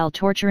 while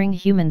torturing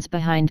humans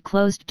behind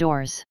closed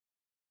doors.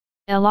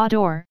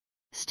 "Elador,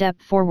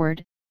 step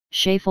forward,"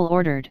 Shafel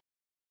ordered.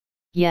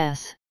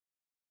 "Yes."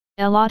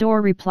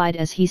 Elador replied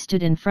as he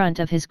stood in front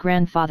of his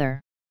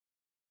grandfather.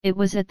 It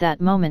was at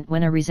that moment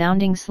when a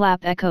resounding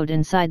slap echoed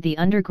inside the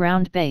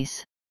underground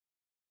base.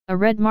 A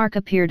red mark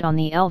appeared on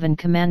the elven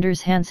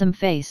commander's handsome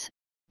face,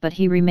 but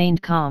he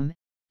remained calm,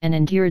 and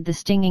endured the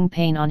stinging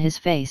pain on his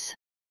face.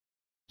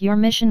 "Your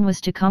mission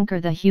was to conquer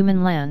the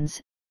human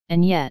lands,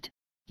 and yet,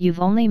 you've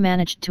only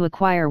managed to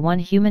acquire one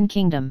human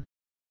kingdom,"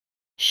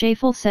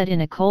 Shafel said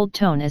in a cold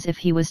tone as if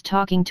he was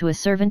talking to a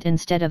servant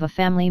instead of a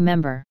family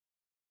member.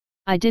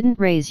 "I didn't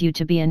raise you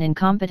to be an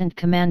incompetent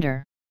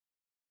commander.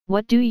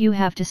 What do you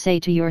have to say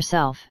to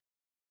yourself?"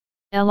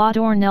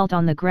 Elador knelt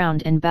on the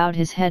ground and bowed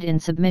his head in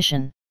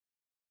submission.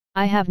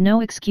 "I have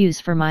no excuse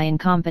for my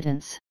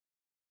incompetence.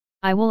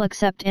 I will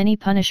accept any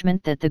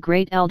punishment that the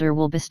Great Elder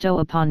will bestow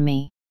upon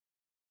me.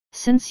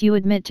 Since you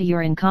admit to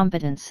your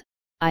incompetence,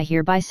 I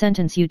hereby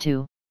sentence you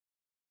to..."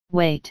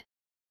 "Wait."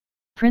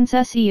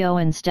 Princess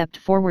Eowyn stepped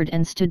forward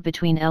and stood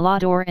between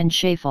Elador and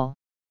Shafel.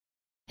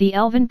 The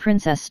elven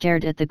princess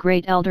stared at the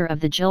great elder of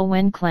the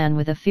Jilwen clan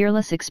with a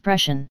fearless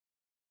expression.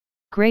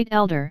 Great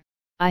elder,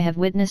 I have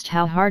witnessed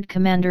how hard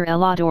Commander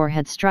Elador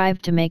had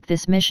strived to make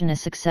this mission a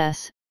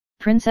success,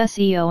 Princess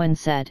Eowyn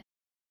said.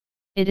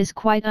 It is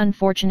quite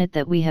unfortunate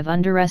that we have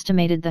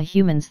underestimated the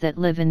humans that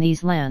live in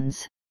these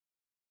lands.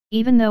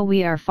 Even though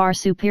we are far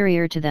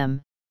superior to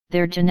them,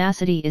 their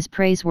tenacity is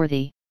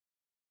praiseworthy.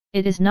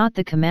 It is not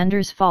the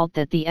commander's fault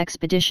that the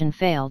expedition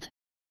failed.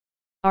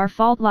 Our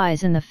fault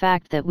lies in the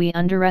fact that we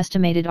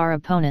underestimated our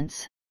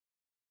opponents.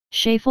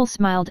 Shafel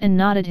smiled and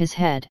nodded his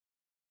head.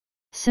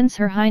 Since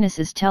Her Highness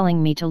is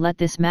telling me to let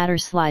this matter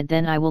slide,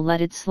 then I will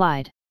let it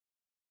slide.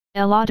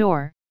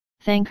 Elador,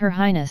 thank Her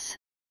Highness.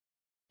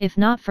 If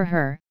not for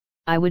her,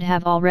 I would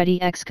have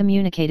already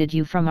excommunicated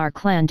you from our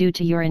clan due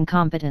to your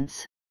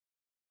incompetence.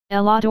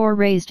 Elador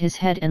raised his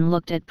head and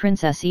looked at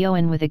Princess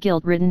Eowyn with a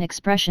guilt-ridden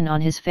expression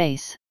on his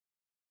face.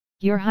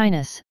 Your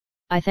Highness,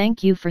 I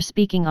thank you for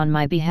speaking on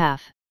my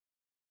behalf.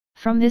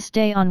 From this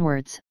day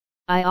onwards,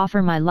 I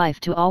offer my life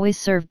to always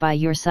serve by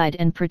your side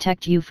and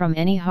protect you from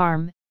any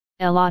harm,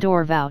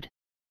 Elador vowed.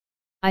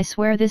 I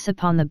swear this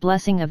upon the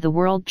blessing of the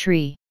World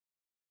Tree.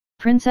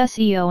 Princess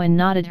Eowyn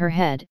nodded her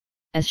head,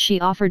 as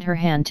she offered her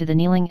hand to the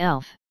kneeling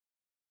elf.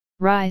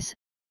 Rise,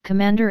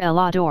 Commander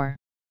Elador.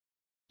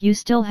 You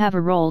still have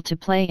a role to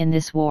play in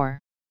this war.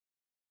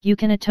 You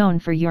can atone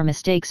for your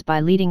mistakes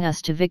by leading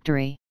us to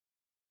victory.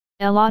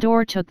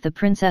 Elador took the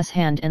princess'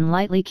 hand and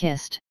lightly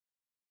kissed.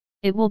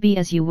 It will be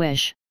as you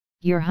wish,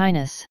 Your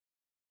Highness.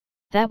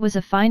 That was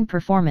a fine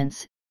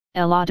performance,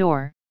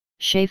 Elador,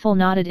 Shafel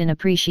nodded in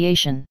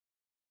appreciation.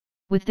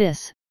 With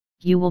this,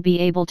 you will be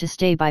able to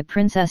stay by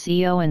Princess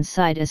Eowyn's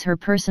side as her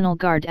personal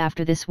guard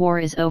after this war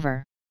is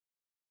over.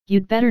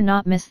 You'd better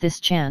not miss this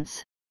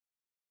chance.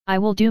 I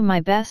will do my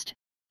best,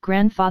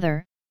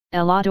 Grandfather,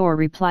 Elador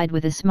replied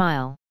with a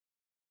smile.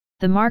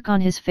 The mark on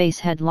his face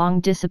had long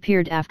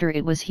disappeared after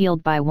it was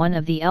healed by one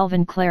of the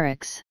elven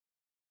clerics.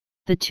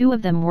 The two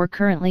of them were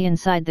currently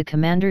inside the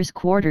commander's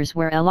quarters,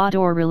 where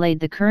Elador relayed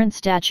the current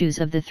status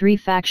of the three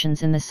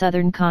factions in the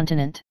southern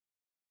continent.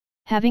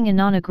 Having a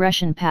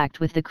non-aggression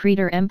pact with the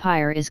Creator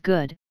Empire is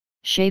good,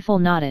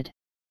 Shafel nodded.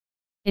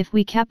 If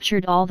we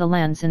captured all the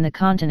lands in the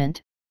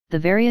continent, the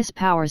various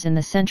powers in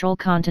the central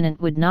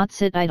continent would not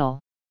sit idle.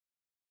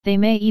 They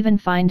may even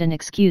find an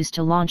excuse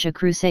to launch a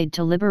crusade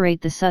to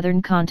liberate the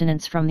southern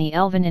continents from the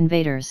elven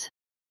invaders.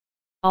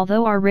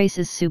 Although our race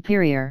is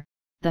superior,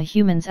 the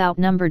humans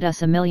outnumbered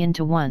us 1,000,000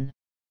 to 1.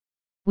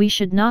 We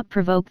should not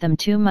provoke them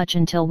too much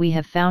until we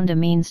have found a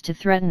means to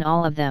threaten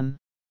all of them.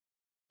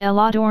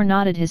 Elador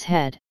nodded his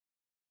head.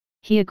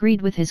 He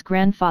agreed with his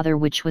grandfather,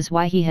 which was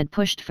why he had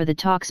pushed for the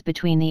talks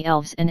between the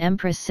elves and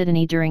Empress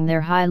Sidney during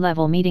their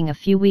high-level meeting a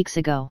few weeks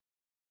ago.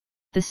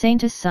 The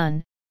Saintess'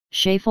 son,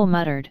 Shafel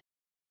muttered.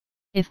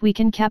 If we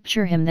can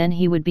capture him, then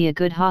he would be a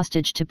good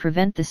hostage to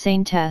prevent the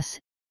Saintess,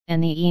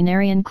 and the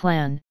Aenarian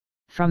clan,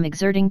 from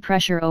exerting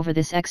pressure over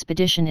this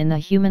expedition in the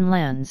human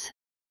lands.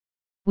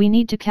 We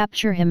need to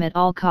capture him at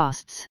all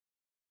costs.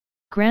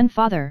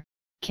 Grandfather,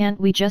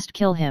 can't we just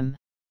kill him?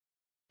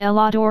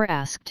 Elador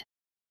asked.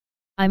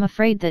 I'm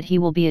afraid that he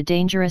will be a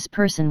dangerous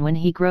person when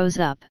he grows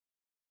up.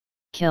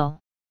 Kill.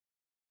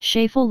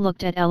 Shafel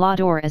looked at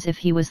Elador as if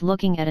he was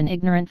looking at an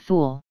ignorant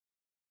fool.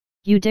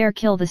 You dare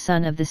kill the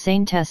son of the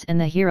Saintess and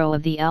the hero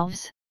of the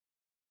elves?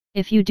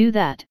 If you do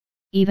that,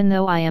 even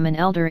though I am an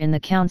elder in the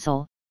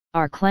council,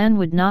 our clan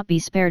would not be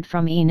spared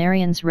from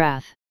Aenarian's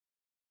wrath.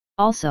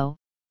 Also,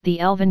 the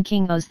Elven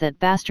King owes that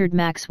bastard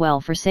Maxwell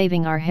for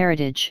saving our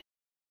heritage.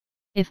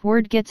 If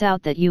word gets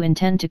out that you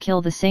intend to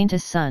kill the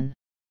Saintess' son.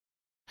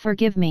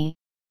 Forgive me,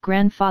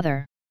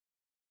 Grandfather.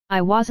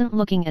 I wasn't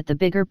looking at the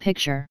bigger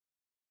picture.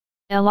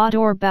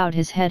 Elador bowed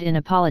his head in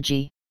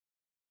apology.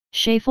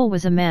 Shafel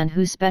was a man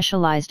who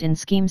specialized in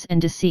schemes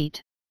and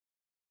deceit.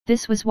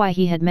 This was why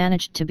he had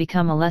managed to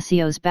become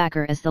Alessio's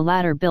backer as the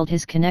latter built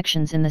his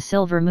connections in the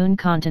Silver Moon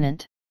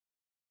continent.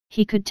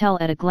 He could tell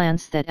at a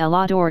glance that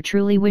Elador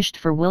truly wished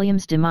for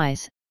William's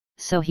demise,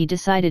 so he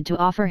decided to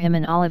offer him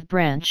an olive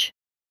branch.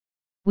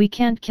 We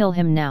can't kill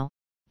him now,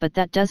 but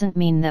that doesn't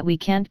mean that we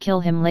can't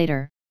kill him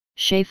later,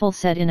 Shafel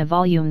said in a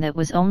volume that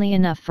was only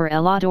enough for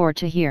Elador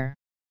to hear.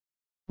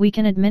 We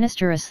can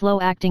administer a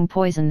slow-acting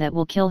poison that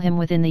will kill him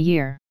within the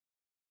year.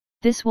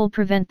 This will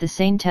prevent the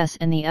Saintess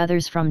and the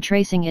others from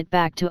tracing it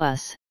back to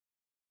us.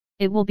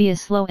 It will be a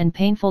slow and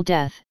painful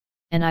death,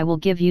 and I will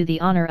give you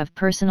the honor of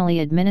personally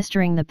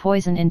administering the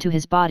poison into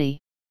his body.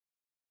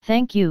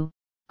 Thank you,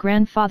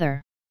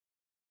 Grandfather.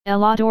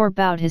 Elador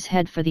bowed his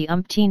head for the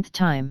umpteenth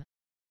time.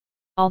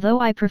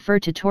 Although I prefer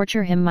to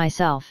torture him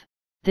myself,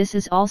 this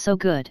is also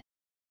good.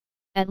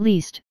 At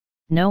least,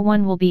 no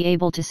one will be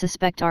able to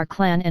suspect our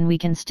clan, and we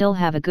can still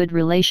have a good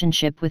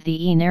relationship with the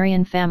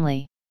Aenarian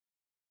family.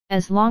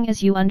 As long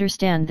as you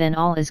understand, then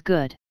all is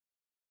good.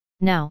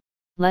 Now,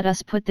 let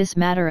us put this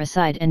matter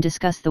aside and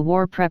discuss the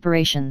war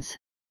preparations.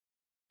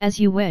 As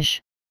you wish,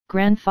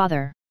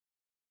 Grandfather.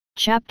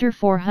 Chapter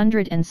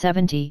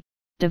 470,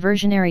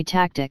 Diversionary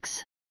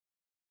Tactics.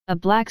 A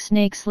black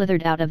snake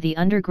slithered out of the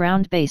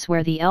underground base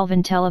where the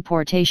elven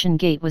teleportation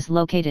gate was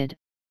located,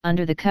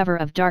 under the cover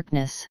of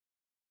darkness.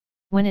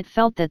 When it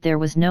felt that there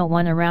was no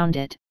one around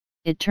it,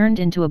 it turned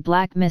into a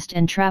black mist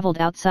and traveled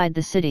outside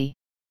the city.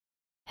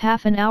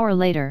 Half an hour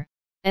later,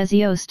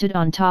 Ezio stood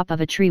on top of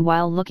a tree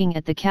while looking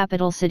at the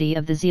capital city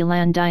of the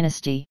Zealand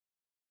dynasty.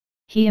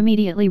 He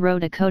immediately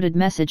wrote a coded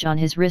message on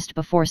his wrist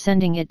before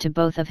sending it to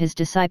both of his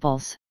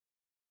disciples.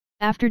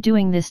 After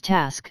doing this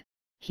task,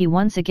 he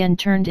once again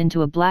turned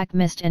into a black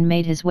mist and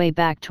made his way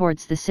back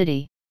towards the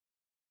city.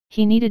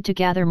 He needed to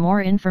gather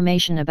more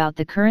information about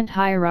the current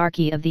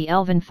hierarchy of the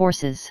elven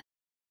forces.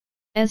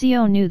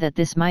 Ezio knew that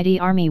this mighty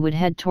army would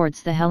head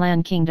towards the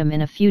Hellan kingdom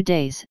in a few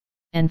days,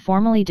 and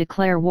formally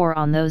declare war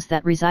on those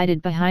that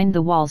resided behind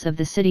the walls of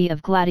the city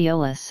of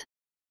Gladiolus.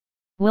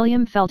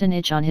 William felt an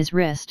itch on his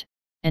wrist,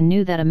 and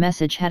knew that a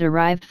message had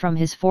arrived from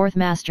his fourth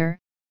master,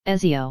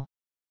 Ezio.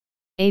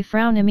 A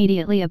frown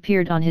immediately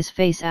appeared on his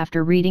face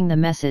after reading the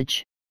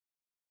message.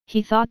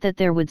 He thought that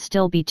there would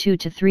still be 2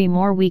 to 3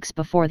 more weeks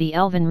before the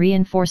elven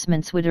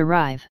reinforcements would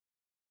arrive.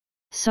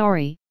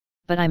 "Sorry,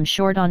 but I'm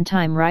short on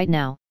time right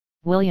now,"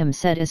 William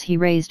said as he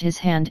raised his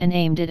hand and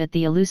aimed it at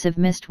the elusive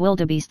mist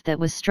wildebeest that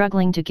was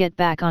struggling to get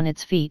back on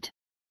its feet.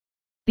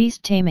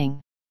 "Beast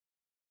taming.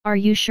 Are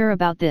you sure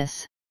about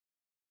this?"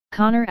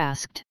 Connor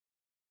asked.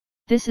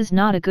 "This is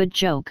not a good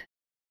joke."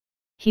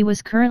 He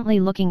was currently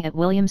looking at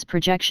William's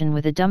projection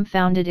with a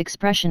dumbfounded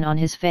expression on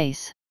his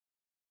face.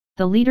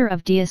 The leader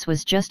of Dias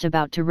was just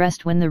about to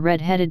rest when the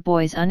red-headed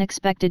boy's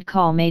unexpected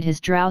call made his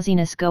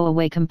drowsiness go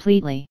away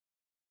completely.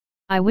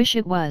 "I wish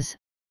it was,"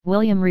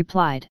 William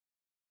replied.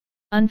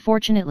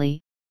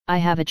 "Unfortunately, I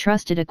have a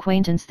trusted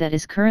acquaintance that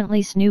is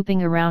currently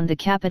snooping around the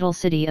capital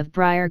city of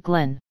Briar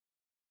Glen.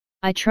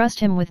 I trust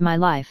him with my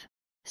life,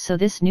 so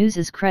this news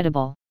is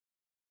credible."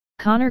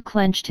 Connor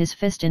clenched his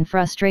fist in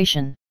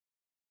frustration.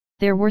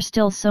 There were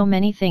still so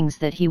many things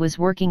that he was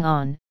working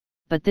on,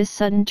 but this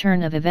sudden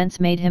turn of events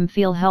made him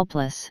feel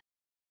helpless.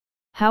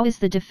 "How is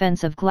the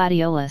defense of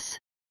Gladiolus?"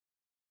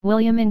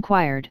 William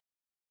inquired.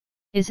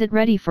 "Is it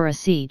ready for a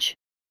siege?"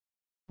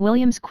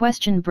 William's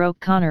question broke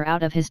Connor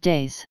out of his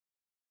daze.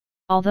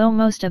 Although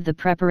most of the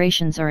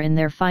preparations are in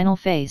their final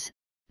phase,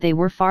 they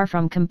were far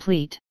from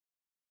complete.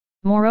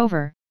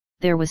 Moreover,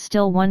 there was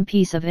still one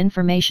piece of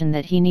information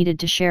that he needed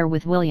to share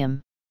with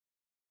William.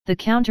 "The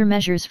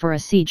countermeasures for a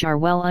siege are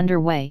well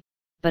underway,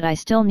 but I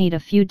still need a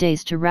few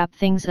days to wrap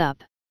things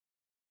up,"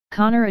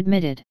 Connor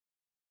admitted.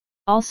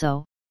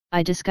 "Also,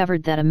 I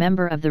discovered that a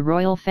member of the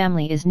royal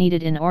family is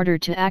needed in order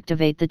to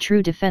activate the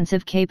true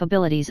defensive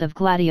capabilities of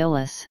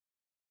Gladiolus.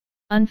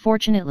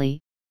 Unfortunately,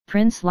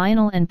 Prince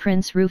Lionel and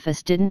Prince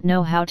Rufus didn't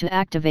know how to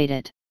activate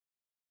it.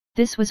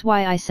 This was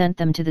why I sent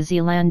them to the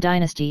Zealand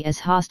dynasty as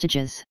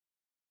hostages.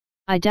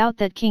 I doubt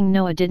that King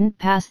Noah didn't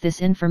pass this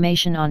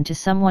information on to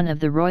someone of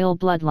the royal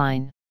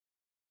bloodline.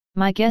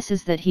 My guess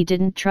is that he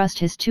didn't trust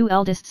his 2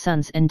 eldest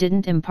sons and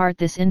didn't impart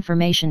this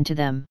information to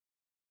them.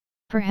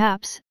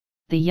 Perhaps,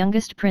 the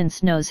youngest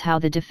prince knows how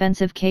the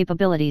defensive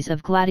capabilities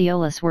of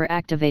Gladiolus were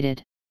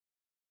activated."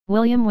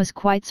 William was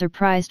quite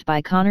surprised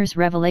by Connor's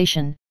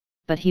revelation,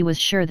 but he was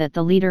sure that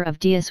the leader of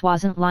Dias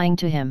wasn't lying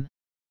to him.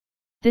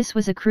 This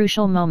was a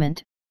crucial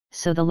moment,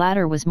 so the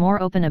latter was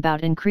more open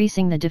about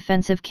increasing the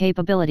defensive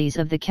capabilities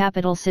of the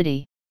capital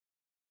city.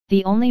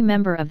 "The only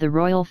member of the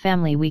royal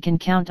family we can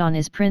count on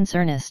is Prince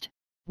Ernest,"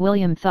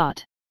 William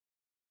thought.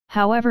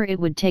 However, it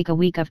would take a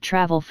week of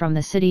travel from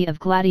the city of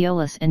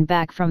Gladiolus and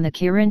back from the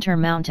Kirinter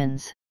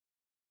Mountains.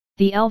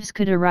 The elves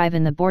could arrive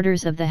in the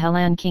borders of the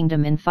Hellan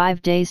kingdom in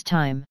 5 days'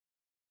 time.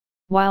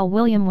 While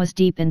William was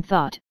deep in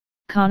thought,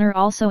 Connor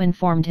also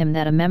informed him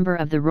that a member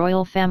of the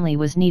royal family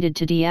was needed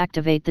to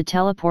deactivate the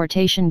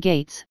teleportation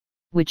gates,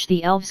 which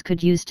the elves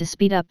could use to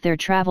speed up their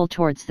travel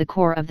towards the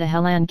core of the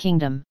Hellan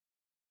kingdom.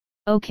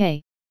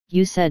 "Okay,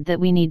 you said that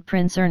we need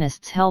Prince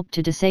Ernest's help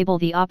to disable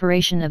the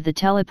operation of the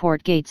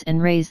teleport gates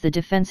and raise the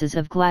defenses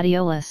of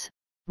Gladiolus,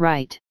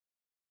 right?"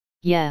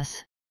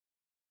 "Yes.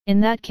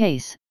 In that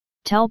case,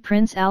 tell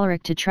Prince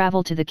Alaric to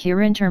travel to the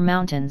Kirinter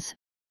Mountains,"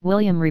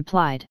 William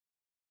replied.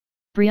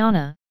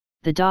 "Brianna,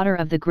 the daughter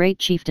of the great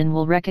chieftain,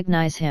 will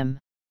recognize him.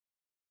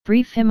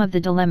 Brief him of the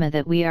dilemma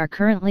that we are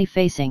currently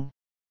facing.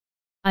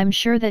 I'm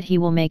sure that he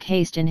will make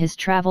haste in his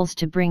travels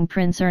to bring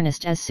Prince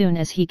Ernest as soon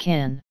as he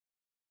can."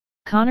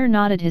 Connor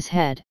nodded his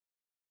head.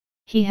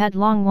 He had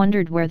long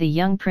wondered where the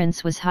young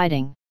prince was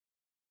hiding.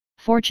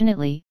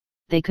 Fortunately,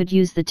 they could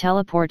use the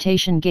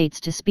teleportation gates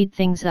to speed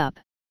things up,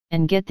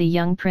 and get the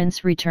young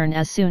prince returned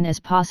as soon as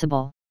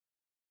possible.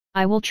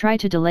 "I will try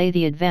to delay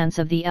the advance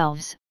of the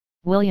elves,"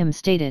 William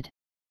stated.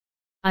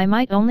 "I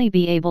might only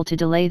be able to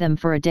delay them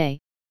for a day,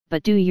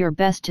 but do your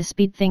best to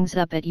speed things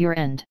up at your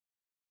end."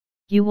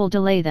 "You will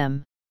delay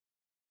them?"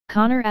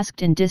 Connor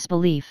asked in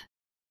disbelief.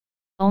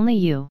 "Only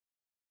you."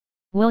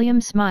 William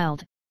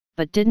smiled,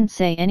 but didn't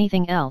say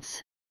anything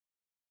else.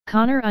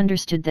 Connor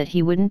understood that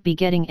he wouldn't be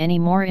getting any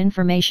more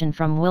information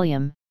from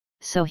William,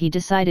 so he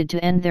decided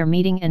to end their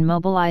meeting and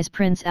mobilize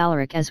Prince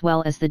Alaric as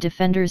well as the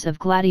defenders of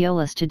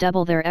Gladiolus to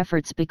double their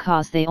efforts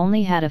because they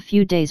only had a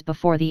few days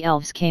before the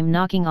elves came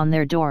knocking on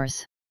their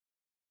doors.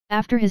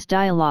 After his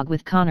dialogue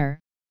with Connor,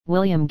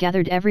 William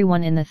gathered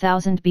everyone in the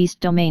Thousand Beast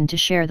domain to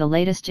share the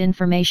latest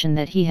information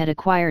that he had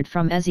acquired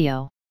from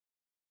Ezio.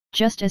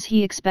 Just as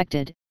he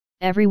expected,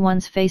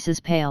 everyone's faces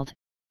paled,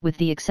 with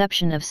the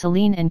exception of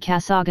Celine and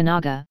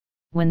Kasaganaga,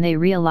 when they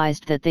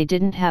realized that they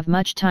didn't have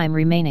much time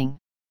remaining.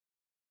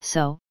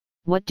 "So,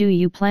 what do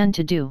you plan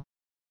to do?"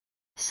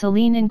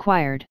 Celine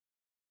inquired.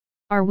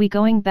 "Are we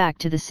going back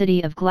to the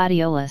city of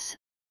Gladiolus,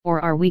 or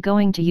are we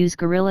going to use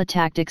guerrilla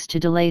tactics to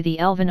delay the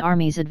elven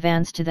army's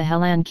advance to the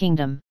Hellan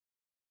kingdom?"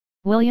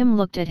 William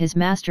looked at his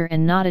master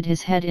and nodded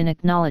his head in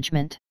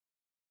acknowledgement.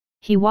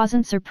 He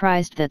wasn't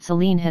surprised that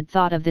Celine had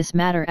thought of this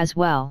matter as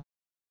well.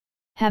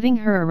 Having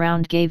her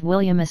around gave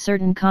William a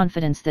certain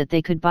confidence that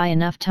they could buy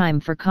enough time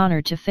for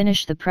Connor to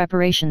finish the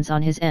preparations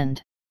on his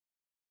end.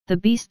 The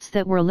beasts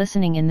that were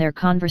listening in their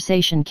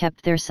conversation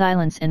kept their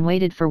silence and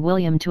waited for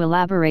William to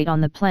elaborate on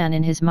the plan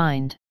in his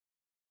mind.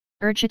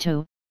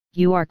 "Urchito,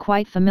 you are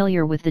quite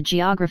familiar with the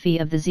geography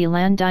of the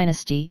Zealand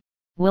dynasty,"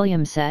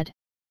 William said.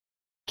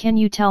 "Can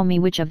you tell me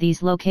which of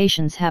these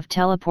locations have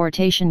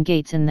teleportation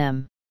gates in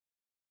them?"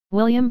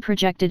 William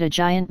projected a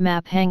giant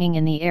map hanging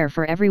in the air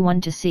for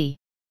everyone to see.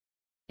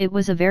 It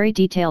was a very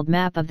detailed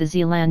map of the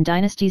Zealand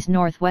dynasty's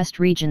northwest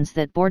regions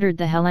that bordered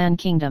the Hellan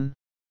kingdom.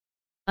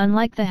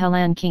 Unlike the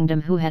Hellan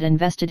kingdom, who had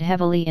invested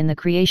heavily in the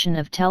creation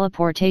of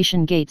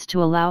teleportation gates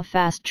to allow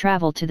fast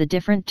travel to the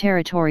different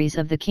territories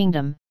of the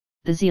kingdom,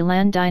 the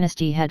Zealand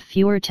dynasty had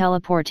fewer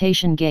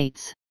teleportation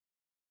gates.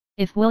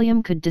 If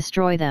William could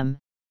destroy them,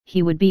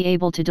 he would be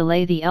able to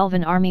delay the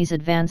elven army's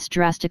advance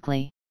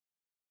drastically.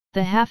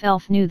 The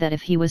half-elf knew that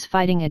if he was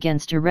fighting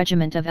against a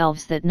regiment of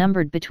elves that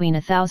numbered between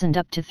 1,000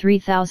 up to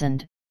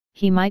 3,000,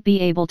 he might be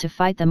able to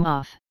fight them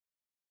off.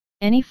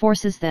 Any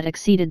forces that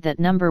exceeded that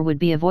number would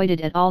be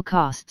avoided at all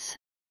costs.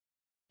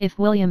 If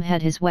William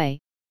had his way,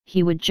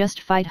 he would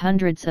just fight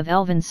hundreds of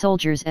elven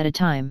soldiers at a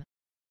time.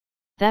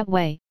 That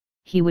way,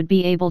 he would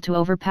be able to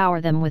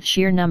overpower them with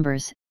sheer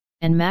numbers,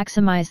 and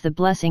maximize the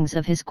blessings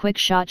of his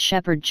quick-shot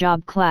shepherd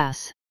job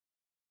class.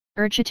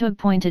 Urchito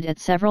pointed at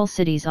several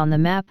cities on the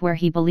map where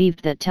he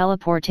believed that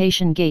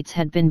teleportation gates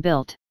had been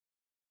built.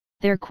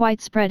 "They're quite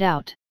spread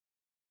out."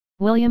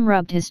 William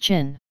rubbed his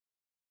chin.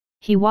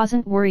 He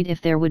wasn't worried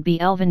if there would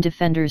be elven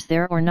defenders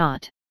there or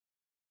not.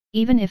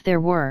 Even if there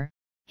were,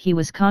 he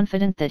was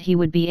confident that he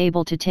would be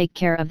able to take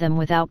care of them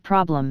without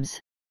problems.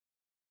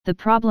 "The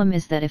problem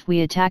is that if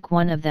we attack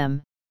one of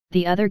them,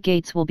 the other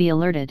gates will be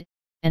alerted,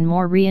 and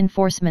more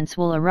reinforcements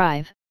will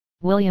arrive,"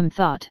 William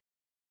thought.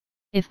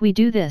 "If we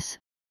do this,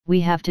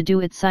 we have to do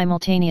it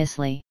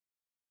simultaneously."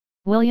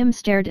 William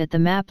stared at the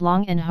map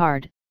long and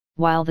hard,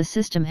 while the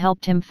system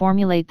helped him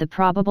formulate the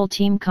probable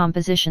team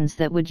compositions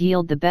that would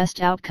yield the best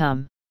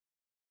outcome.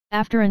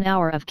 After an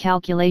hour of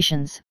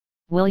calculations,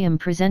 William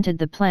presented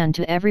the plan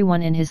to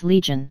everyone in his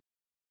legion.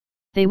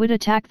 They would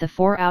attack the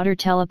 4 outer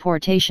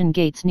teleportation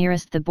gates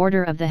nearest the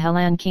border of the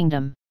Hellan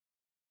kingdom.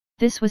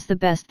 This was the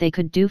best they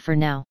could do for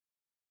now.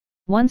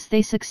 Once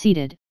they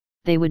succeeded,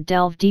 they would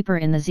delve deeper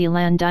in the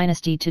Zealand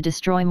dynasty to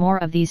destroy more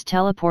of these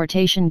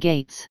teleportation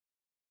gates.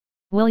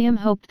 William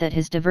hoped that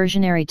his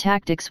diversionary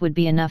tactics would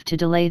be enough to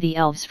delay the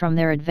elves from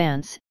their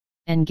advance,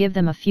 and give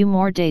them a few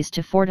more days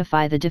to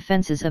fortify the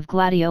defenses of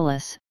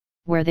Gladiolus,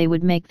 where they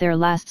would make their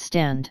last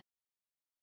stand.